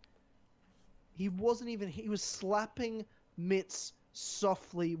boxing. He was slapping mitts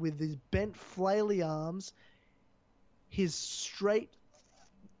softly with his bent flaily arms, his straight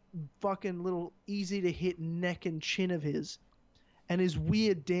fucking little easy to hit neck and chin of his, and his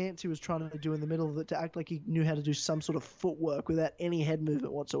weird dance he was trying to do in the middle of it to act like he knew how to do some sort of footwork without any head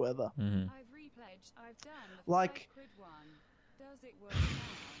movement whatsoever. Mm-hmm. I've repledged. I've done the Like- 5 quid one. Does it work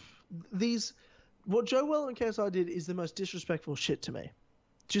now? What Joe Weller and KSI did is the most disrespectful shit to me.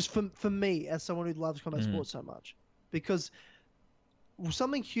 Just for me, as someone who loves combat sports so much. Because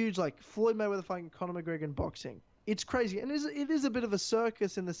something huge like Floyd Mayweather fighting Conor McGregor in boxing, it's crazy. And it is a bit of a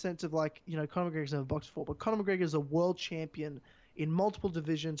circus in the sense of like, you know, Conor McGregor's never boxed before, but Conor McGregor is a world champion in multiple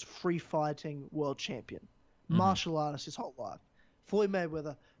divisions, free fighting world champion. Martial artist his whole life. Floyd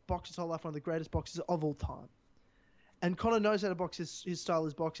Mayweather boxed his whole life, one of the greatest boxers of all time. And Conor knows how to box. His style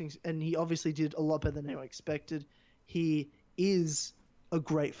is boxing, and he obviously did a lot better than anyone expected. He is a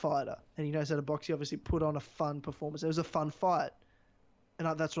great fighter, and he knows how to box. He obviously put on a fun performance. It was a fun fight,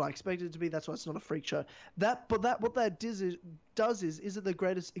 and that's what I expected it to be. That's why it's not a freak show. What that does is it the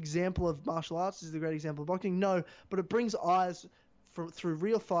greatest example of martial arts? Is it the great example of boxing? No, but it brings eyes through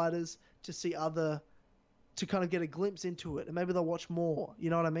real fighters to see to kind of get a glimpse into it, and maybe they'll watch more. You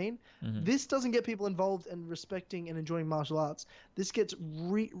know what I mean? Mm-hmm. This doesn't get people involved and respecting and enjoying martial arts. This gets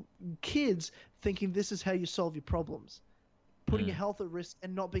kids thinking this is how you solve your problems, putting your health at risk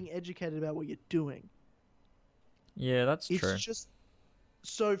and not being educated about what you're doing. Yeah, that's true. It's just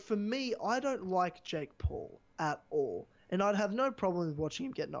so for me, I don't like Jake Paul at all, and I'd have no problem with watching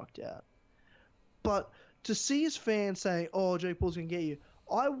him get knocked out. But to see his fans saying, "Oh, Jake Paul's gonna get you,"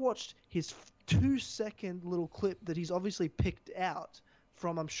 I watched his 2-second little clip that he's obviously picked out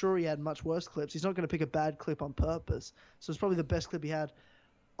from. I'm sure he had much worse clips. He's not going to pick a bad clip on purpose. So it's probably the best clip he had.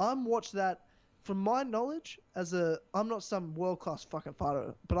 I'm watched that from my knowledge I'm not some world-class fucking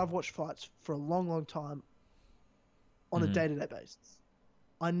fighter, but I've watched fights for a long, long time on a day-to-day basis.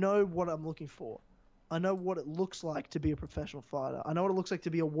 I know what I'm looking for. I know what it looks like to be a professional fighter. I know what it looks like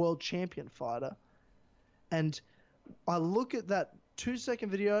to be a world champion fighter. And I look at that 2-second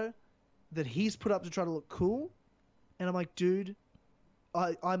video that he's put up to try to look cool, and I'm like, dude,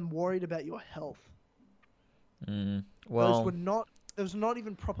 I'm worried about your health. Well, there was not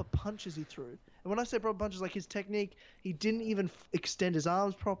even proper punches he threw. And when I say proper punches, like his technique, he didn't even extend his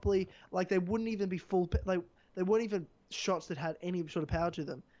arms properly. Like they wouldn't even be they weren't even shots that had any sort of power to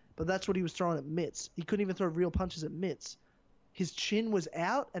them. But that's what he was throwing at mitts. He couldn't even throw real punches at mitts. His chin was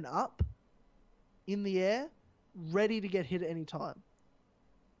out and up in the air, ready to get hit at any time.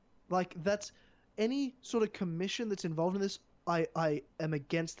 Like, that's any sort of commission that's involved in this, I am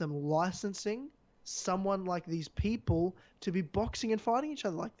against them licensing someone like these people to be boxing and fighting each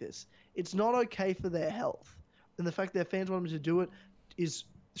other like this. It's not okay for their health. And the fact their fans want them to do it is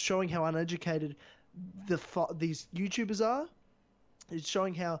showing how uneducated these YouTubers are. It's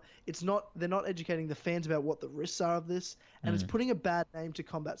showing how they're not educating the fans about what the risks are of this, and it's putting a bad name to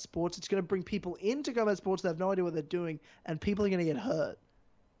combat sports. It's going to bring people into combat sports that have no idea what they're doing, and people are going to get hurt.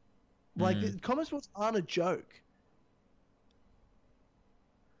 Like, combat sports aren't a joke.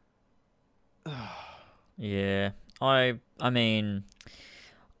 yeah, I mean,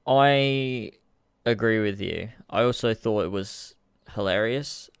 I agree with you. I also thought it was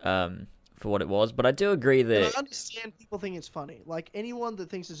hilarious for what it was, but I do agree that... And I understand people think it's funny. Like, anyone that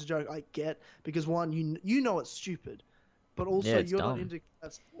thinks it's a joke, I get, because one, you know it's stupid, but also Yeah, it's you're dumb. not into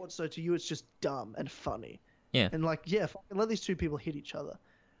that sport, so to you it's just dumb and funny. Yeah. And like, yeah, fucking let these two people hit each other.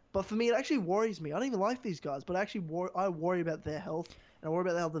 But for me, it actually worries me. I don't even like these guys, but I worry about their health, and I worry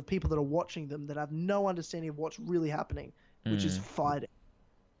about the health of people that are watching them that have no understanding of what's really happening, which is Mm. fighting.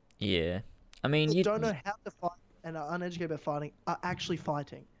 Yeah. I mean, That you don't know how to fight and are uneducated about fighting are actually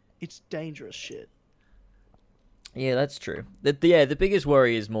fighting. It's dangerous shit. Yeah, that's true. The biggest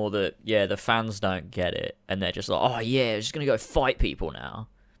worry is more that the fans don't get it and they're just like, oh yeah, just gonna go fight people now,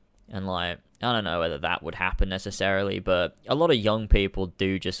 and like I don't know whether that would happen necessarily, but a lot of young people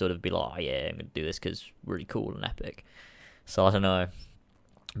do just sort of be like, oh yeah, I'm gonna do this because really cool and epic. So I don't know,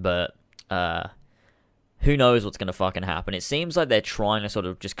 but who knows what's gonna fucking happen? It seems like they're trying to sort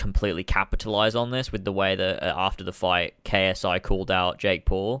of just completely capitalize on this with the way that after the fight, KSI called out Jake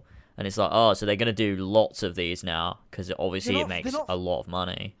Paul. And it's like, oh, so they're going to do lots of these now because obviously it makes a lot of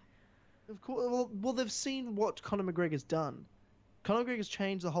money. Of course, well, they've seen what Conor McGregor's done. Conor McGregor's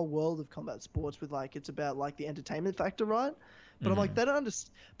changed the whole world of combat sports with like it's about like the entertainment factor, right? But I'm like they don't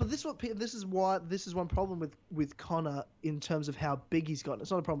understand. But this is one problem with Conor in terms of how big he's gotten. It's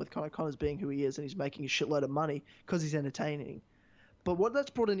not a problem with Conor. Conor's being who he is and he's making a shitload of money because he's entertaining. But what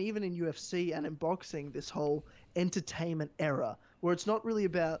that's brought in even in UFC and in boxing, this whole entertainment era where it's not really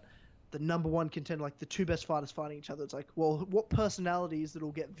about the number one contender, like the two best fighters fighting each other. It's like, well, what personalities that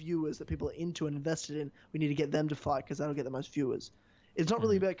will get viewers that people are into and invested in, we need to get them to fight because that'll get the most viewers. It's not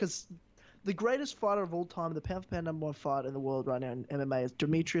really about, because the greatest fighter of all time, the pound-for-pound number one fighter in the world right now in MMA is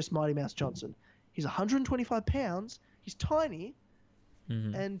Demetrius Mighty Mouse Johnson. He's 125 pounds, he's tiny,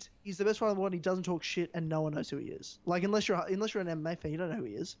 and he's the best fighter in the world, and he doesn't talk shit, and no one knows who he is. Like, unless you're an MMA fan, you don't know who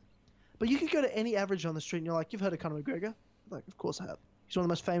he is. But you could go to any average on the street, and you're like, you've heard of Conor McGregor? Like, of course I have. He's one of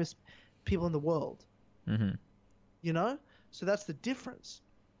the most famous people in the world. You know? So that's the difference.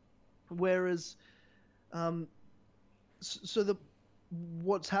 Whereas,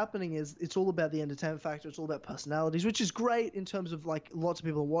 what's happening is it's all about the entertainment factor. It's all about personalities, which is great in terms of like lots of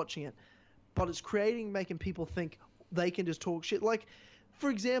people are watching it. But it's making people think they can just talk shit. Like, for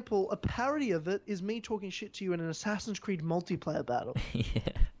example, a parody of it is me talking shit to you in an Assassin's Creed multiplayer battle. Yeah.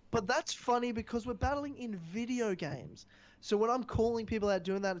 But that's funny because we're battling in video games. So when I'm calling people out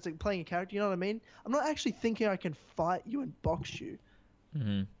doing that, it's like playing a character, you know what I mean? I'm not actually thinking I can fight you and box you.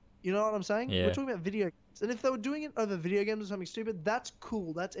 You know what I'm saying? Yeah. We're talking about video games. And if they were doing it over video games or something stupid, that's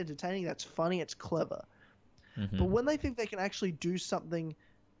cool. That's entertaining. That's funny. It's clever. But when they think they can actually do something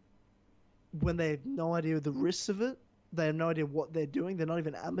when they have no idea the risks of it, they have no idea what they're doing, they're not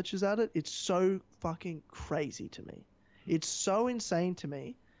even amateurs at it, it's so fucking crazy to me. It's so insane to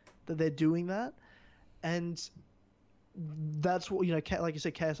me that they're doing that. And that's what, you know, like you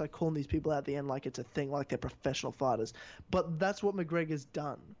said, KSI calling these people out at the end like it's a thing, like they're professional fighters. But that's what McGregor's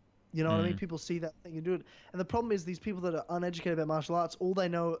done. You know what I mean? People see that thing and do it. And the problem is these people that are uneducated about martial arts, all they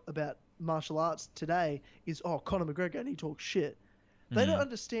know about martial arts today is, oh, Conor McGregor, and he talks shit. They don't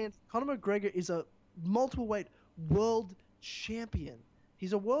understand Conor McGregor is a multiple weight world champion.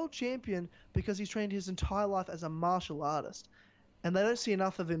 He's a world champion because he's trained his entire life as a martial artist. And they don't see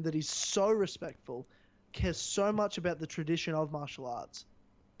enough of him that he's so respectful, cares so much about the tradition of martial arts.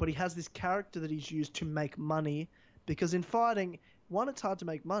 But he has this character that he's used to make money, because in fighting, one, it's hard to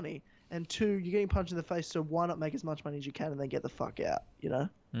make money, and two, you're getting punched in the face, so why not make as much money as you can and then get the fuck out, you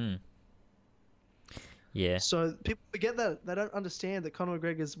know? Yeah. So people forget that. They don't understand that Conor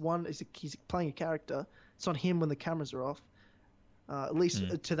McGregor's he's playing a character. It's not him when the cameras are off. At least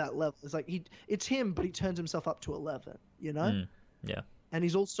to that level. It's like it's him, but he turns himself up to 11, you know? Yeah. And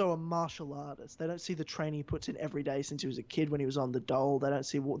he's also a martial artist. They don't see the training he puts in every day since he was a kid when he was on the dole. They don't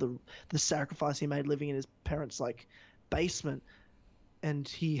see what the sacrifice he made living in his parents' like basement, and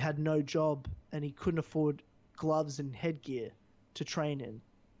he had no job and he couldn't afford gloves and headgear to train in.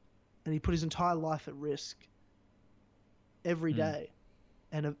 And he put his entire life at risk every day,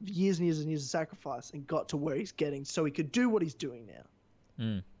 and years and years and years of sacrifice, and got to where he's getting so he could do what he's doing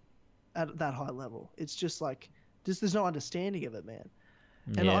now at that high level. It's just like, there's no understanding of it, man.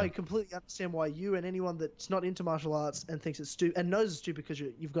 And I completely understand why you and anyone that's not into martial arts and thinks it's stupid and knows it's stupid because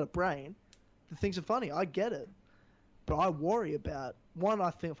you've got a brain, that thinks are funny. I get it. But I worry about, one,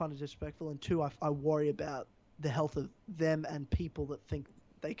 I find it disrespectful, and two, I worry about the health of them and people that think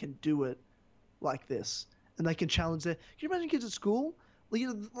they can do it like this, and they can challenge their. Can you imagine kids at school?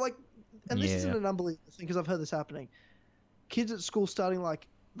 Like, and this isn't an unbelievable thing because I've heard this happening. Kids at school starting like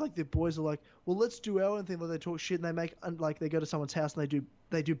the boys are like, well, let's do our own thing. Like, they talk shit and they go to someone's house and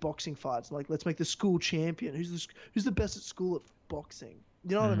they do boxing fights. Like, let's make the school champion. Who's the best at school at boxing?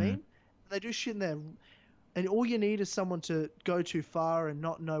 You know what I mean? And they do shit in there, and all you need is someone to go too far and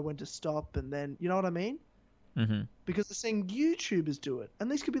not know when to stop, and then you know what I mean. Mm-hmm. because they're seeing YouTubers do it,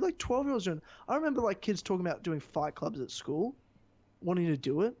 and these could be like 12-year-olds doing it. I remember like kids talking about doing fight clubs at school, wanting to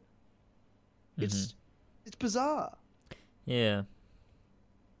do it. It's bizarre. Yeah.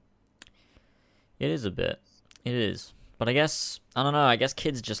 It is a bit. It is. But I guess, I don't know, I guess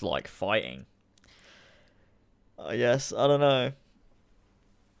kids just like fighting. I guess, I don't know.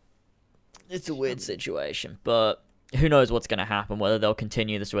 It's a weird situation, but who knows what's going to happen, whether they'll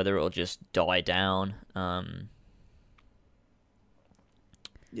continue this, whether it'll just die down.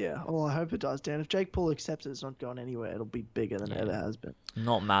 Yeah, well, I hope it does, Dan. If Jake Paul accepts it, it's not going anywhere. It'll be bigger than it ever has been. I'm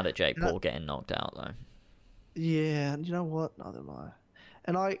not mad at Jake And Paul getting knocked out, though. Yeah, and you know what? Neither am I.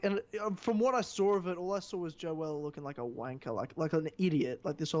 And from what I saw of it, all I saw was Joe Weller looking like a wanker, like an idiot,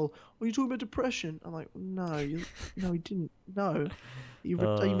 like this whole. Oh, you talking about depression? I'm like, no, no, he didn't. No, you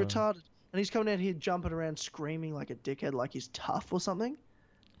retarded. And he's coming out here jumping around, screaming like a dickhead, like he's tough or something.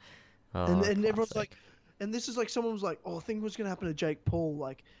 Oh, and everyone's classic. like, and this is like someone was like, oh, I think what's gonna happen to Jake Paul,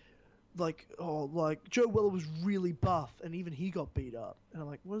 like Joe Weller was really buff, and even he got beat up. And I'm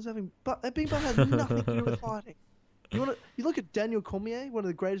like, what does having being buff has nothing to do with fighting. You look at Daniel Cormier, one of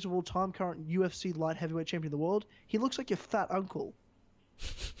the greatest of all time, current UFC light heavyweight champion of the world. He looks like your fat uncle,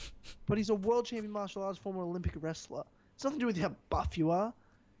 but he's a world champion martial arts, former Olympic wrestler. It's nothing to do with how buff you are.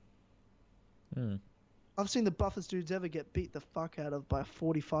 I've seen the buffest dudes ever get beat the fuck out of by a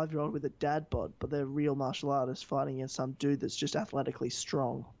 45-year-old with a dad bod, but they're real martial artists fighting against some dude that's just athletically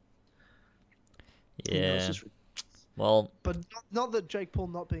strong. Yeah. You know, it's just, Well, but not that Jake Paul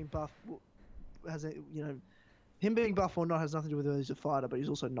not being buff has him being buff or not has nothing to do with whether he's a fighter, but he's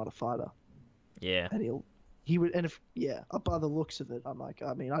also not a fighter. yeah. And by the looks of it, I'm like,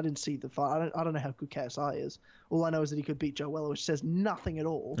 I mean, I didn't see the fight. I don't know how good KSI is. All I know is that he could beat Joe Weller, which says nothing at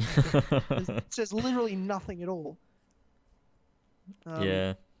all. It says literally nothing at all.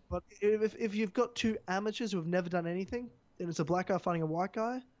 Yeah. But if you've got two amateurs who have never done anything, and it's a black guy fighting a white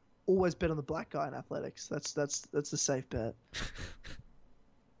guy, always bet on the black guy in athletics. That's a safe bet.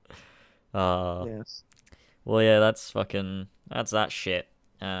 Yes. Well, yeah, that's that shit.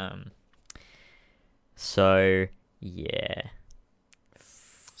 So, yeah.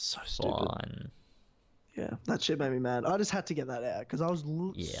 So stupid. Fun. Yeah, that shit made me mad. I just had to get that out because I was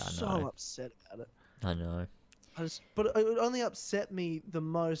Yeah, I so know. upset about it. I know. But it only upset me the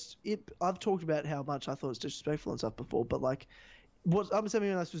most. I've talked about how much I thought it was disrespectful and stuff before, but like, what upset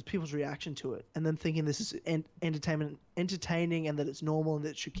me most was people's reaction to it, and them thinking this is entertaining, and that it's normal and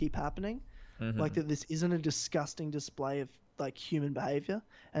that it should keep happening. Like that this isn't a disgusting display of like human behavior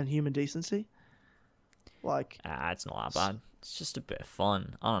and human decency. Like, It's not that bad. It's just a bit of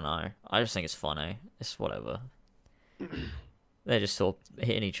fun. I don't know. I just think it's funny. It's whatever. They're just sort of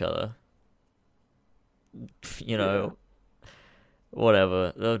hitting each other. You know,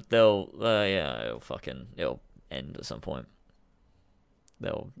 whatever. It'll end at some point.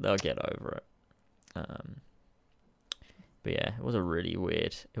 They'll get over it. But yeah, it was a really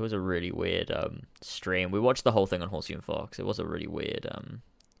weird stream. We watched the whole thing on Horsey and Fox. It was a really weird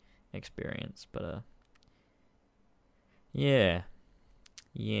experience, but yeah.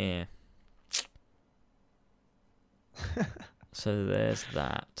 So there's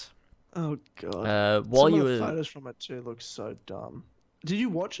that. oh god. While Some you of the were photos from it too look so dumb. Did you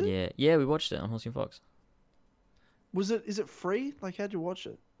watch it? yeah, we watched it on Horsey and Fox. Is it free? Like, how'd you watch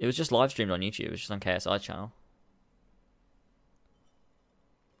it? It was just live streamed on YouTube. It was just on KSI channel.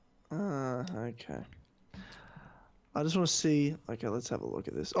 Okay. I just want to see. Okay, let's have a look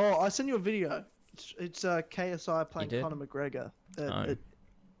at this. Oh, I sent you a video. It's KSI playing did? Conor McGregor. Oh.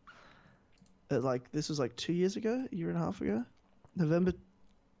 Like this was like 2 years ago, a year and a half ago, November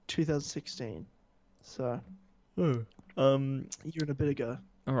 2016. So a year and a bit ago.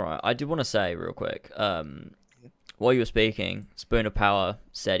 All right, I did want to say real quick. While you were speaking, Spoon of Power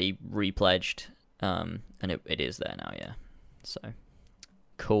said he repledged, and it is there now. Yeah, so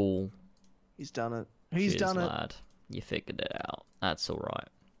cool. He's done it. He's Cheers, done it. lad. You figured it out. That's all right.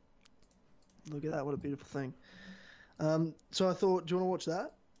 Look at that! What a beautiful thing. So I thought, do you want to watch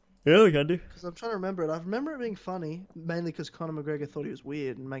that? Yeah, we can do. Because I'm trying to remember it. I remember it being funny, mainly because Conor McGregor thought he was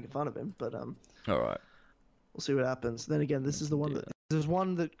weird and making fun of him. But All right. we'll see what happens. Then again, this is the one that there's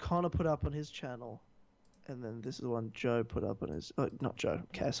one that Conor put up on his channel, and then this is the one Joe put up on his. Not Joe.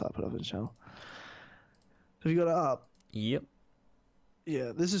 KSI put up on his channel. Have you got it up? Yep.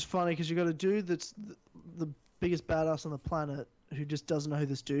 Yeah, this is funny because you got a dude that's the biggest badass on the planet who just doesn't know who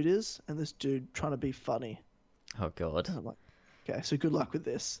this dude is, and this dude trying to be funny. Oh god. And I'm like, okay, so good luck with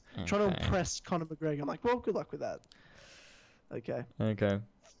this. Trying to Okay. impress Conor McGregor. I'm like, well, good luck with that. Okay. Okay.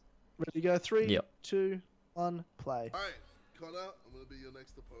 Ready to go? 3, Yep. 2, 1, play. All right, Connor, I'm gonna be your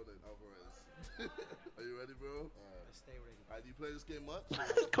next opponent, Alvarez. Are you ready, bro? Alright. Stay ready. Do you play this game much?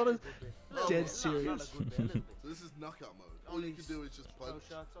 Connor's dead Not serious. a good bit, a little bit. So this is knockout mode. All you can do is just Throw punch.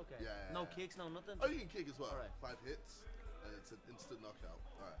 shots, okay. Yeah. No kicks, no nothing. Oh, you can kick as well. Alright. 5 hits, and it's an instant knockout.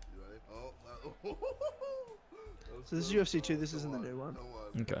 Alright, you ready? Oh, So this is UFC 2, this isn't the new one. Come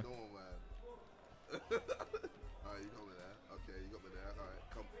on, Okay. Come on, man. Alright, you got me there. Okay, you got me there. Alright,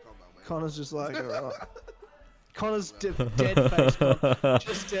 calm down, man. Connor's just like, alright. Connor's dead face, Connor.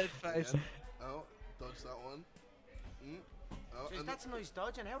 Just dead face. Oh, dodge that one. Oh, Jeez, and that's a nice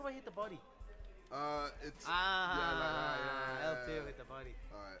dodge, and how do I hit the body? it's L2 hit the body.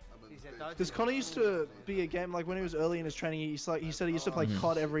 Alright, I'm in He's the a big- dodge. Because Connor used to be a game, like when he was early in his training, he said he used to play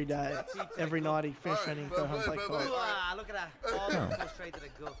COD every day. Every night he'd finish training and go home and play COD. Ah, look at that. Oh, go straight to the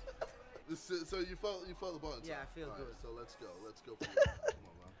gut. So you felt the buttons? Yeah, I feel Alright, good. So let's go for it. Come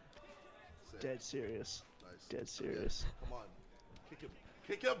on, man. Sick. Dead serious. Nice. Dead serious. Come on.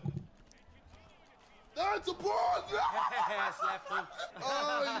 Kick him. That's a ball! Yes, left hook.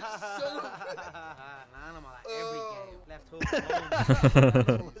 Oh, you son of a... An animal at every game. Left hook.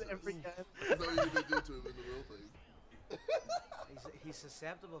 Every game. That's what you did do to him in the real thing. He's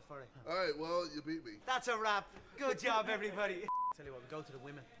susceptible for it. Alright, well, you beat me. That's a wrap. Good job, everybody. Tell you what, we go to the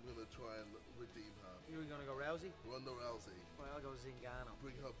women. I'm gonna try and redeem her. You're gonna go Rousey? Ronda Rousey. Well, I'll go Zingano.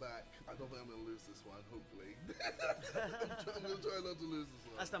 Bring her back. I don't think I'm gonna lose this one, hopefully. I'm gonna try not to lose this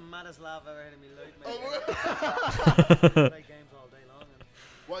one. That's the maddest laugh I've ever heard in my life, Oh, mate. really? Play games all day long. And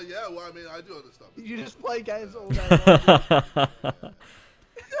Well, yeah, I mean, I do understand. You just play games all day long.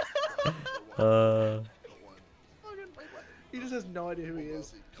 Got one. He just has no idea who he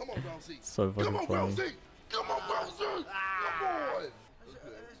is. Rousey. Come on, Rousey. So Come fucking on, funny. Rousey. Come on, Rousey. Come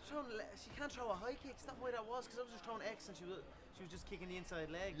on. she can't throw a high kick. Is that why that was? Because I was just throwing X and she was just kicking the inside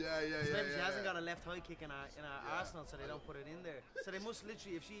leg. Yeah. Maybe she hasn't got a left high kick in our arsenal, so they don't put it in there. So they must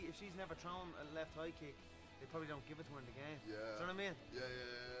literally, if she's never thrown a left high kick, they probably don't give it to her in the game. Yeah. Do you know what I mean? Yeah.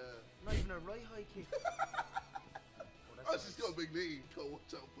 Not even a right high kick. Oh, she's got a big knee. Gotta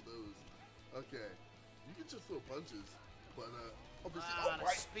watch out for those. Okay. You can just throw punches, but obviously. Ah, oh the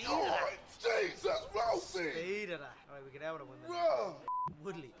my speed God! of that. Jesus, Rousey! Speed of that. Alright, we get out of women. Bro.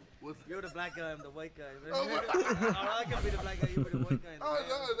 Woodley. Woodley. You're the black guy, I'm the white guy. Oh, what? I can be the black guy, you be the white guy. in the Oh, game.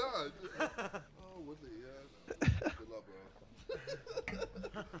 no. Oh, Woodley, yeah. No. Good luck, bro.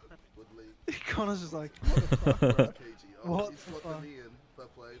 Woodley. Connor's just like, KG. Oh, What he's the got fuck? the knee in. Fair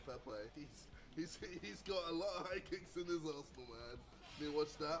play. He's got a lot of high kicks in his arsenal, man. Can you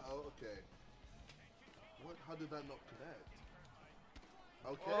watch that? Oh, okay. What? How did that not connect?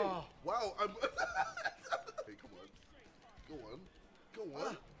 Okay. Oh. Wow. I'm. Hey, come on.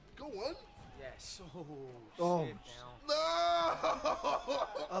 Go on. Yes. Oh. Sit down. No.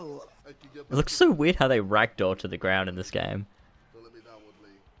 I lo- I can get It looks so weird how they ragdoll to the ground in this game. Don't let me down,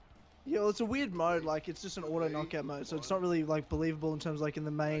 Woodley. yeah, well, it's a weird mode. Like, it's just an auto knockout mode, so it's not really like believable in terms of, like in the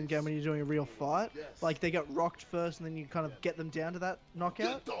main game when you're doing a real fight. Yes. Like they get rocked first, and then you kind of get them down to that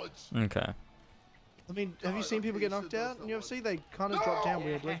knockout. Good dodge. Okay. I mean, have you seen people get knocked out in UFC? They kind of drop down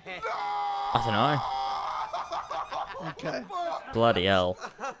weirdly. I don't know. Okay, Bloody hell.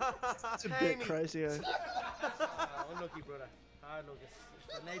 it's a bit crazy. Unlucky, brother. Hard luck.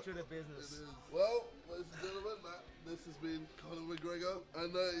 It's the nature of the business. Well, ladies and gentlemen, this has been Conor McGregor.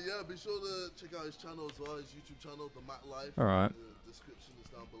 And yeah, be sure to check out his channel as well, his YouTube channel, The Matt Life. Alright. The description is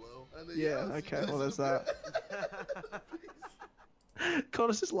down below. And, Yeah, see you okay, guys well, there's in a that. bit.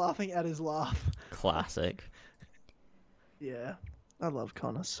 Connor's just laughing at his laugh. Classic. Yeah, I love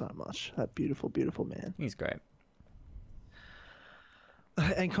Connor so much. That beautiful, beautiful man. He's great.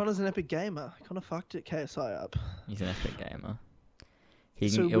 And Connor's an epic gamer. Connor fucked it KSI up. He's an epic gamer.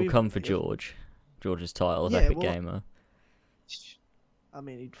 So He'll we've- come for George. George's title of Yeah, epic well- gamer. I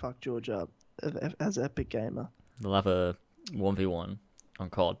mean, he'd fuck George up as epic gamer. They'll have a 1v1 on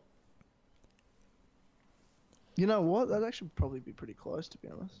COD. You know what? That'd actually probably be pretty close, to be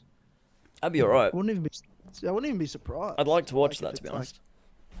honest. That'd be alright. I wouldn't even be surprised. I'd like to watch Like, that, if to be it's like- honest.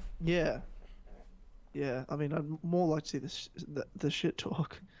 Yeah. Yeah, I mean, I'd more like to see the shit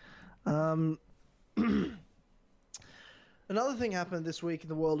talk. Another thing happened this week in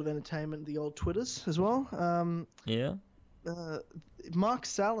the world of entertainment, the old Twitters as well. Yeah? Mark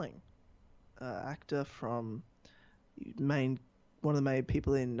Salling, actor from one of the main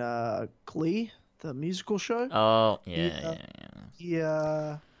people in Glee, the musical show. Oh, yeah, Yeah.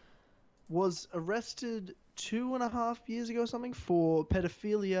 yeah. He was arrested 2.5 years ago or something for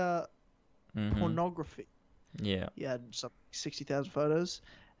pedophilia Mhm. pornography. Yeah. He had some 60,000 photos,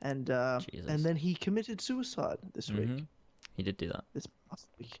 and Jesus. then he committed suicide this week. Mhm. He did do that. This past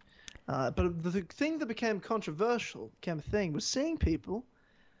week. But the thing that became controversial, became a thing, was seeing people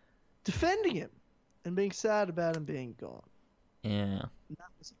defending him and being sad about him being gone. Yeah. And that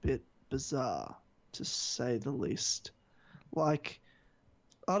was a bit bizarre, to say the least. Like,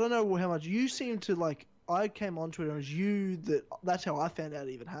 I don't know how much you seem to like. I came onto it and it was you that's how I found out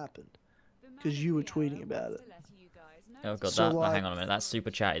it even happened. Because you were tweeting about it. Oh god, So, that hang on a minute. That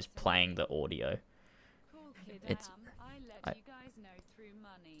super chat is playing the audio. It's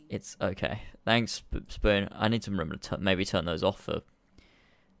it's okay. Thanks, Spoon. I need to remember to maybe turn those off for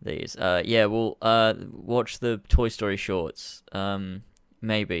these. Yeah, we'll watch the Toy Story shorts.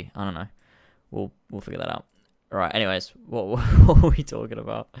 Maybe, I don't know. We'll figure that out. All right. Anyways, what were we talking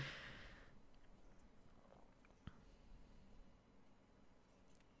about?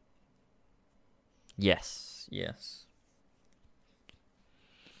 Yes.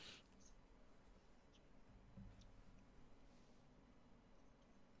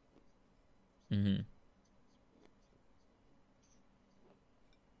 Mhm.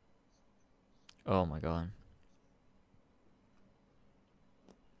 Oh my god.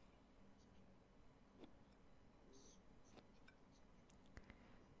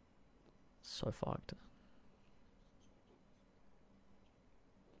 So fucked.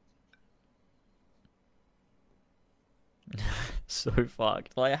 So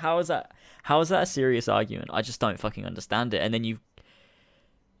fucked. Like, how is that a serious argument? I just don't fucking understand it. And then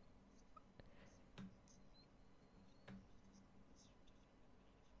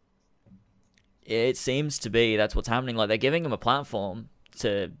it seems to be that's what's happening. Like, they're giving them a platform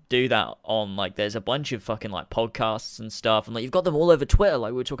to do that on. Like, there's a bunch of fucking like podcasts and stuff, and like you've got them all over Twitter,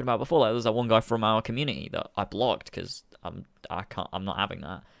 like we were talking about before. Like, there's that one guy from our community that I blocked because I'm not having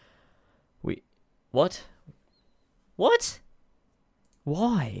that. What?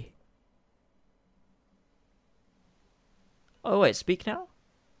 Why? Oh wait, speak now.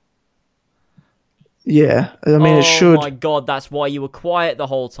 Yeah, I mean it should. Oh my god, that's why you were quiet the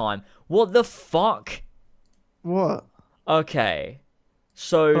whole time. What the fuck? What? Okay,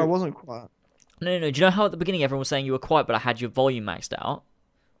 so But I wasn't quiet. No. Do you know how at the beginning everyone was saying you were quiet, but I had your volume maxed out?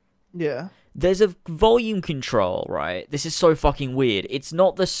 Yeah. There's a volume control, right? This is so fucking weird. It's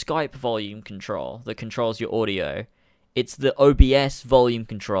not the Skype volume control that controls your audio. It's the OBS volume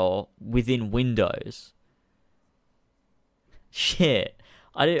control within Windows. Shit.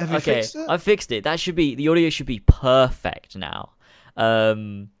 Have you fixed it? I fixed it. The audio should be perfect now.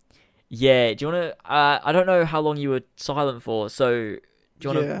 Yeah, do you want to, I don't know how long you were silent for, so do you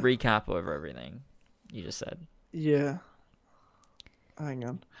want to recap over everything you just said? Yeah. Hang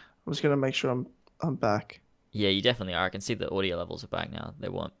on. I'm just going to make sure I'm back. Yeah, you definitely are. I can see the audio levels are back now. They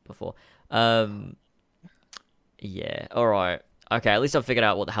weren't before. Yeah, alright. Okay, at least I've figured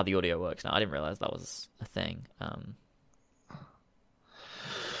out how the audio works now. I didn't realize that was a thing.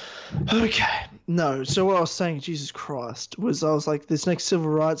 Okay. No, so what I was saying, Jesus Christ, I was like, this next civil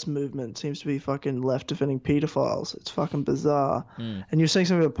rights movement seems to be fucking left defending pedophiles. It's fucking bizarre. And you're saying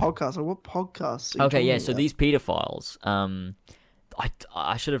something about podcasts. Like, what podcasts are you Okay, yeah, talking so about? these pedophiles,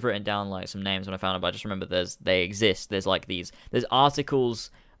 I should have written down like some names when I found them, but I just remember they exist. There's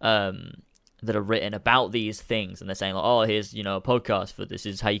articles that are written about these things, and they're saying like, oh, here's a podcast for this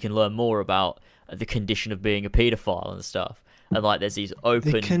is how you can learn more about the condition of being a pedophile and stuff. And like, there's these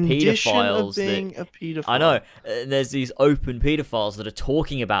open the condition pedophiles of being a pedophile. I know. And there's these open pedophiles that are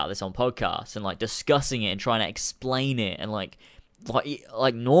talking about this on podcasts and like discussing it and trying to explain it and like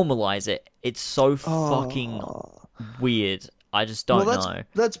normalize it. It's so fucking weird. I just don't know.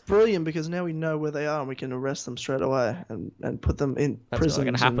 That's brilliant because now we know where they are and we can arrest them straight away and put them in That's prison. not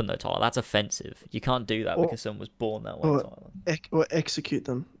going to happen though, Tyler. That's offensive. You can't do that because someone was born that way, Tyler. Or execute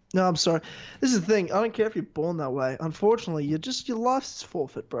them. No, I'm sorry. This is the thing. I don't care if you're born that way. Unfortunately, your life's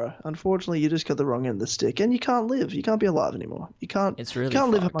forfeit, bro. Unfortunately, you just got the wrong end of the stick, and you can't live. You can't be alive anymore. You can't. It's really you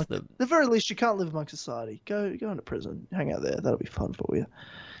can't live fucked. among. At the very least, you can't live among society. Go into prison. Hang out there. That'll be fun for you.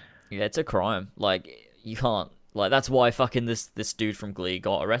 Yeah, it's a crime. Like, you can't. Like, that's why fucking this dude from Glee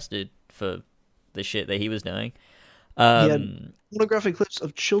got arrested for the shit that he was doing. He had pornographic clips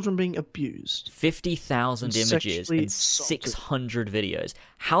of children being abused. 50,000 images sexually and assaulted. 600 videos.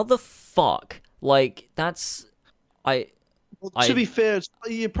 How the fuck? Like, that's... Well, to be fair, it's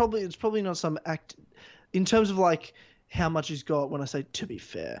probably not some act. In terms of like how much he's got. When I say to be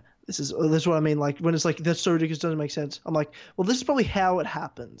fair, that's what I mean. Like when it's like that's so ridiculous, doesn't make sense. I'm like, well, this is probably how it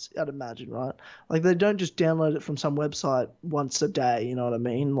happens. I'd imagine, right? Like they don't just download it from some website once a day. You know what I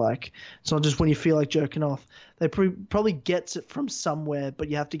mean? Like it's not just when you feel like jerking off. They probably gets it from somewhere, but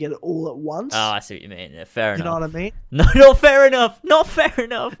you have to get it all at once. Oh, I see what you mean. Yeah, fair enough. You know what I mean? No, not fair enough. Not fair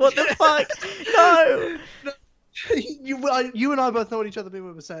enough. What the fuck? No. you and I both know what each other mean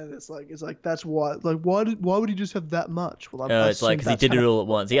when we're saying this. Like, it's like that's why. Like, why would he just have that much? Well, I It's like because he assume did it that's all at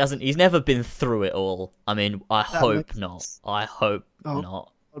once. He's never been through it all. I mean, I hope makes not. sense. I hope Oh,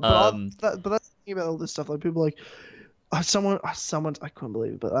 not. But that's the thing about all this stuff. Like, people like someone I couldn't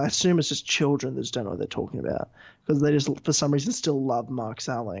believe it, but I assume it's just children that just don't know what they're talking about because they just for some reason still love Mark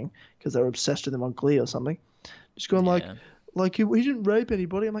Salling because they're obsessed with him on Glee or something. Just going Yeah. like he didn't rape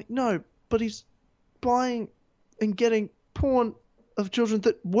anybody. I'm like, no, but he's buying and getting porn of children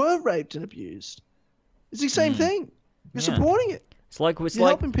that were raped and abused. It's the same thing. You're Yeah. supporting it. It's like You're like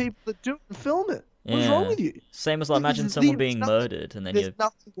helping people that do it and film it. What's wrong with you? Same as like imagine There's someone the- being nothing- murdered and then There's you.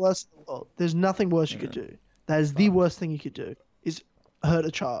 nothing worse in the world. There's nothing worse you could do. That is the worst thing you could do. Is hurt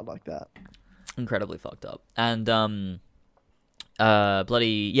a child like that. Incredibly fucked up. And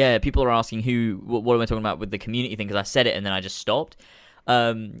bloody yeah, people are asking what am I talking about with the community thing because I said it and then I just stopped.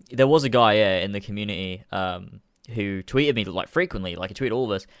 There was a guy in the community who tweeted me like frequently, like he tweeted all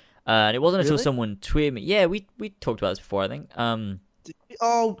of us. And it wasn't until Really? someone tweeted me. Yeah, we talked about this before, I think.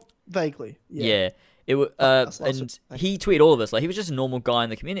 Oh, vaguely. Yeah. It was That's and awesome. he tweeted all of us like he was just a normal guy in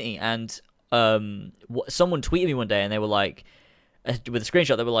the community and someone tweeted me one day and they were like with a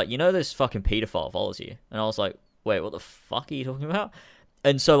screenshot they were like, you know, this fucking pedophile follows you, and I was like, wait, what the fuck are you talking about?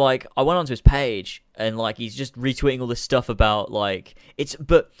 And so like I went onto his page and like he's just retweeting all this stuff about like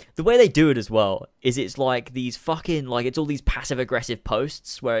but the way they do it as well is it's like these fucking like it's all these passive aggressive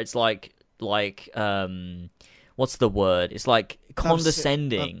posts where it's like what's the word? It's like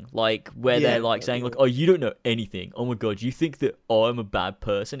condescending, like where yeah, they're like saying like, oh, you don't know anything. Oh my god, you think that I'm a bad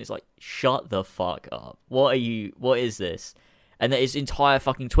person? It's like, shut the fuck up. What is this? And his entire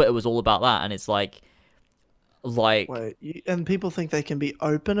fucking Twitter was all about that, and it's like Wait, and people think they can be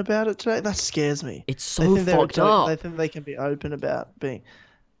open about it today? That scares me. it's They so think fucked up. They think they can be open about being.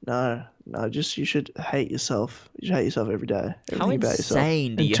 No, just you should hate yourself. You should hate yourself every day. How Everything about yourself.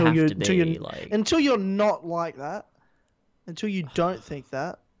 insane do you Until have you- to until be? you- Like, Until you're not like that, until you don't think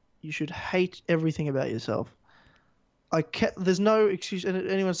that, you should hate everything about yourself. There's no excuse. And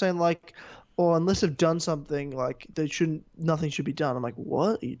anyone saying like, or unless they've done something, like nothing should be done. I'm like,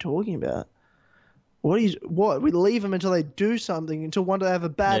 what are you talking about? What? We leave them until they do something, until one day they have a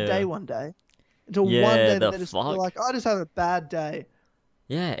bad Yeah. day one day. Until one Yeah, day the they just fuck? feel like, I just had a bad day.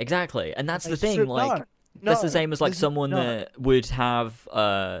 yeah, exactly. And that's They the thing. should- Like, no, that's the same as like this is- someone no. that would have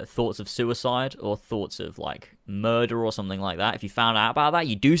thoughts of suicide or thoughts of like murder or something like that. If you found out about that,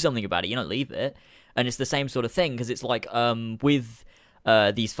 you do something about it. You don't leave it. And it's the same sort of thing because it's like with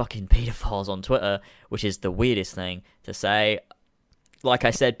these fucking pedophiles on Twitter, which is the weirdest thing to say. Like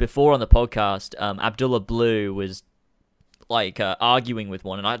I said before on the podcast, Abdullah Blue was like arguing with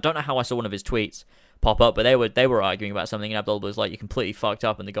one, and I don't know how I saw one of his tweets pop up, but they were arguing about something, and Abdullah was like, "You're completely fucked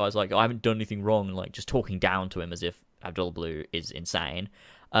up," and the guy's like, "I haven't done anything wrong," and like just talking down to him as if Abdullah Blue is insane,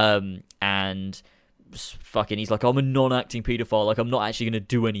 and fucking he's like, "I'm a non-acting pedophile, like I'm not actually gonna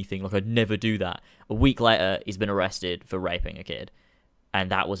do anything, like I'd never do that." A week later, he's been arrested for raping a kid. And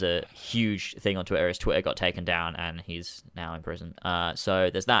that was a huge thing on Twitter. His Twitter got taken down, and he's now in prison. So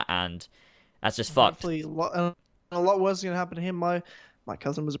there's that, and that's just fucked. Hopefully, a lot worse is going to happen to him. My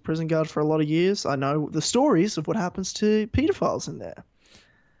cousin was a prison guard for a lot of years. I know the stories of what happens to pedophiles in there.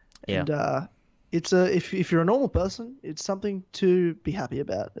 Yeah. And it's if you're a normal person, it's something to be happy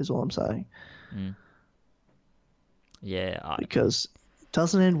about. Is all I'm saying. Yeah, Because it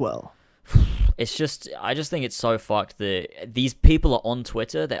doesn't end well. it's just, I just think it's so fucked that these people are on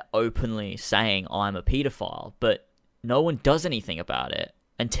Twitter, they're openly saying I'm a pedophile, but no one does anything about it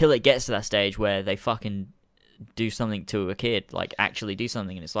until it gets to that stage where they fucking do something to a kid, like actually do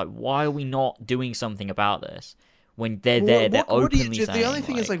something, and it's like, why are we not doing something about this when they're there, they're What do you openly do? saying. The only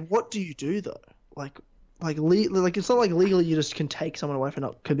thing is like, what do you do though? Like it's not like legally you just can take someone away for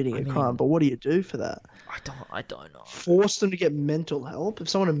not committing a crime, but what do you do for that? I don't know. Force them to get mental help? If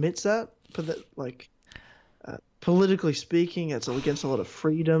someone admits that, but that like politically speaking, it's against a lot of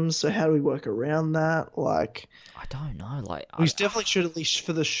freedoms. So how do we work around that? Like, I don't know. Like, we definitely should at least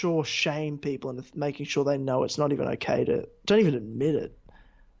for the sure shame people into making sure they know it's not even okay to don't even admit it.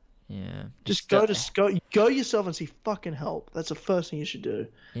 Yeah. Just go yourself and see fucking help. That's the first thing you should do.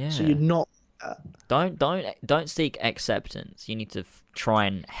 Yeah. So you're not. Don't seek acceptance. You need to try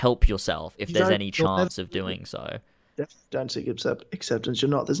and help yourself if there's any chance of doing so. Definitely don't seek acceptance.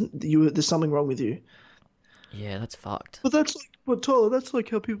 You're not. There's something wrong with you. Yeah, that's fucked. But that's like, what Tyler? That's like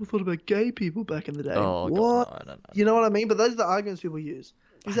how people thought about gay people back in the day. Oh, what? God, no, I don't know. You know what I mean? But those are the arguments people use.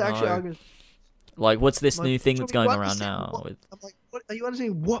 These are actually know. arguments. Like, what's this Like, new thing do that's you going around understand now? what- With... I'm like, what are you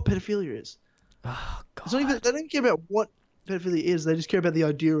understanding? What pedophilia is? Oh, It's not even, God. they don't care about what pedophilia is. They just care about the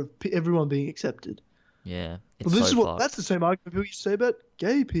idea of everyone being accepted. Yeah, it's Well, this so is what fucked. that's the same argument people used to say about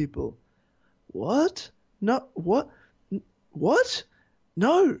gay people. What? No. What? What?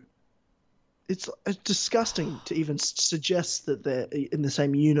 No. It's disgusting to even suggest that they're in the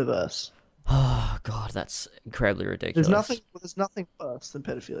same universe. Oh god, that's incredibly ridiculous. There's nothing worse than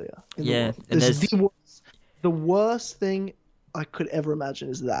pedophilia. In Yeah, the world. and This is there's- the worst thing I could ever imagine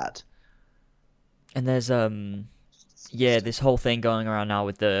is that. And there's this whole thing going around now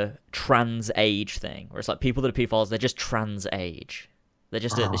with the trans age thing, where it's like people that are pedophiles, they're just trans age.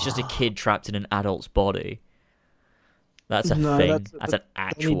 It's just a kid trapped in an adult's body. That's a No, thing. that's That's an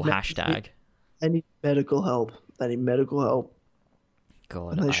actual need- hashtag. They need medical help. They need medical help.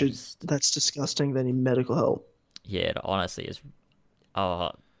 God, And they I should. just- That's disgusting. They need medical help. yeah, it honestly is.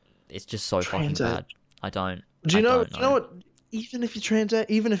 It's just so fucking Trans bad. I don't. Do you I know? don't Do you know what? Even if you're trans,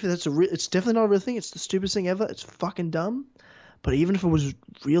 even if that's it's definitely not a real thing. It's the stupidest thing ever. It's fucking dumb. But even if it was a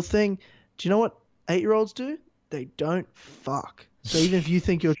real thing, do you know what 8-year-olds do? They don't fuck. So even if you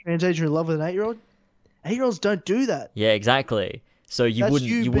think you're trans age and you're in love with an 8-year-old, 8-year-olds don't do that. Yeah, exactly. So you That's wouldn't.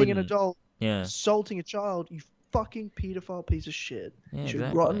 you You being wouldn't. an adult Yeah. assaulting a child. You fucking pedophile piece of shit. Yeah, You should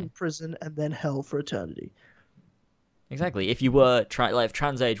exactly. rot in prison and then hell for eternity. Exactly. If you were if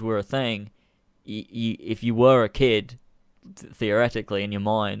trans age were a thing, if you were a kid, theoretically in your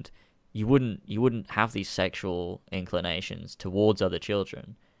mind, you wouldn't have these sexual inclinations towards other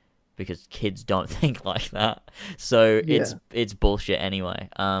children, because kids don't think like that. So it's bullshit anyway.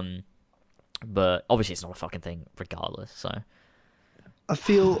 But obviously it's not a fucking thing regardless. So I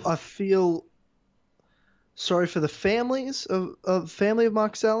feel sorry for the families of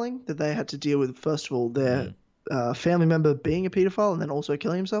Mark Selling, that they had to deal with, first of all, their family member being a pedophile and then also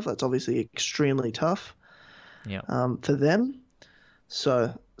killing himself. That's obviously extremely tough. yeah. For them.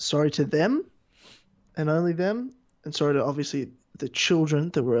 So sorry to them and only them, and sorry to obviously the children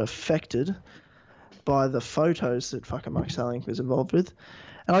that were affected by the photos that fucking Mark Selling was involved with.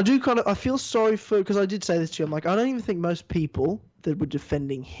 And I feel sorry for, because I did say this to you, I'm like, I don't even think most people that were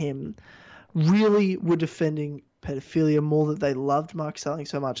defending him really were defending pedophilia more, that they loved Mark Selling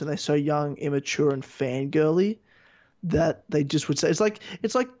so much and they're so young, immature, and fangirly that they just would say, it's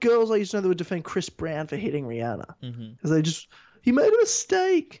like girls I used to know that would defend Chris Brown for hitting Rihanna. Mm-hmm. Because he made a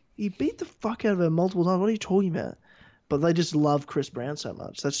mistake. He beat the fuck out of her multiple times. What are you talking about? But they just love Chris Brown so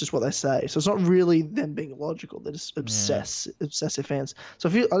much. That's just what they say. So it's not really them being logical. They're just obsessive fans. So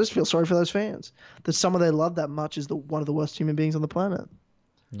I just feel sorry for those fans. That someone they love that much is one of the worst human beings on the planet.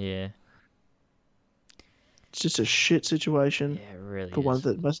 Yeah. It's just a shit situation Yeah. It really for is.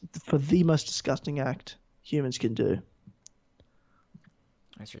 for the most disgusting act humans can do.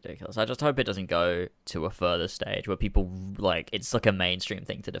 It's ridiculous. I just hope it doesn't go to a further stage where people, like, it's like a mainstream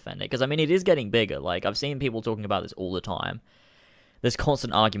thing to defend it. Because, I mean, it is getting bigger. Like, I've seen people talking about this all the time. There's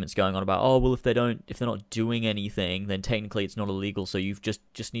constant arguments going on about, oh, well, if they're not doing anything, then technically it's not illegal, so you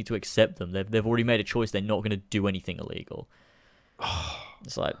just need to accept them. They've already made a choice. They're not going to do anything illegal.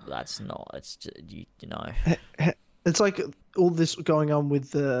 It's like, that's not, it's just, you know. It's like all this going on with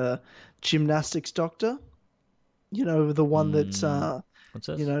the gymnastics doctor. You know, the one that's What's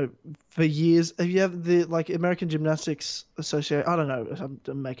this? you know, for years. Have you ever the American Gymnastics Association? I don't know.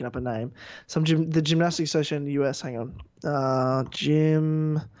 I'm making up a name. The Gymnastics Association in the US. Hang on.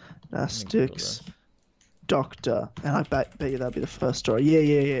 Gymnastics doctor, and I bet you that'll be the first story.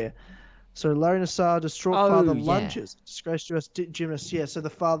 Yeah. So Larry Nassar, distraught father, yeah. lunges disgraced US gymnast. Yeah. So the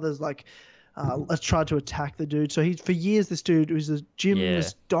father's like, tried to attack the dude. So for years, this dude was a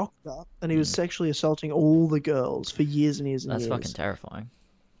gymnast doctor, and he was sexually assaulting all the girls for years and years and That's years. fucking terrifying.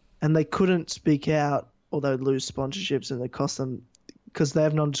 And they couldn't speak out, or they would lose sponsorships, and they cost them, because they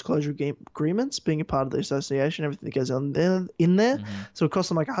have non-disclosure agreements, being a part of the association, everything that goes on there, in there. So it cost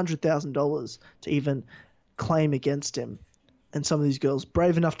them like $100,000 to even claim against him. And some of these girls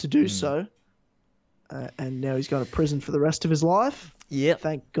brave enough to do so, and now he's going to prison for the rest of his life. Yep.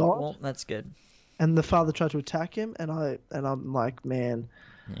 Thank God. Well, that's good. And the father tried to attack him, and I'm like, man,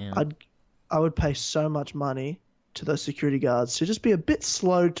 Yeah. I would pay so much money to those security guards to just be a bit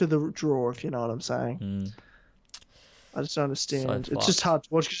slow to the draw, if you know what I'm saying. I just don't understand. So It's just hard to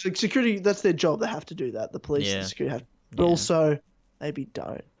watch, because security, that's their job. They have to do that. The police and the security have, but also maybe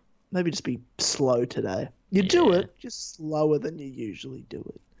don't. Maybe just be slow today. You do it, just slower than you usually do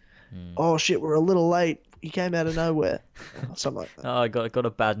it. Oh shit, we're a little late. He came out of nowhere. Something like that. Oh, I got a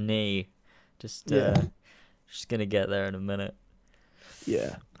bad knee. Just gonna get there in a minute.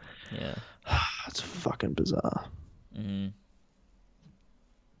 Yeah. Yeah. It's fucking bizarre. Mm.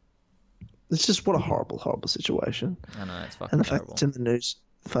 It's just what a horrible, horrible situation. I know, it's fucking And the fact terrible. it's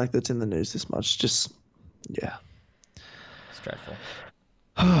in the news, this much, just, yeah. It's dreadful.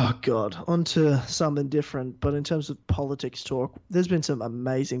 Oh God, on to something different. But in terms of politics talk, there's been some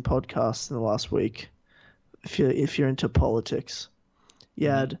amazing podcasts in the last week. If you're into politics, you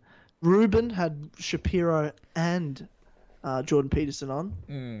had Ruben had Shapiro and Jordan Peterson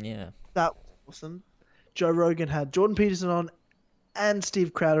on. Yeah. That was awesome. Joe Rogan had Jordan Peterson on and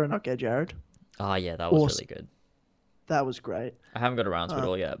Steve Crowder and Okay Jared. Ah, yeah, that was Awesome. really good. That was great. I haven't got around to it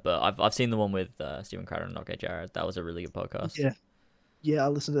all yet, but I've seen the one with Stephen Crowder and Okay Jared. That was a really good podcast. Yeah. Yeah, I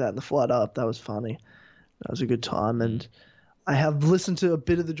listened to that in the flight up. That was funny. That was a good time. And I have listened to a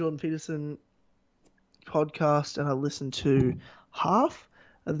bit of the Jordan Peterson podcast, and I listened to half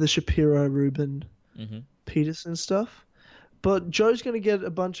of the Shapiro, Rubin, Peterson stuff. But Joe's going to get a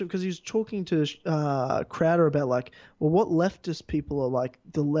bunch of, because he's talking to Crowder about like, well, what leftist people are like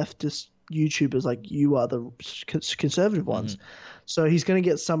the leftist YouTubers like you are the conservative ones. So he's going to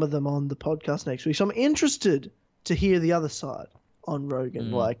get some of them on the podcast next week. So I'm interested to hear the other side on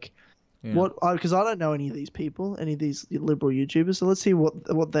Rogan. Like, what, because I don't know any of these people, any of these liberal YouTubers. So let's see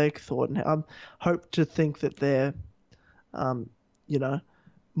what they thought. And I hope to think that they're, you know,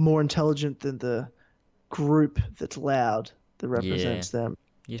 more intelligent than the group that's loud that represents them.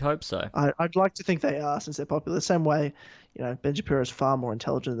 You'd hope so. I'd like to think they are, since they're popular. The same way, you know, Ben Shapiro is far more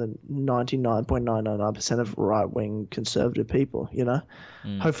intelligent than 99.999% of right-wing conservative people, you know?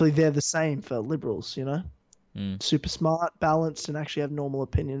 Hopefully they're the same for liberals, you know? Super smart, balanced, and actually have normal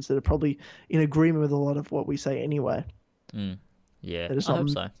opinions that are probably in agreement with a lot of what we say anyway. Yeah, That is I not hope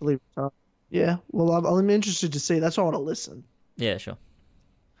so. mentally retarded. Yeah, well, I'm interested to see. That's why I want to listen. Yeah, sure.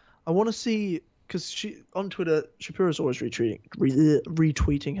 I want to see, because she on Twitter, Shapiro's always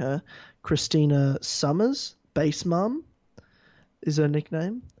retweeting her. Christina Summers, Base Mum, is her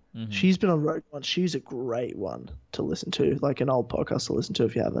nickname. She's been on Rogue once. She's a great one to listen to, like an old podcast to listen to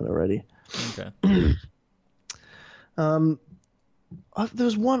if you haven't already. Okay. There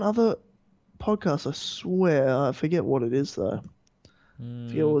was one other podcast, I swear. I forget what it is, though. I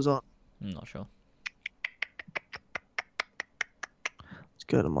forget what it was on. I'm not sure. Let's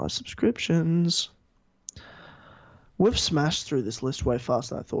go to my subscriptions. We've smashed through this list way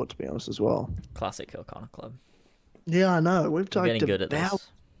faster than I thought, to be honest, as well. Classic Kill Connor Club. Yeah, I know. We've We're done getting good at this.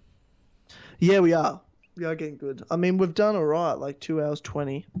 Yeah, we are. We are getting good. I mean, we've done all right. Like 2 hours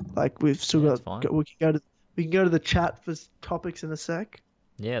 20. Like we've still Yeah, got. that's fine. We can go to the chat for topics in a sec.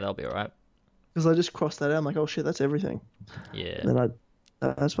 Yeah, that'll be alright. Because I just crossed that out. I'm like, oh shit, that's everything. Yeah. And then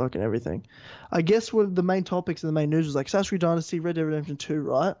that's fucking everything. I guess one of the main topics in the main news was like Assassin's Creed Dynasty, Red Dead Redemption 2,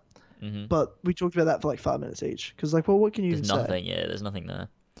 right? But we talked about that for like 5 minutes each. Because like, well, what can you There's even nothing. Yeah, there's nothing there.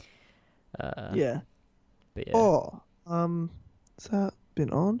 say? Yeah. But yeah. Oh, has that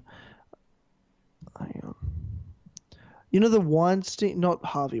been on? Hang on. You know the Weinstein, not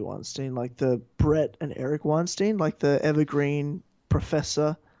Harvey Weinstein, like the Brett and Eric Weinstein, like the evergreen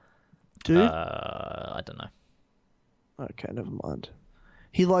professor dude? I don't know. Okay, never mind.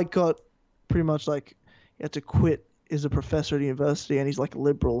 He like got pretty much like he had to quit as a professor at university, and he's like a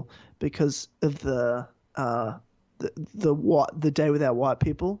liberal because of the day without white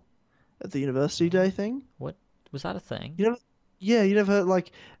people at the university day thing. What was that a thing? You never heard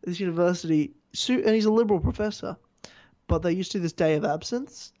like this university, and he's a liberal professor, but they used to do this day of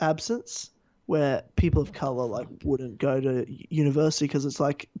absence where people of color like wouldn't go to university because it's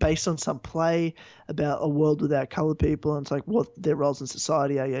like based on some play about a world without colored people, and it's like what their roles in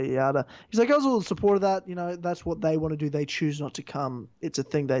society are, yada yada. He's like, I was all in support of that, you know, that's what they want to do. They choose not to come. It's a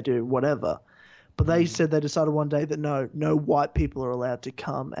thing they do, whatever. But they said they decided one day that no white people are allowed to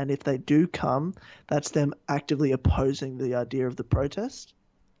come, and if they do come, that's them actively opposing the idea of the protest.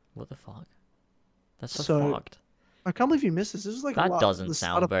 What the fuck? That's so So, fucked. I can't believe you missed this. This was like That the doesn't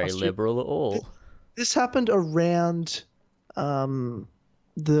start sound of very last year. liberal at all. This happened around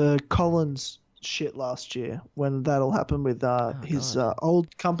the Collins shit last year when that all happened with his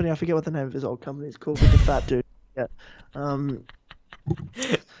old company. I forget what the name of his old company is called, with the fat dude. Yeah.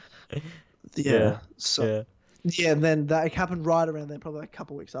 Yeah. So yeah, and then that happened right around then, probably like a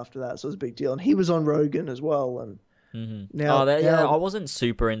couple of weeks after that. So it was a big deal, and he was on Rogan as well. And now, I wasn't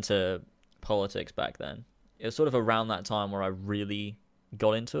super into politics back then. It was sort of around that time where I really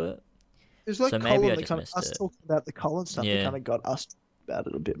got into it. it was like so maybe Colin I that just kind of missed us it. talking about the Collins stuff. That Yeah. kind of got us about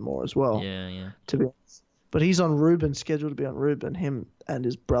it a bit more as well. Yeah. To be honest. But he's on Ruben, scheduled to be on Ruben, him and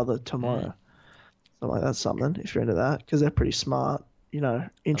his brother tomorrow. So like that's something if you're into that, because they're pretty smart, you know,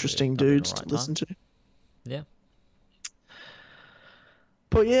 interesting that'd be an dudes alright to listen to. Yeah.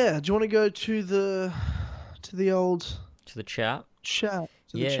 But yeah, do you want to go to the old To the chat. chat?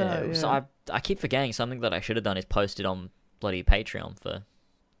 To the Yeah. chat, yeah. So I keep forgetting something that I should have done is posted on bloody Patreon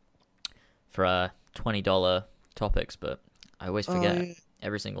for $20 topics, but I always forget. yeah.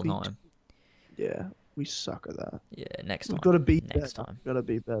 every single We time. Yeah, we suck at that. Yeah, next time. We've got to be next better. time. Got to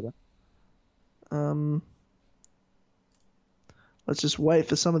be better. Let's just wait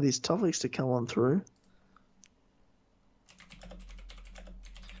for some of these topics to come on through.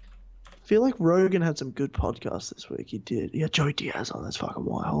 I feel like Rogan had some good podcasts this week. He did. He had Joey Diaz on. That's fucking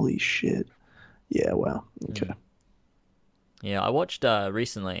wild. Holy shit. Yeah, wow. Okay. Yeah, I watched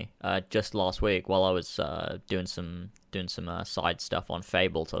recently, just last week, while I was doing some side stuff on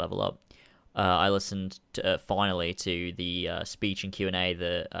Fable to level up. I listened finally to the speech and Q&A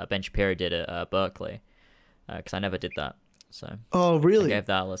that Ben Shapiro did at Berkeley, because I never did that. So Oh, I really? gave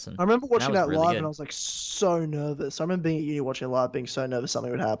that a listen. I remember watching was that really live good. and I was like so nervous. I remember being at uni watching it live, being so nervous something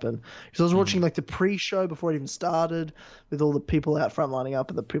would happen. Because I was watching like the pre-show before it even started, with all the people out front lining up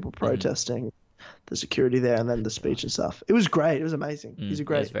and the people protesting, the security there, and then the speech and stuff. It was great. It was amazing. He's a It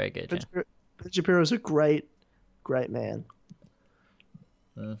great. was very good. Yeah. Ben Shapiro is a great man,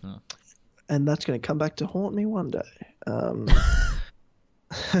 Mm-hmm. and that's going to come back to haunt me one day. You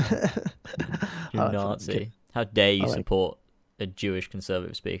I don't Nazi! How dare you I don't- support a Jewish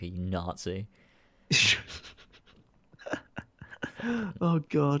conservative speaker? You Nazi! Oh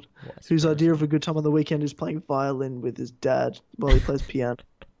God. White Whose supremacy. idea of a good time on the weekend is playing violin with his dad while he plays piano.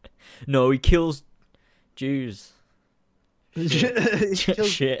 No, he kills Jews. He kills-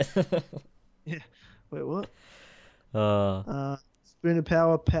 Shit. Wait, what? uh, Spoon of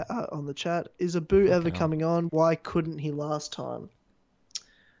Power on the chat. Is Abu ever hell. coming on? Why couldn't he last time?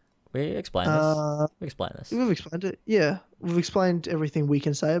 we explain this. We explain this. We've explained it. Yeah, we've explained everything we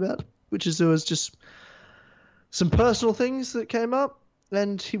can say about it, which is there was just some personal things that came up.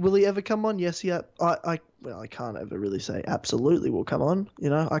 And will he ever come on? Yes, yeah. I can't ever really say absolutely will come on. You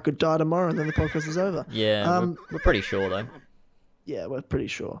know, I could die tomorrow and then the podcast is over. Yeah, Um, we're pretty sure though. Yeah, we're pretty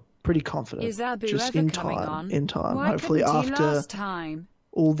sure. Pretty confident. Is Abu Just ever in coming time. on? In time. Why Hopefully couldn't he after last time?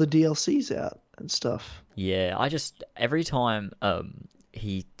 all the DLC's out and stuff. Yeah, I just every time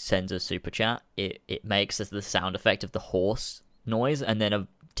he sends a super chat, it makes the sound effect of the horse noise, and then a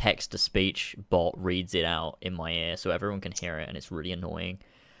text to speech bot reads it out in my ear, so everyone can hear it, and it's really annoying.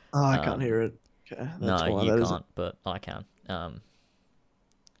 Oh, I can't hear it. Okay, that's No, why you that can't, but I can. And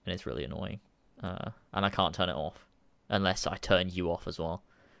it's really annoying. And I can't turn it off unless I turn you off as well.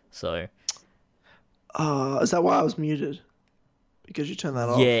 So Is that why I was muted? Because you turned that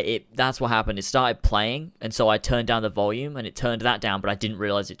off? yeah, that's what happened. It started playing, and so I turned down the volume, and it turned that down, but I didn't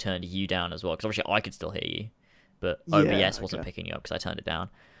realize it turned you down as well. Because obviously I could still hear you, but Yeah, OBS wasn't okay. picking you up because I turned it down.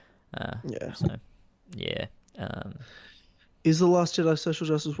 Yeah. So yeah. Is The Last Jedi social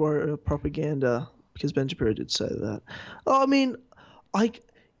justice warrior propaganda? Because Ben Shapiro did say that. Oh, I mean,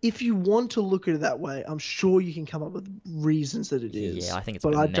 if you want to look at it that way, I'm sure you can come up with reasons that it is. Yeah, I think it's but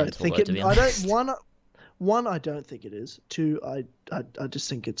a bit I don't mental, think though, it. to be I honest. don't. One, I don't think it is. Two, I just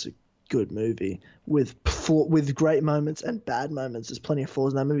think it's a good movie with great moments and bad moments. There's plenty of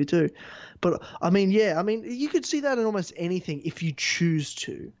flaws in that movie too. But I mean, yeah, I mean, you could see that in almost anything if you choose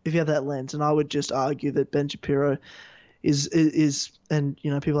to, if you have that lens. And I would just argue that Ben Shapiro is and you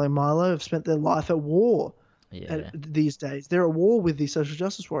know, people like Milo have spent their life at war. Yeah. These days they're at war with these social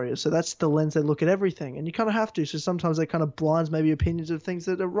justice warriors, so that's the lens they look at everything, and you kind of have to. So sometimes they kind of blinds maybe opinions of things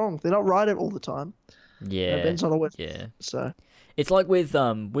that are wrong. They're not right at all the time. Yeah. Ben's not always. Yeah. So It's like with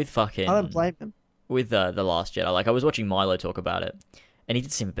fucking I don't blame him. with The Last Jedi. Like, I was watching Milo talk about it, and he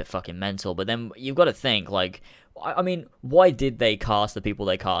did seem a bit fucking mental. But then you've got to think, like, I mean, why did they cast the people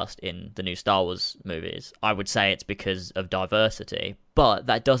they cast in the new Star Wars movies? I would say it's because of diversity, but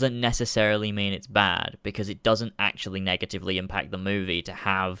that doesn't necessarily mean it's bad, because it doesn't actually negatively impact the movie to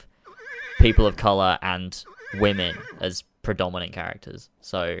have people of color and women as predominant characters.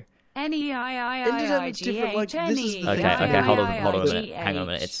 So different, like, this is the thing. okay, hold on a minute. G-H. Hang on a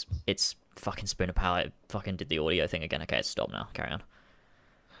minute. It's fucking Spoon of Power. It fucking did the audio thing again. Okay, stop now. Carry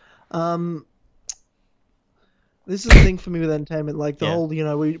on. This is the thing for me with entertainment. Like the Yeah. whole, you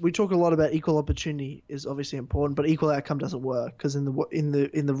know, we talk a lot about equal opportunity is obviously important, but equal outcome doesn't work because in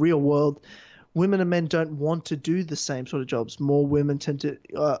the real world, women and men don't want to do the same sort of jobs. More women tend to,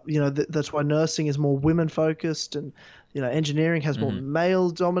 you know, that's why nursing is more women focused, and you know, engineering has more male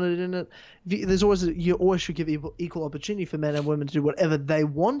dominated in it. You always should give equal opportunity for men and women to do whatever they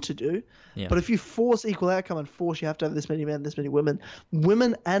want to do. Yeah. But if you force equal outcome and force you have to have this many men, this many women,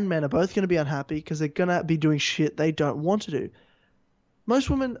 women and men are both going to be unhappy because they're going to be doing shit they don't want to do. Most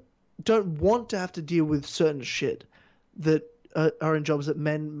women don't want to have to deal with certain shit that are in jobs that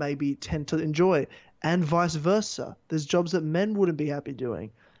men maybe tend to enjoy, and vice versa. There's jobs that men wouldn't be happy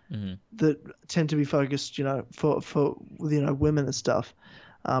doing that tend to be focused, you know, for you know, women and stuff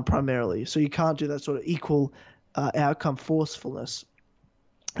primarily. So you can't do that sort of equal outcome forcefulness.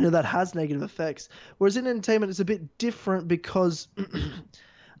 that has negative effects. Whereas in entertainment, it's a bit different because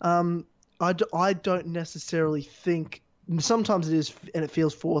I don't necessarily think. Sometimes it is, and it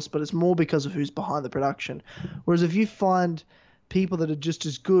feels forced, but it's more because of who's behind the production. Whereas if you find people that are just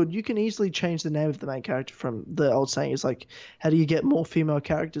as good, you can easily change the name of the main character. From the old saying is like, how do you get more female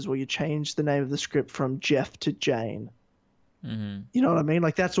characters? Well, you change the name of the script from Jeff to Jane. Mm-hmm. You know what I mean?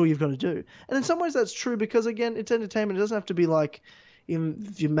 Like, that's all you've got to do. And in some ways that's true because, again, it's entertainment. It doesn't have to be like,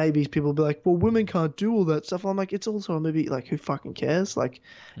 maybe people will be like, well, women can't do all that stuff. I'm like, it's also a movie. Like, who fucking cares? Like,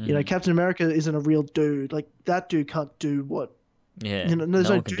 you know, Captain America isn't a real dude. Like, that dude can't do what. Yeah. You know, there's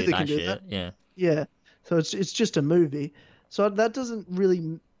no no one can dude do that can that do shit. that. Yeah. Yeah. So it's just a movie. So that doesn't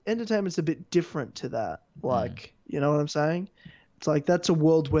really. Entertainment's a bit different to that. Like, you know what I'm saying? It's like that's a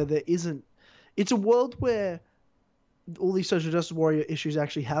world where there isn't. It's a world where all these social justice warrior issues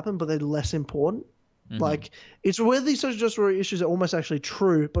actually happen, but they're less important. Like, it's where these social justice warrior issues are almost actually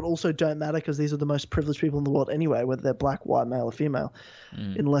true, but also don't matter because these are the most privileged people in the world anyway, whether they're black, white, male, or female,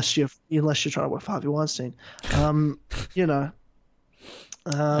 unless you're trying to work for Harvey Weinstein. You know.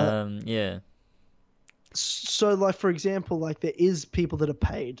 Yeah. So, like, for example, like, there is people that are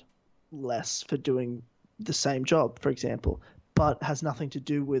paid less for doing the same job, for example, but has nothing to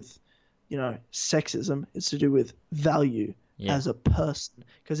do with, you know, sexism. It's to do with value as a person.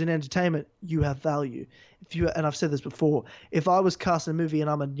 Because in entertainment, you have value. And I've said this before, if I was cast in a movie and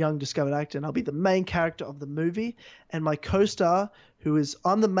I'm a young discovered actor and I'll be the main character of the movie, and my co-star,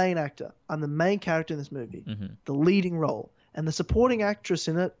 I'm the main actor, I'm the main character in this movie, the leading role, and the supporting actress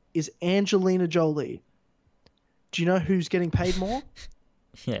in it is Angelina Jolie. Do you know who's getting paid more?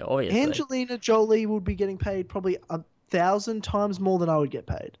 Yeah, obviously. Angelina Jolie would be getting paid probably 1,000 times more than I would get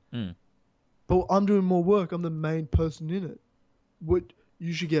paid. But I'm doing more work. I'm the main person in it.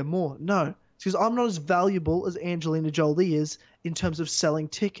 You should get more. No, it's because I'm not as valuable as Angelina Jolie is in terms of selling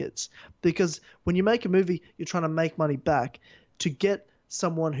tickets. Because when you make a movie, you're trying to make money back. To get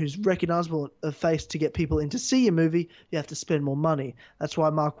someone who's recognizable a face to get people in to see a movie, you have to spend more money. That's why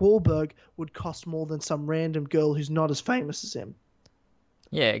Mark Wahlberg would cost more than some random girl who's not as famous as him.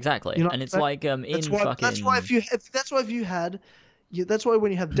 Yeah, exactly. You know, and it's like that's why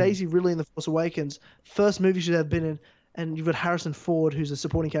when you have Daisy Ridley in The Force Awakens, first movie should have been in, and you've got Harrison Ford who's a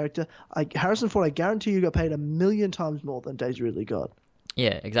supporting character. Harrison Ford, I guarantee you got paid 1,000,000 times more than Daisy Ridley got.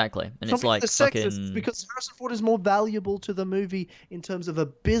 Yeah, exactly. And it's like fucking because Harrison Ford is more valuable to the movie in terms of a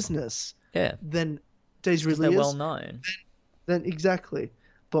business than Daisy Ridley is. They're well known. Then exactly.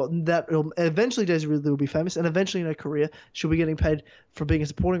 But eventually Daisy Ridley will be famous, and eventually in her career she'll be getting paid for being a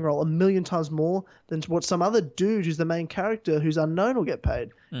supporting role 1,000,000 times more than what some other dude who's the main character who's unknown will get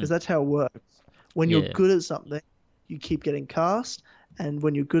paid. Because that's how it works. When you're good at something, you keep getting cast, and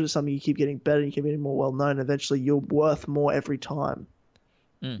when you're good at something, you keep getting better, and you keep getting more well known. Eventually, you're worth more every time.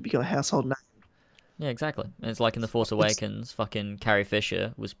 You become a household name. Yeah, exactly. And it's like in The Force Awakens, fucking Carrie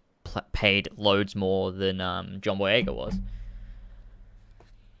Fisher was paid loads more than John Boyega was.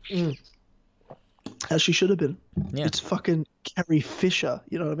 As she should have been. Yeah. It's fucking Carrie Fisher.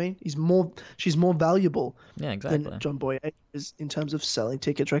 You know what I mean? She's more valuable than John Boyega is in terms of selling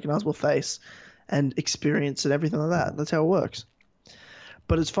tickets, recognizable face, and experience and everything like that. That's how it works.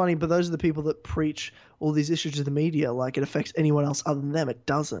 But it's funny, but those are the people that preach all these issues to the media like it affects anyone else other than them. It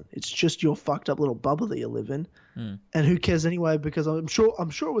doesn't. It's just your fucked up little bubble that you live in. And who cares anyway? Because I'm sure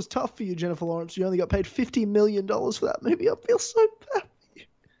it was tough for you, Jennifer Lawrence. You only got paid $50 million for that movie. I feel so bad for you.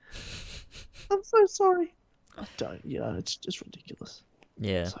 I'm so sorry. I don't. You know, it's just ridiculous.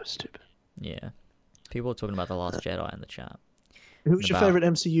 Yeah. So stupid. Yeah. People are talking about The Last Jedi in the chat. Who's your favorite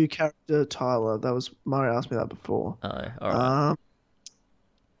MCU character, Tyler? That was Mario asked me that before. Oh, all right.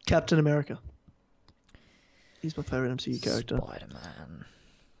 Captain America. He's my favorite MCU character. Spider-Man.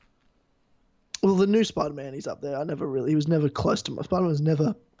 Well, the new Spider-Man, he's up there. He was never close to Spider-Man was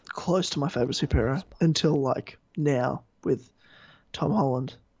never close to my favorite superhero until like now with Tom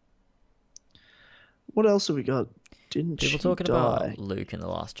Holland. What else have we got? People talking about Luke in The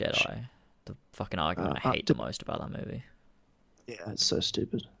Last Jedi. The fucking argument I hate the most about that movie. Yeah, it's so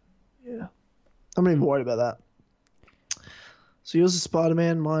stupid. Yeah. I'm not even worried about that. So yours is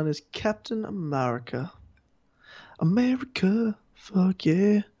Spider-Man, mine is Captain America. America, fuck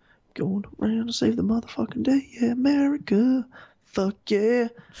yeah. Going around to save the motherfucking day, yeah, America, fuck yeah.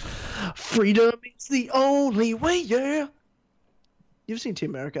 Freedom is the only way, yeah. You've seen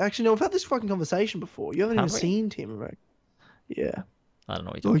Team America. Actually, no, we've had this fucking conversation before. You haven't even seen Team America. Yeah. I don't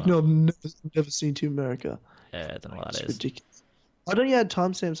know what you're talking about. No, I've never seen Team America. Yeah, I don't know what that It's is. ridiculous. Why don't you add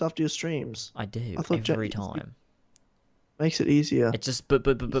timestamps after your streams? I do, I thought every time. Makes it easier. It just but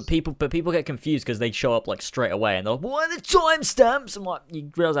people get confused because they show up like straight away and they're like, what are the timestamps? I'm like,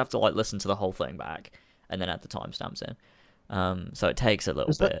 you realize I have to like listen to the whole thing back and then add the timestamps in. So it takes a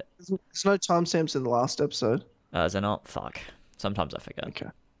little bit. There's no timestamps in the last episode. Is there not? Fuck. Sometimes I forget. Okay.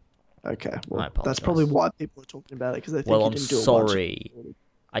 Okay. Well, I apologize. that's probably why people are talking about it because they think Well, you I'm didn't do a bunch. sorry.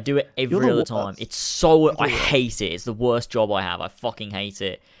 I do it You're every the other time. worst. It's so You're the I worst. hate it. It's the worst job I have. I fucking hate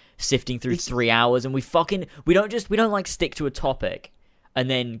it. Sifting through 3 hours and we don't like stick to a topic and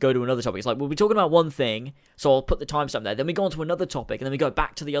then go to another topic. It's like we'll be talking about one thing, so I'll put the timestamp there. Then we go on to another topic and then we go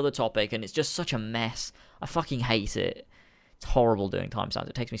back to the other topic and it's just such a mess. I fucking hate it. It's horrible doing timestamps.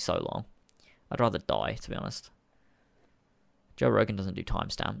 It takes me so long. I'd rather die, to be honest. Joe Rogan doesn't do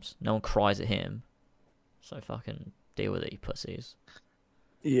timestamps. No one cries at him. So fucking deal with it, you pussies.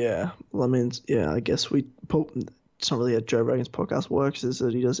 Yeah. Well, I mean, yeah. I guess it's not really how Joe Rogan's podcast works. Is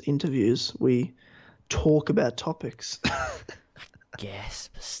that he does interviews. We talk about topics. Guess,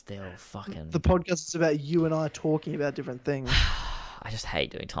 but still, fucking. The podcast is about you and I talking about different things. I just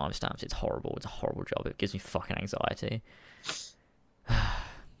hate doing timestamps. It's horrible. It's a horrible job. It gives me fucking anxiety.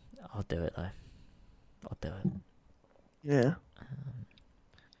 I'll do it though. I'll do it. Yeah.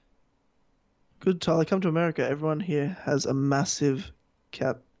 Good, Tyler. Come to America. Everyone here has a massive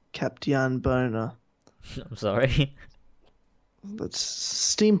Captain boner. I'm sorry.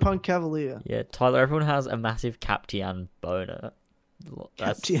 That's Steampunk Cavalier. Yeah, Tyler. Everyone has a massive Captain boner.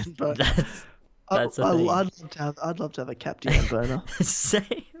 Captain boner. That's a thing. I'd love to have a Captain boner. Same.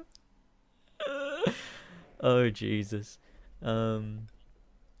 Oh Jesus. Oh,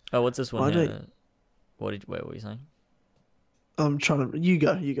 what's this one? Why Here? don't- What were you saying? I'm trying to. You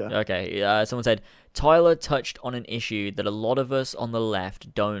go. Okay. Someone said Tyler touched on an issue that a lot of us on the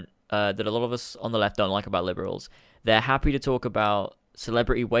left don't. That a lot of us on the left don't like about liberals. They're happy to talk about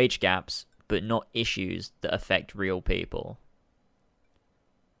celebrity wage gaps, but not issues that affect real people.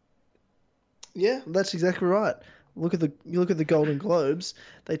 Yeah, that's exactly right. You look at the Golden Globes.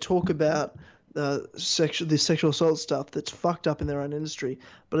 They talk about the sexual assault stuff that's fucked up in their own industry,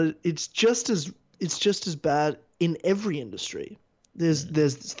 but it's just as bad in every industry. There's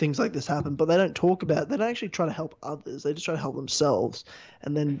things like this happen, but they don't talk about. They don't actually try to help others. They just try to help themselves,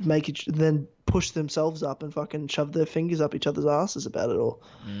 and then then push themselves up and fucking shove their fingers up each other's asses about it all.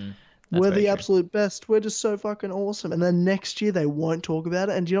 That's We're very the true. absolute best. We're just so fucking awesome. And then next year they won't talk about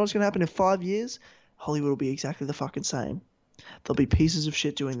it. And do you know what's going to happen in 5 years? Hollywood will be exactly the fucking same. There'll be pieces of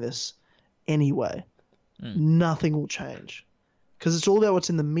shit doing this anyway. Nothing will change. Because it's all about what's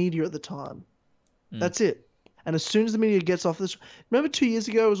in the media at the time. That's it. And as soon as the media gets off this... Remember 2 years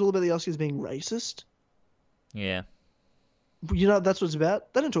ago it was all about the Oscars being racist? Yeah. You know that's what it's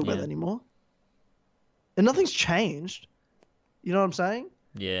about? They don't talk about Yeah. that anymore. And nothing's changed. You know what I'm saying?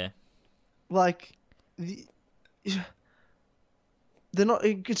 Yeah. Like, they're not.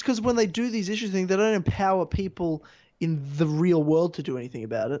 It's because when they do these issue things, they don't empower people in the real world to do anything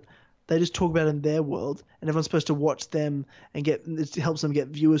about it. They just talk about it in their world, and everyone's supposed to watch them and it helps them get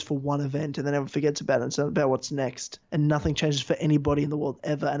viewers for one event, and then everyone forgets about it. It's not about what's next, and nothing changes for anybody in the world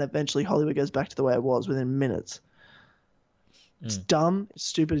ever. And eventually, Hollywood goes back to the way it was within minutes. It's dumb, it's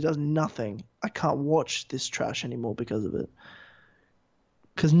stupid, it does nothing. I can't watch this trash anymore because of it.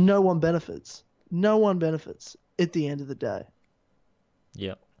 Because no one benefits. No one benefits at the end of the day.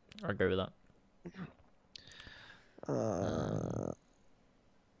 Yeah. I agree with that.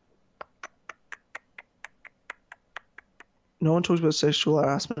 No one talks about sexual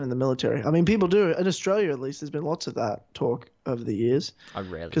harassment in the military. I mean, people do. In Australia, at least, there's been lots of that talk over the years. I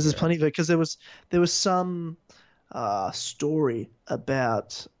rarely. Because there's hear plenty of it. Because there was some story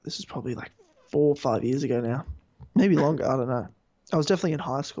about, this is probably like 4 or 5 years ago now, maybe longer. I don't know. I was definitely in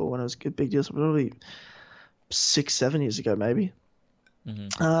high school when it was a big deal. So probably 6, 7 years ago, maybe.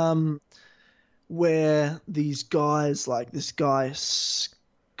 Where these guys, like this guy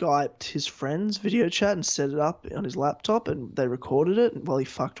Skyped his friend's video chat and set it up on his laptop, and they recorded it while he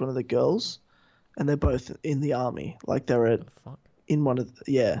fucked one of the girls, and they're both in the army. Like they're at Fuck. in one of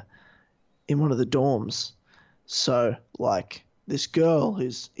the dorms. So like this girl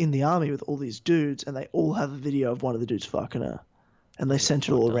who's in the army with all these dudes, and they all have a video of one of the dudes fucking her, and they sent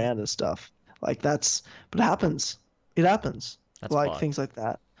it all fucked up. around and stuff. Like but it happens. It happens. That's like fucked. things like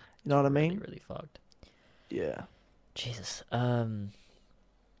that. You know what I mean? Really, really fucked. Yeah. Jesus.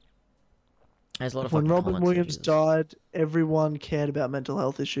 There's a lot of When fucking Robin comments, Williams Jesus. died, everyone cared about mental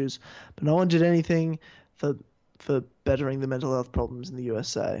health issues, but no one did anything for bettering the mental health problems in the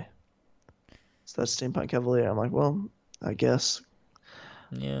USA. So that's Steampunk Cavalier. I'm like, well, I guess.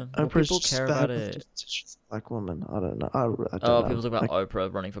 Yeah. Well, Oprah's people just care bad about with it. just black woman. I don't know. I don't Oh, know. people talk about Like,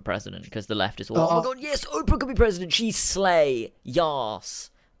 Oprah running for president because the left is all, oh my god, yes, Oprah could be president. She's slay, yas.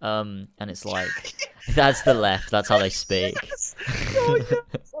 And it's like, that's the left. That's how they speak. oh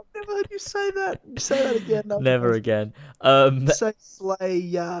yes, I've never heard you say that. Say that again. No, Never again. Say slay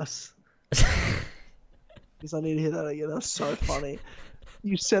yes. Because I need to hear that again. That's so funny.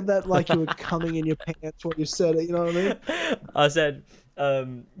 You said that like you were coming in your pants when you said it. You know what I mean? I said,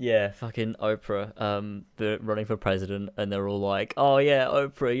 yeah, fucking Oprah, they're running for president, and they're all like, oh yeah,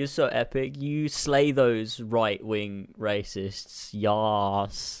 Oprah, you're so epic, you slay those right-wing racists,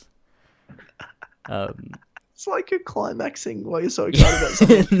 yas. It's like you're climaxing while you're so excited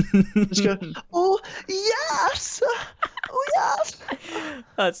about something. Just go, oh yes, oh yes.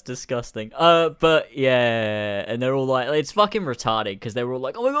 That's disgusting. But yeah, and they're all like, it's fucking retarded because they were all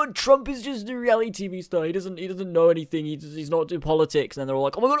like, oh my god, Trump is just a reality TV star. He doesn't know anything. He's not doing politics. And then they're all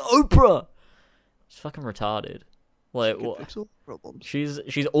like, oh my god, Oprah. It's fucking retarded. Like, Can what? fix all the problems. She's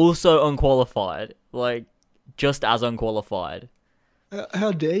also unqualified. Like, just as unqualified.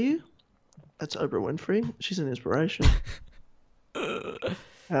 How dare you? That's Oprah Winfrey. She's an inspiration.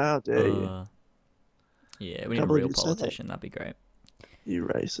 How dare you? Yeah, we need Can't a believe real you said that. politician. That'd be great. You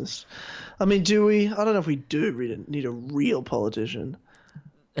racist. I mean, do we? I don't know if we do really need a real politician.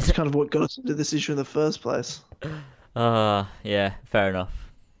 It's kind of what got us into this issue in the first place. Yeah, fair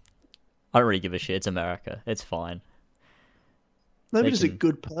enough. I don't really give a shit. It's America. It's fine. Maybe They just a can-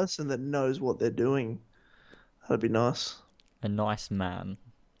 good person that knows what they're doing. That'd be nice. A nice man.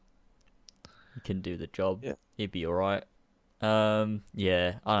 He can do the job. Yeah. He'd be alright.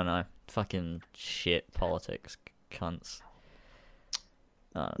 Yeah, I don't know. Fucking shit politics, cunts.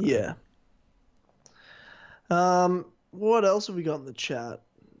 I don't know. Yeah. What else have we got in the chat?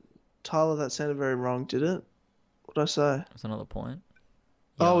 Tyler, that sounded very wrong, did it? What did I say? That's another point.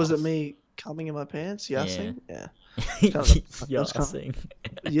 Oh, was it Yas. me coming in my pants? Yassing? Yeah. Yassing.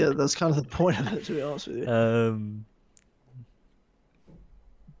 Yeah, that's kind of the point of it, to be honest with you.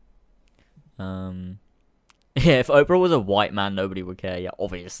 Yeah, if Oprah was a white man, nobody would care. Yeah,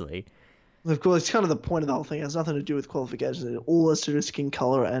 obviously. Of course, it's kind of the point of the whole thing. It has nothing to do with qualifications. It all has to do with skin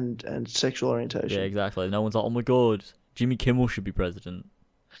color and sexual orientation. Yeah, exactly. No one's like, oh my god, Jimmy Kimmel should be president.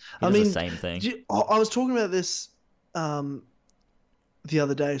 He I does mean, the same thing. I was talking about this the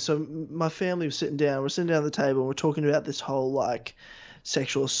other day. So my family was sitting down. We're sitting down at the table and we're talking about this whole like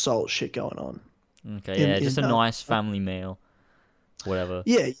sexual assault shit going on. Okay, yeah, just a nice family meal. Whatever.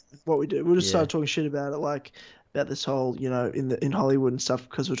 Yeah, what we do. We just Yeah. started talking shit about it, like about this whole, you know, in Hollywood and stuff,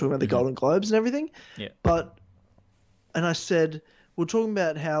 because we're talking about the Mhm. Golden Globes and everything. Yeah. And I said we're talking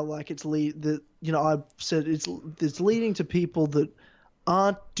about how like I said it's leading to people that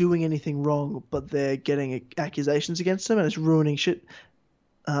aren't doing anything wrong, but they're getting accusations against them, and it's ruining shit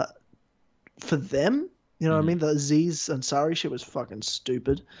for them. You know what I mean? The Aziz Ansari shit was fucking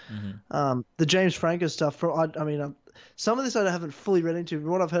stupid. The James Franco stuff. Some of this I haven't fully read into. But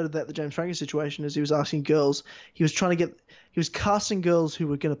what I've heard about the James Franco situation is he was asking girls. He was casting girls who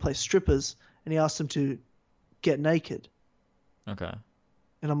were going to play strippers, and he asked them to get naked. Okay.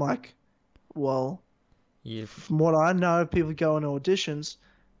 And I'm like, well, You. from what I know, people go on auditions.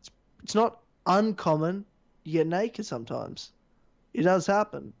 It's not uncommon. You get naked sometimes. It does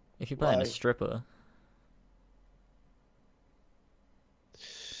happen. If you're playing Like- a stripper.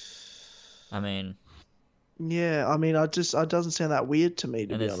 I mean, Yeah, I mean, it doesn't sound that weird to me,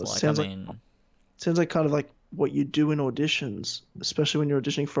 to and be it's honest. like, I mean, Sounds like kind of like what you do in auditions, especially when you're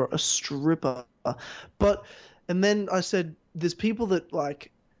auditioning for a stripper. And then I said, there's people that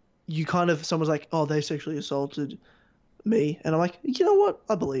like, someone's like, oh, they sexually assaulted me. And I'm like, you know what?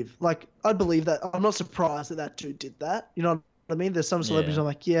 I believe that. I'm not surprised that dude did that. You know what I mean? There's some celebrities Yeah. I'm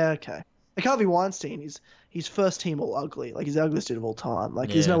like, yeah, okay. Like Harvey Weinstein, he's first team all ugly. Like he's the ugliest dude of all time. Like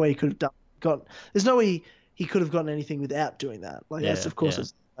there's no Yeah. way he could have there's no way he could have gotten anything without doing that. Like that's Yeah, of course yeah.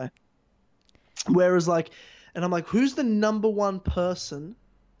 it's whereas like, and I'm like, who's the number one person?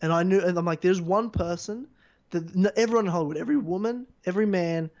 And I'm like, there's one person that everyone in Hollywood, every woman, every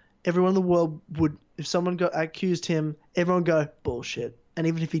man, everyone in the world would, if someone accused him, everyone would go bullshit. And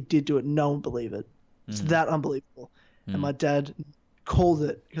even if he did do it, no one would believe it. It's that unbelievable. And my dad called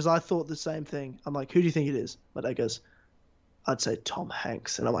it because I thought the same thing. I'm like, who do you think it is? My dad goes, I'd say Tom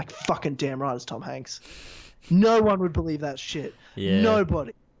Hanks. And I'm like, fucking damn right, it's Tom Hanks. No one would believe that shit. Yeah.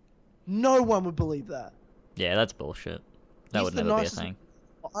 Nobody. No one would believe that. yeah, that's bullshit. That He's would the never be a nicest- thing.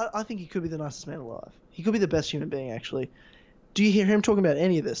 I think he could be the nicest man alive. He could be the best human being, actually. Do you hear him talking about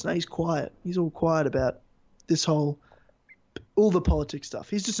any of this? No, he's quiet. He's all quiet about all the politics stuff.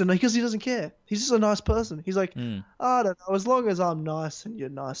 He's just because he doesn't care. He's just a nice person. He's like, I don't know, as long as I'm nice and you're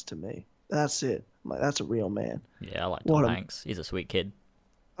nice to me, that's it. I'm like, that's a real man. Yeah, I like What Tom a- Hanks. He's a sweet kid.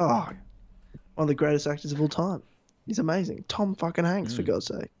 Oh, one of the greatest actors of all time. He's amazing. Tom fucking Hanks, for God's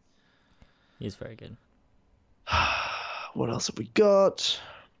sake. He's very good. What else have we got?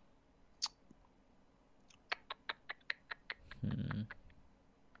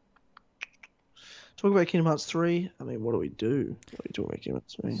 Talk about Kingdom Hearts 3. I mean, what do we do? What are we talking about Kingdom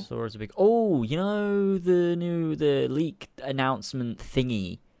Hearts 3? Sora's a big. Oh, you know the leak announcement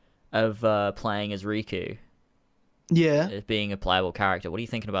thingy of playing as Riku Yeah. as being a playable character. What are you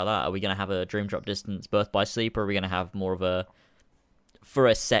thinking about that? Are we gonna have a Dream Drop Distance Birth by Sleep, or are we gonna have more of a for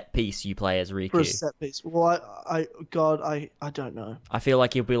a set piece you play as Riku? For a set piece. Well, I don't know. I feel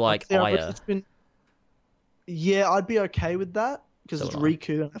like you'll be like Yeah, Aya. it's been... Yeah, I'd be okay with that because So it's would I.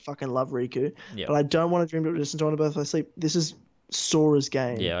 Riku and I fucking love Riku. Yeah. But I don't want to Dream Drop Distance. I want to Birth by Sleep. This is Sora's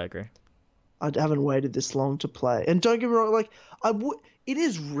game. Yeah, I agree. I haven't waited this long to play. And don't get me wrong, like it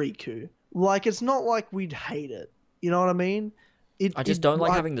is Riku. Like it's not like we'd hate it. You know what I mean? I just don't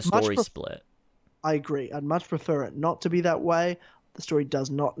like I'd having the much story pref- split. I agree. I'd much prefer it not to be that way. The story does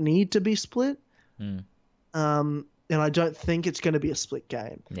not need to be split. And I don't think it's going to be a split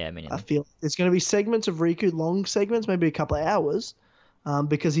game. Yeah, I mean, I feel it's going to be segments of Riku, long segments, maybe a couple of hours,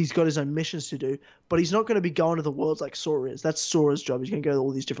 because he's got his own missions to do. But he's not going to be going to the worlds like Sora is. That's Sora's job. He's going to go to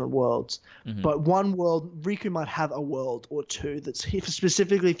all these different worlds. But one world, Riku might have a world or two that's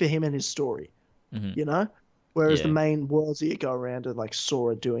specifically for him and his story. You know, whereas Yeah. the main worlds that you go around are like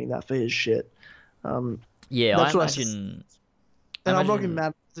Sora doing that for his shit. yeah, that's I what I imagine. And I'm not imagine- getting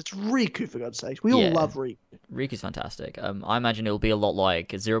mad. It's Riku, for God's sake. We all Yeah. love Riku. Riku's fantastic. I imagine it'll be a lot like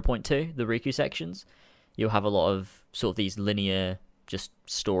 0.2, the Riku sections. You'll have a lot of sort of these linear, just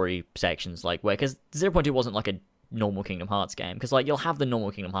story sections, like where because 0.2 wasn't like a normal Kingdom Hearts game. Because like you'll have the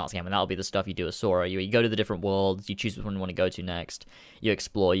normal Kingdom Hearts game, and that'll be the stuff you do as Sora. You go to the different worlds, you choose which one you want to go to next, you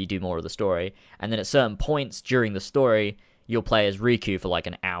explore, you do more of the story, and then at certain points during the story, you'll play as Riku for like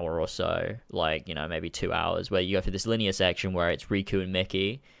an hour or so, like, you know, maybe 2 hours, where you go through this linear section where it's Riku and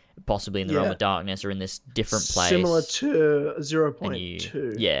Mickey, possibly in the Realm Yeah. of Darkness or in this different place. Similar to and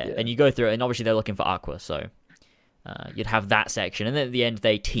 0.2. and you go through it, and obviously they're looking for Aqua, so you'd have that section, and then at the end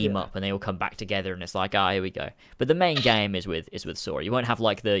they team up and they all come back together, and it's like, here we go. But the main game is with Sora. You won't have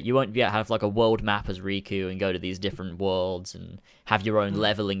like a world map as Riku and go to these different worlds and have your own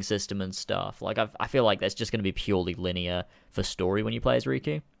leveling system and stuff. Like I feel like that's just going to be purely linear for story when you play as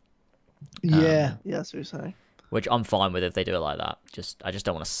Riku, Yeah, that's what you're saying. which I'm fine with if they do it like that. I just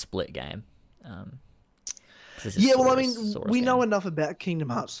don't want a split game. 'Cause this is Yeah, well, I Sora's- mean, Sora's we know game. enough about Kingdom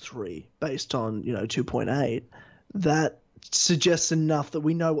Hearts 3 based on, 2.8 that suggests enough that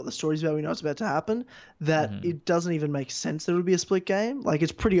we know what the story's about, we know what's about to happen, that it doesn't even make sense that it would be a split game. Like,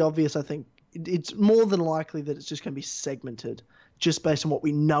 it's pretty obvious, I think. It's more than likely that it's just going to be segmented just based on what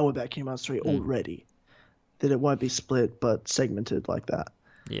we know about Kingdom Hearts 3 already. That it won't be split, but segmented like that.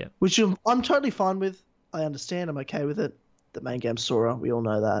 Yeah. Which I'm totally fine with. I understand. I'm okay with it. The main game's Sora. We all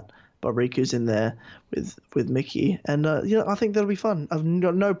know that. But Riku's in there with Mickey. And, I think that'll be fun. I've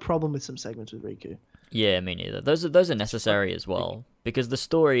got no problem with some segments with Riku. Yeah, me neither. Those are necessary as well, because the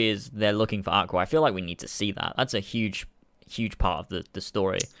story is they're looking for Aqua. I feel like we need to see that. That's a huge part of the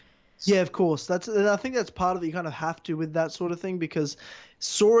story. Yeah, of course. I think that's part of it. You kind of have to with that sort of thing, because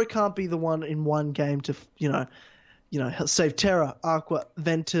Sora can't be the one in one game to, save Terra, Aqua,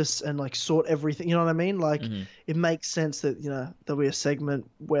 Ventus, and like sort everything. You know what I mean? Like, it makes sense that there'll be a segment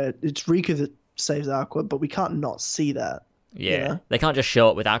where it's Riku that saves Aqua, but we can't not see that. Yeah, you know? they can't just show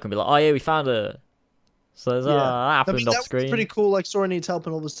up with Aqua and be like, "Oh yeah, we found her." So that happened off that would screen. be pretty cool. Like Sora needs help,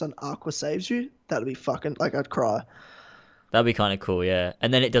 and all of a sudden Aqua saves you. That'd be fucking like I'd cry. That'd be kind of cool, yeah.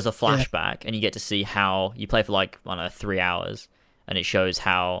 And then it does a flashback, and you get to see how you play for like 3 hours, and it shows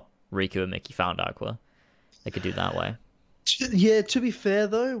how Riku and Mickey found Aqua. They could do that way. Yeah. To be fair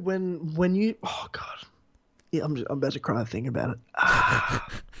though, when you yeah, I'm about to cry thinking about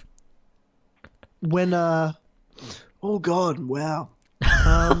it. When oh god, wow.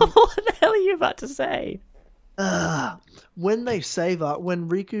 What the hell are you about to say? When they save Aqua, when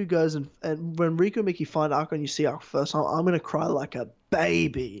Riku goes and when Riku and Mickey find Aqua and you see Aqua first, I'm gonna cry like a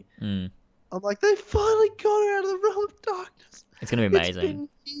baby. I'm like, they finally got her out of the realm of darkness. It's gonna be It's amazing. been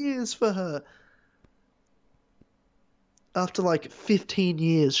years for her. After like 15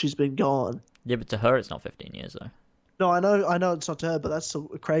 years, she's been gone. Yeah, but to her, it's not 15 years though. No, I know it's not to her, but that's so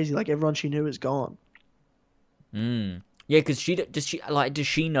crazy. Like everyone she knew is gone. Yeah, because does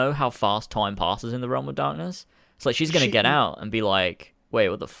she know how fast time passes in the Realm of Darkness? It's like she's gonna get out and be like, "Wait,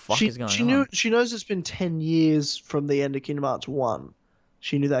 what the fuck is going on?" She knows it's been 10 years from the end of Kingdom Hearts 1.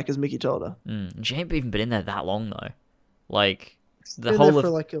 She knew that because Mickey told her. And she ain't even been in there that long though. Like the Been whole there of for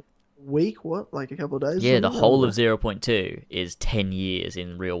like a week. What, like a couple of days? Yeah, the Something? whole of 0.2 is 10 years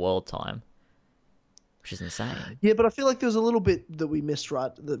in real world time, which is insane. Yeah, but I feel like there was a little bit that we missed,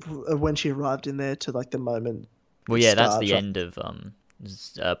 right? When she arrived in there to like the moment. Well, it yeah, that's starts, the right? end of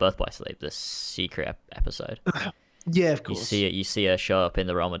Birth by Sleep, the secret episode. Yeah, of You course. see it. You see her show up in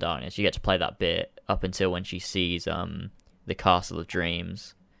the Realm of Darkness. You get to play that bit up until when she sees the Castle of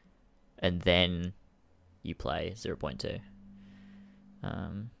Dreams, and then you play 0.2.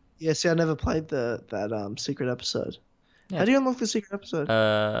 Yeah, see, I never played that secret episode. Yeah. How do you unlock the secret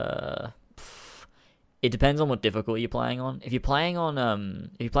episode? It depends on what difficulty you're playing on. If you're playing on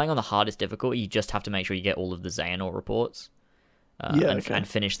the hardest difficulty, you just have to make sure you get all of the Xehanort reports. And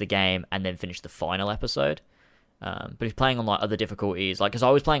finish the game, and then finish the final episode. But if you're playing on like other difficulties, like because I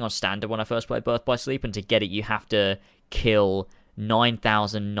was playing on standard when I first played Birth by Sleep, and to get it you have to kill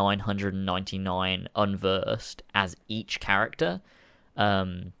 9,999 unversed as each character.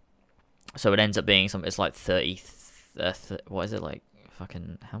 So it ends up being something. It's like 30. What is it like?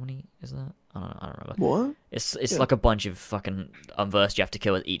 Fucking how many is that? I don't remember. What? It's like a bunch of fucking unversed you have to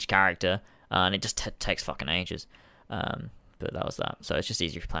kill with each character, and it just takes fucking ages. But that was that. So it's just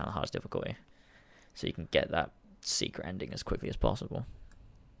easier if you play on the hardest difficulty, so you can get that secret ending as quickly as possible.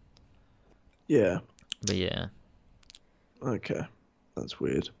 Yeah. But yeah, Okay. That's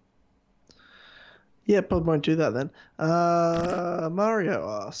weird. Yeah, probably won't do that then.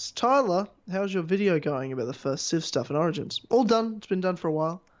 Mario asks, Tyler, how's your video going about the first Civ stuff in Origins? All done. It's been done for a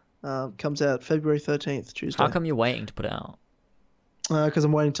while. Comes out February 13th, Tuesday. how come you're waiting to put it out? Because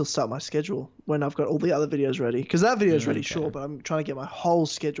I'm waiting to start my schedule when I've got all the other videos ready. Because that video is ready, Okay. sure, but I'm trying to get my whole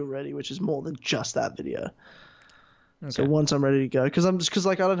schedule ready, which is more than just that video. So Okay. once I'm ready to go, because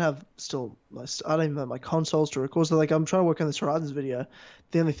like I don't even have my consoles to record. So like I'm trying to work on this Horizons video.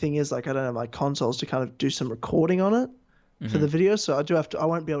 The only thing is like I don't have my consoles to kind of do some recording on it for the video. So I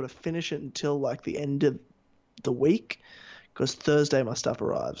won't be able to finish it until like the end of the week, because Thursday my stuff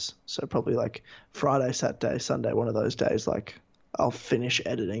arrives. So probably like Friday, Saturday, Sunday, one of those days, like I'll finish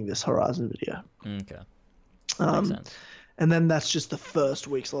editing this Horizon video. Okay, makes Um, sense. and then that's just the first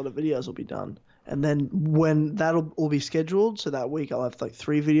week's lot of videos will be done. And then when that'll all be scheduled, so that week I'll have like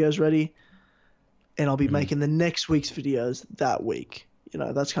 3 videos ready, and I'll be making the next week's videos that week. You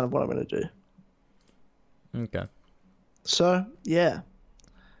know, that's kind of what I'm going to do. Okay, So, yeah,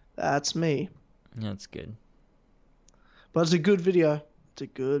 that's me. that's good. But it's a good video. It's a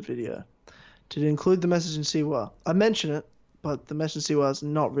good video. Did it include the message in Siwa? I mention it, but the message in Siwa is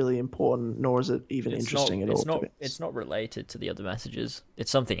not really important, nor is it even interesting at all. It's to not. be honest. It's not related to the other messages.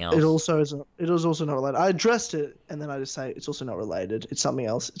 It's something else. It also is. It is also not related. I addressed it, and then I just say it's also not related. It's something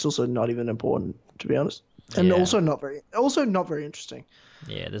else. It's also not even important, to be honest, and Yeah. also not very interesting.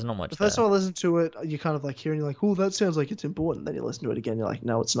 Yeah, there's not much The first there. time I listened to it, you kind of like hearing, you're like, oh, that sounds like it's important. Then you listen to it again, you're like,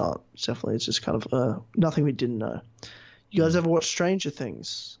 no, it's not. It's just kind of nothing we didn't know. You guys ever watch Stranger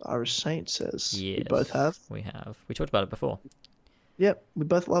Things? Irish Saint says. Yes, We both have. We have. We talked about it before. Yep, we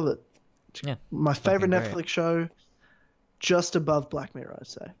both love it. Yeah, My fucking favorite great. Netflix show, just above Black Mirror, I'd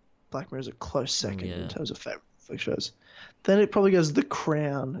say. Black Mirror is a close second yeah. in terms of favorite Netflix shows. Then it probably goes The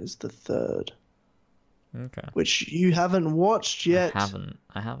Crown is the third, Okay. which you haven't watched yet. I haven't.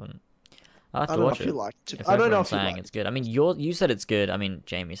 I have I to don't know watch if it. you liked it. If I don't know everyone's if you saying liked it's good. I mean, you said it's good. I mean,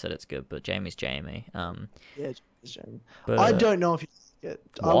 Jamie said it's good, but Jamie's Jamie. it. Yeah, it's Jamie. But I don't know if you like it.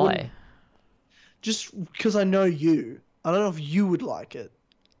 I wouldn't- Why? Just because I know you. I don't know if you would like it.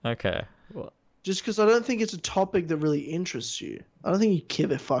 Okay. Well, Just because I don't think it's a topic that really interests you. I don't think you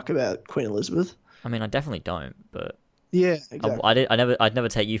give a fuck about Queen Elizabeth. I mean, I definitely don't. But Yeah, exactly. I'd never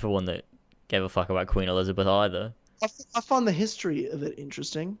take you for one that gave a fuck about Queen Elizabeth either. I find the history of it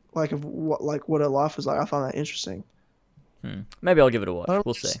interesting, like of what her life was like. I find that interesting. Maybe I'll give it a watch. I don't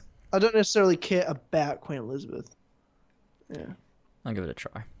We'll see. I don't necessarily care about Queen Elizabeth. Yeah. I'll give it a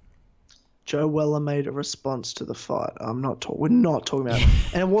try. Joe Weller made a response to the fight. We're not talking about,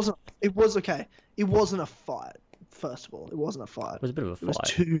 and it was okay. It wasn't a fight. First of all, it wasn't a fight. It was a bit of a It was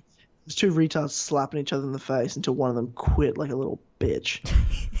fight. two retards slapping each other in the face until one of them quit like a little bitch.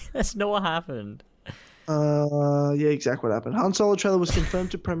 That's not what happened. Yeah, exactly what happened. Han Solo trailer was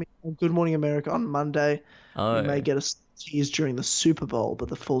confirmed to premiere on Good Morning America on Monday. Oh. We may get a tease during the Super Bowl, but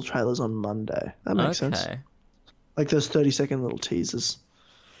the full trailer's on Monday. That makes sense. Okay. Like those 30-second little teasers.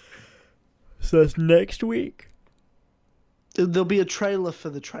 So that's next week. There'll be a trailer for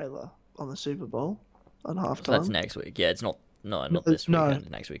the trailer on the Super Bowl on halftime. So that's next week. Yeah, it's not No, this no.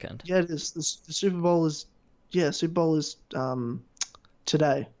 weekend. Next weekend. Yeah, it is. The Super Bowl is. Yeah, Super Bowl is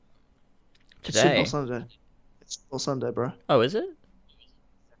today. It's Super Today. Bowl Sunday. It's Super Bowl Sunday, bro. Oh, is it?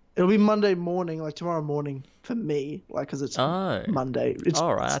 It'll be Monday morning, like tomorrow morning for me, like because it's Oh. Monday. It's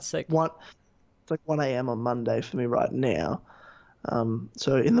All right, that's sick. It's like 1 a.m. on Monday for me right now.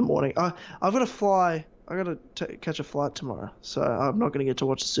 So in the morning, I've got to fly. I got to catch a flight tomorrow, so I'm not going to get to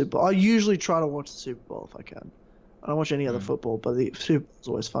watch the Super Bowl. I usually try to watch the Super Bowl if I can. I don't watch any other football, but the Super Bowl is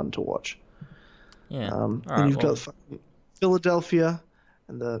always fun to watch. Yeah. And All right, you've well, got fucking Philadelphia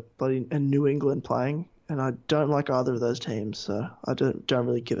and New England playing, and I don't like either of those teams, so I don't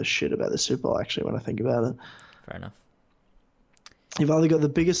really give a shit about the Super Bowl actually when I think about it. fair enough. You've either got the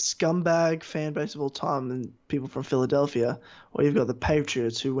biggest scumbag fan base of all time and people from Philadelphia, or you've got the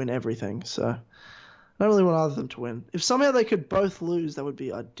Patriots who win everything. So I don't really want either of them to win. If somehow they could both lose, that would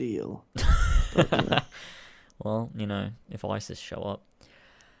be ideal. But, Well, if ISIS show up.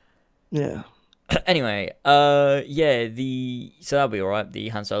 yeah. Anyway, yeah, so that'll be alright, the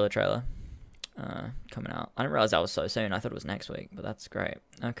Han Solo trailer coming out. I didn't realize that was so soon. I thought it was next week, but that's great.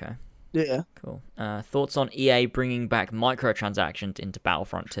 Okay, Yeah. cool. Thoughts on EA bringing back microtransactions into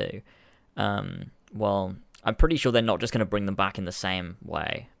Battlefront 2? Well, I'm pretty sure they're not just going to bring them back in the same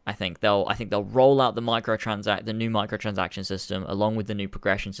way. I think they'll roll out the new microtransaction system along with the new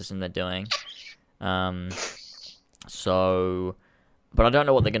progression system they're doing. But I don't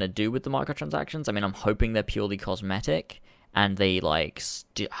know what they're going to do with the microtransactions. I mean, I'm hoping they're purely cosmetic and they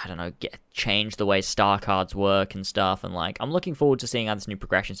change the way star cards work and stuff. And I'm looking forward to seeing how this new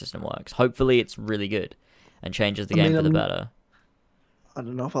progression system works. Hopefully, it's really good and changes the game for the better. I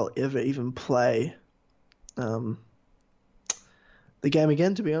don't know if I'll ever even play the game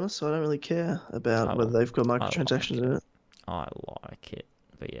again, to be honest. So I don't really care about whether they've got microtransactions in it. I like it,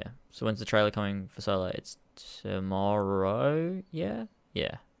 but yeah. So when's the trailer coming for Solo? It's tomorrow. Yeah.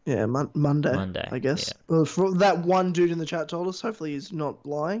 Yeah, Monday, I guess. Yeah. Well, for that one dude in the chat told us, hopefully he's not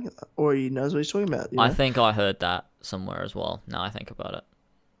lying, or he knows what he's talking about. I think I heard that somewhere as well. Now I think about it,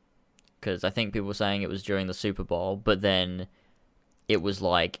 because I think people were saying it was during the Super Bowl, but then it was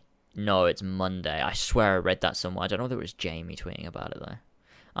no, it's Monday. I swear I read that somewhere. I don't know if it was Jamie tweeting about it though.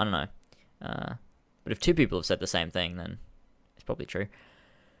 I don't know. But if two people have said the same thing, then it's probably true.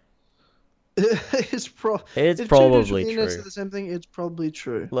 It's probably if true. Said the same thing. It's probably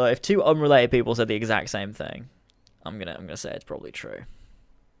true. Look, if two unrelated people said the exact same thing, I'm gonna say it's probably true.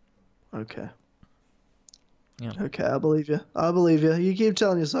 Okay. Yeah. Okay, I believe you. You keep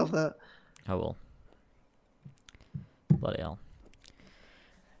telling yourself that. I will. Bloody hell.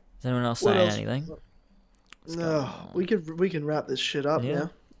 Is anyone else saying anything? No, we can wrap this shit up now.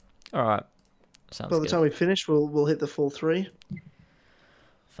 All right. Sounds By the good. time we finish, we'll hit the full 3.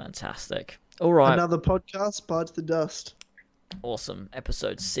 Fantastic. All right. Another podcast bites the dust. Awesome.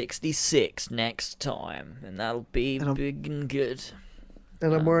 Episode 66 next time, and that'll be big and good.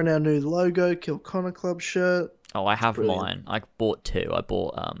 And I'm wearing our new logo, Kill Connor Club shirt. Oh, I have brilliant. mine. I bought 2. I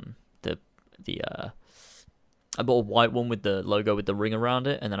bought I bought a white one with the logo with the ring around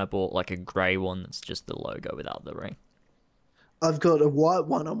it, and then I bought a grey one that's just the logo without the ring. I've got a white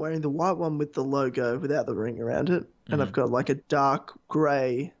one. I'm wearing the white one with the logo without the ring around it. And I've got a dark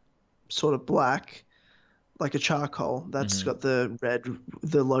grey, sort of black, like a charcoal. That's got the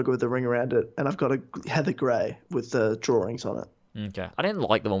logo with the ring around it. And I've got a heather grey with the drawings on it. Okay. I didn't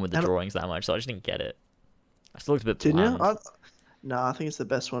like the one with the drawings that much, so I just didn't get it. I still looked a bit Didn't bland. you? No, I think it's the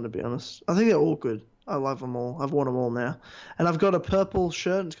best one, to be honest. I think they're all good. I love them all. I've worn them all now. And I've got a purple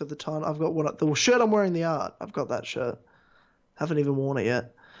shirt. And it's got the time. I've got the shirt I'm wearing, the art. I've got that shirt. Haven't even worn it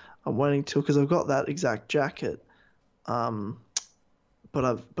yet. I'm waiting till, because I've got that exact jacket. But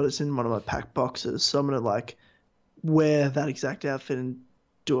it's in one of my packed boxes. So I'm going to wear that exact outfit and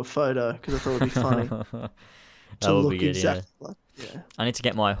do a photo because I thought it'd be funny. That would be good, exactly yeah. I need to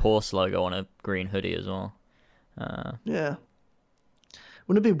get my horse logo on a green hoodie as well. Yeah.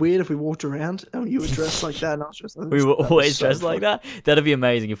 Wouldn't it be weird if we walked around and you were dressed like that and I was dressed like that? We were always so dressed like that? That'd be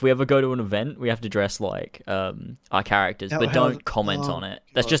amazing. If we ever go to an event, we have to dress like our characters, but don't comment on it.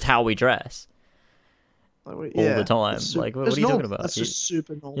 That's just how we dress. All the time. What are you talking about? That's just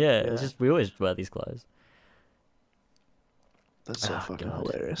super normal. Yeah, it's just we always wear these clothes. That's so fucking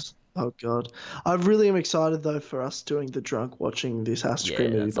hilarious. Oh god, I really am excited though for us doing the drunk watching this Assassin's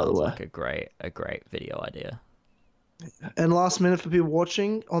Creed movie. By the way, like a great video idea. And last minute for people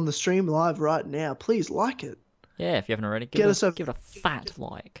watching on the stream live right now, please like it. Yeah, if you haven't already, give it a fat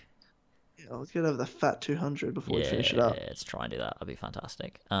like. Yeah, let's get over the fat 200 before we finish it up. Yeah, let's try and do that. That'd be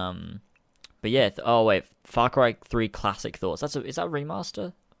fantastic. But yeah. Oh wait, Far Cry 3 classic thoughts. Is that a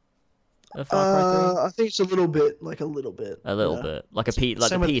remaster of Far Cry 3? I think it's a little bit. A little bit. The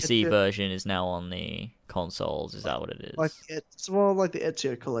PC version is now on the consoles. Is that what it is? It's more like the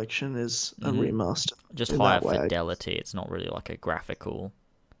Ezio collection is a remaster. Just higher fidelity. It's not really like a graphical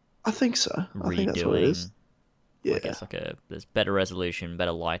I think so. I think that's what it is. redoing. Yeah. I guess there's better resolution,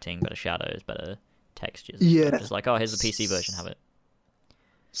 better lighting, better shadows, better textures. Yeah. Just like, oh, here's the PC version, have it.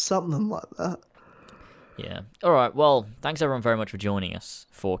 Something like that. Yeah. All right. Well, thanks everyone very much for joining us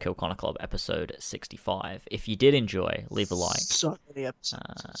for Kill Connor Club episode 65. If you did enjoy, leave a like. So many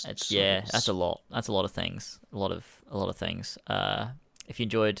episodes. That's a lot. That's a lot of things. A lot of things. If you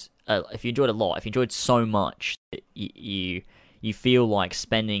enjoyed a lot, if you enjoyed so much, that you feel like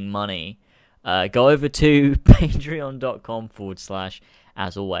spending money, go over to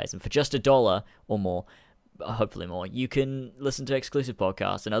patreon.com/as always, and for just $1 or more, hopefully more, you can listen to exclusive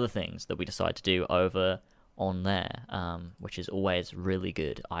podcasts and other things that we decide to do over on there, which is always really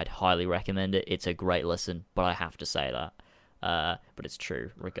good. I'd highly recommend it. It's a great listen, but I have to say that. But it's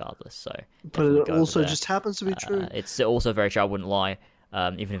true regardless. So, but it also just happens to be true. It's also very true. I wouldn't lie,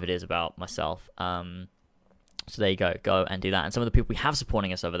 even if it is about myself. So there you go. Go and do that. And some of the people we have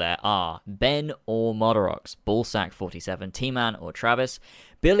supporting us over there are Ben or Modorox, Bullsack47, T-Man or Travis,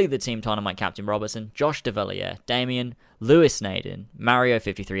 Billy the Team Dynamite Captain Robertson, Josh DeValier, Damien, Lewis Naden,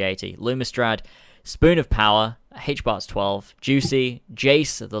 Mario5380, Lumistrad, Spoon of Power, HBarts12, Juicy,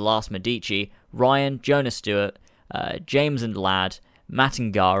 Jace the Last Medici, Ryan, Jonas Stewart, James and Lad, Matt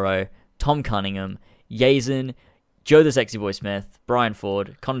Ngaro, Tom Cunningham, Yazen, Joe the Sexy Boy Smith, Brian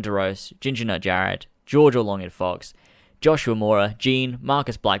Ford, Connor DeRose, Ginger Nut Jared, George or Longhead Fox, Joshua Mora, Gene,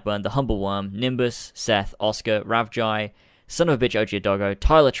 Marcus Blackburn, The Humble Worm, Nimbus, Seth, Oscar, Ravjai, Son of a Bitch Ojiadogo,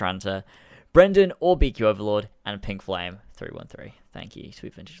 Tyler Tranter, Brendan or BQ Overlord, and Pink Flame 313. Thank you,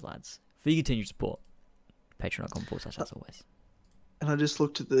 Sweet Vintage Lads, for your continued support. Patreon.com/as always. And I just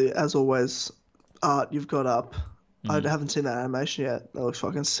looked at the as always art you've got up. I haven't seen that animation yet. That looks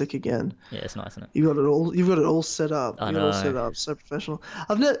fucking sick again. Yeah, it's nice, isn't it? You've got it all set up. I You've got it all know. set up. So professional.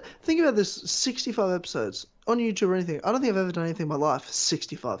 Think about this: 65 episodes on YouTube or anything. I don't think I've ever done anything in my life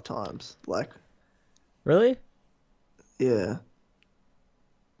 65 times. Like, Really? yeah.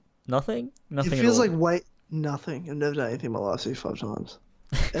 Nothing? Nothing It at feels all. like nothing. I've never done anything in my life 65 times.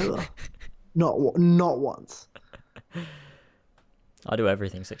 Ever. not once. I do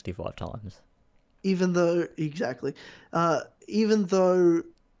everything 65 times. Even though even though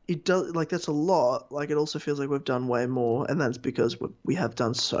it does, like, that's a lot, like, it also feels like we've done way more, and that's because we have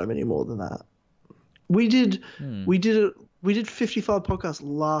done so many more than that. We did 55 podcasts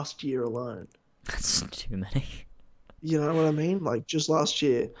last year alone. That's too many. You know what I mean? Like, just last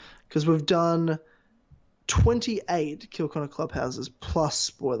year, because we've done 28 Kill Connor Clubhouses plus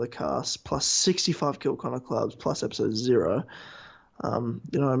spoiler casts plus 65 Kill Connor Clubs plus episode 0. You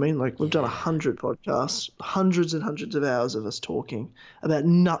know what I mean? Like, we've done 100 podcasts, hundreds and hundreds of hours of us talking about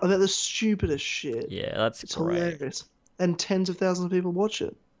about the stupidest shit. Yeah, that's It's great. hilarious, and tens of thousands of people watch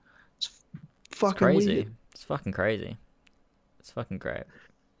it. It's fucking Crazy. weird. It's fucking crazy. It's fucking great.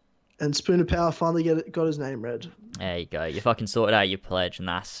 And Spoon of Power finally got his name read. There you go. You fucking sorted out your pledge, and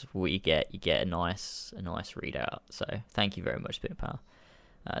that's what you get. You get a nice readout. So thank you very much, Spoon of Power.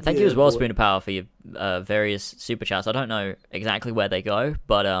 Thank you Yeah, as well, boy. Spoon of Power, for your various super chats. I don't know exactly where they go,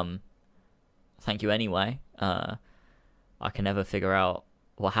 but thank you anyway. I can never figure out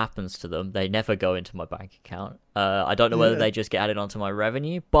what happens to them. They never go into my bank account. I don't know whether Yeah. they just get added onto my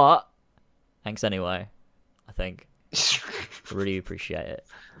revenue, but thanks anyway. I think I really appreciate it.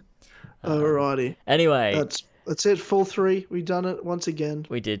 Alrighty, Anyway, that's it. Full 3. We done it once again.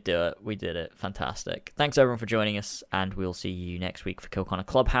 we did do it. We did it. Fantastic. Thanks everyone for joining us, and we'll see you next week for Kill Connor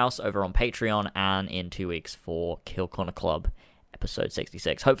Clubhouse over on Patreon, and in 2 weeks for Kill Connor Club episode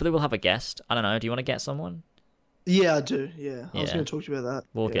 66. Hopefully we'll have a guest. I don't know. Do you want to get someone? Yeah, I do. Yeah, I was Yeah. going to talk to you about that.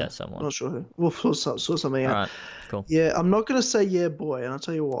 We'll Yeah. get someone. Not sure who. We'll sort something out. All right. Cool. Yeah, I'm not going to say yeah, boy, and I'll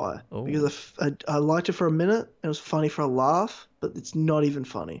tell you why. Ooh. Because I liked it for a minute, and it was funny for a laugh, but it's not even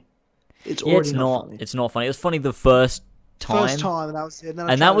funny. It's Yeah, already it's not not. funny. It's not funny. It was funny the first time. First time, and that was it. And, then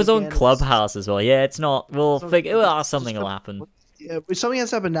I And tried that it was on again, and it's- Clubhouse as well. Yeah, it's not. We'll So figure. it's Well, just something will a- happen. Yeah, but something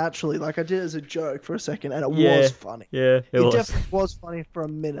has happened naturally. Like, I did it as a joke for a second, and it Yeah. was funny. Yeah, It was. definitely was funny for a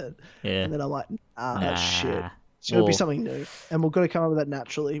minute, Yeah. and then I'm like, that's shit. Nah. It's going to be Well- something new, and we've got to come up with that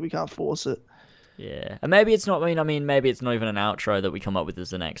naturally. We can't force it. Yeah, and maybe it's not. I mean, maybe it's not even an outro that we come up with as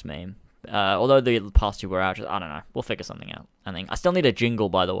the next meme. Although the past two were outros, I don't know. We'll figure something out. I think I still need a jingle,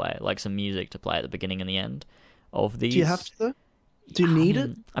 by the way, like some music to play at the beginning and the end of these. Do you have to, though? Do you need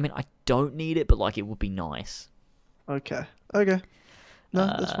it? I mean, I don't need it, but like it would be nice. Okay. Okay. No,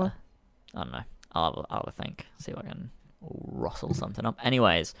 that's fine. I don't know. I'll have a think. See if I can rustle something up.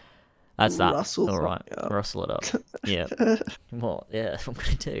 Anyways, that's that. Rustle All right, something up. rustle it up. Yeah. Well, yeah, that's what I'm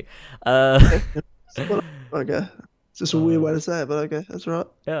gonna do. Okay. It's just a weird way to say it, but okay, that's right.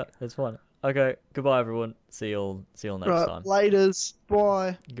 Yeah, it's fun. Okay. Goodbye, everyone. See you all next Right, time. laters.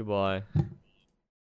 Bye. Goodbye.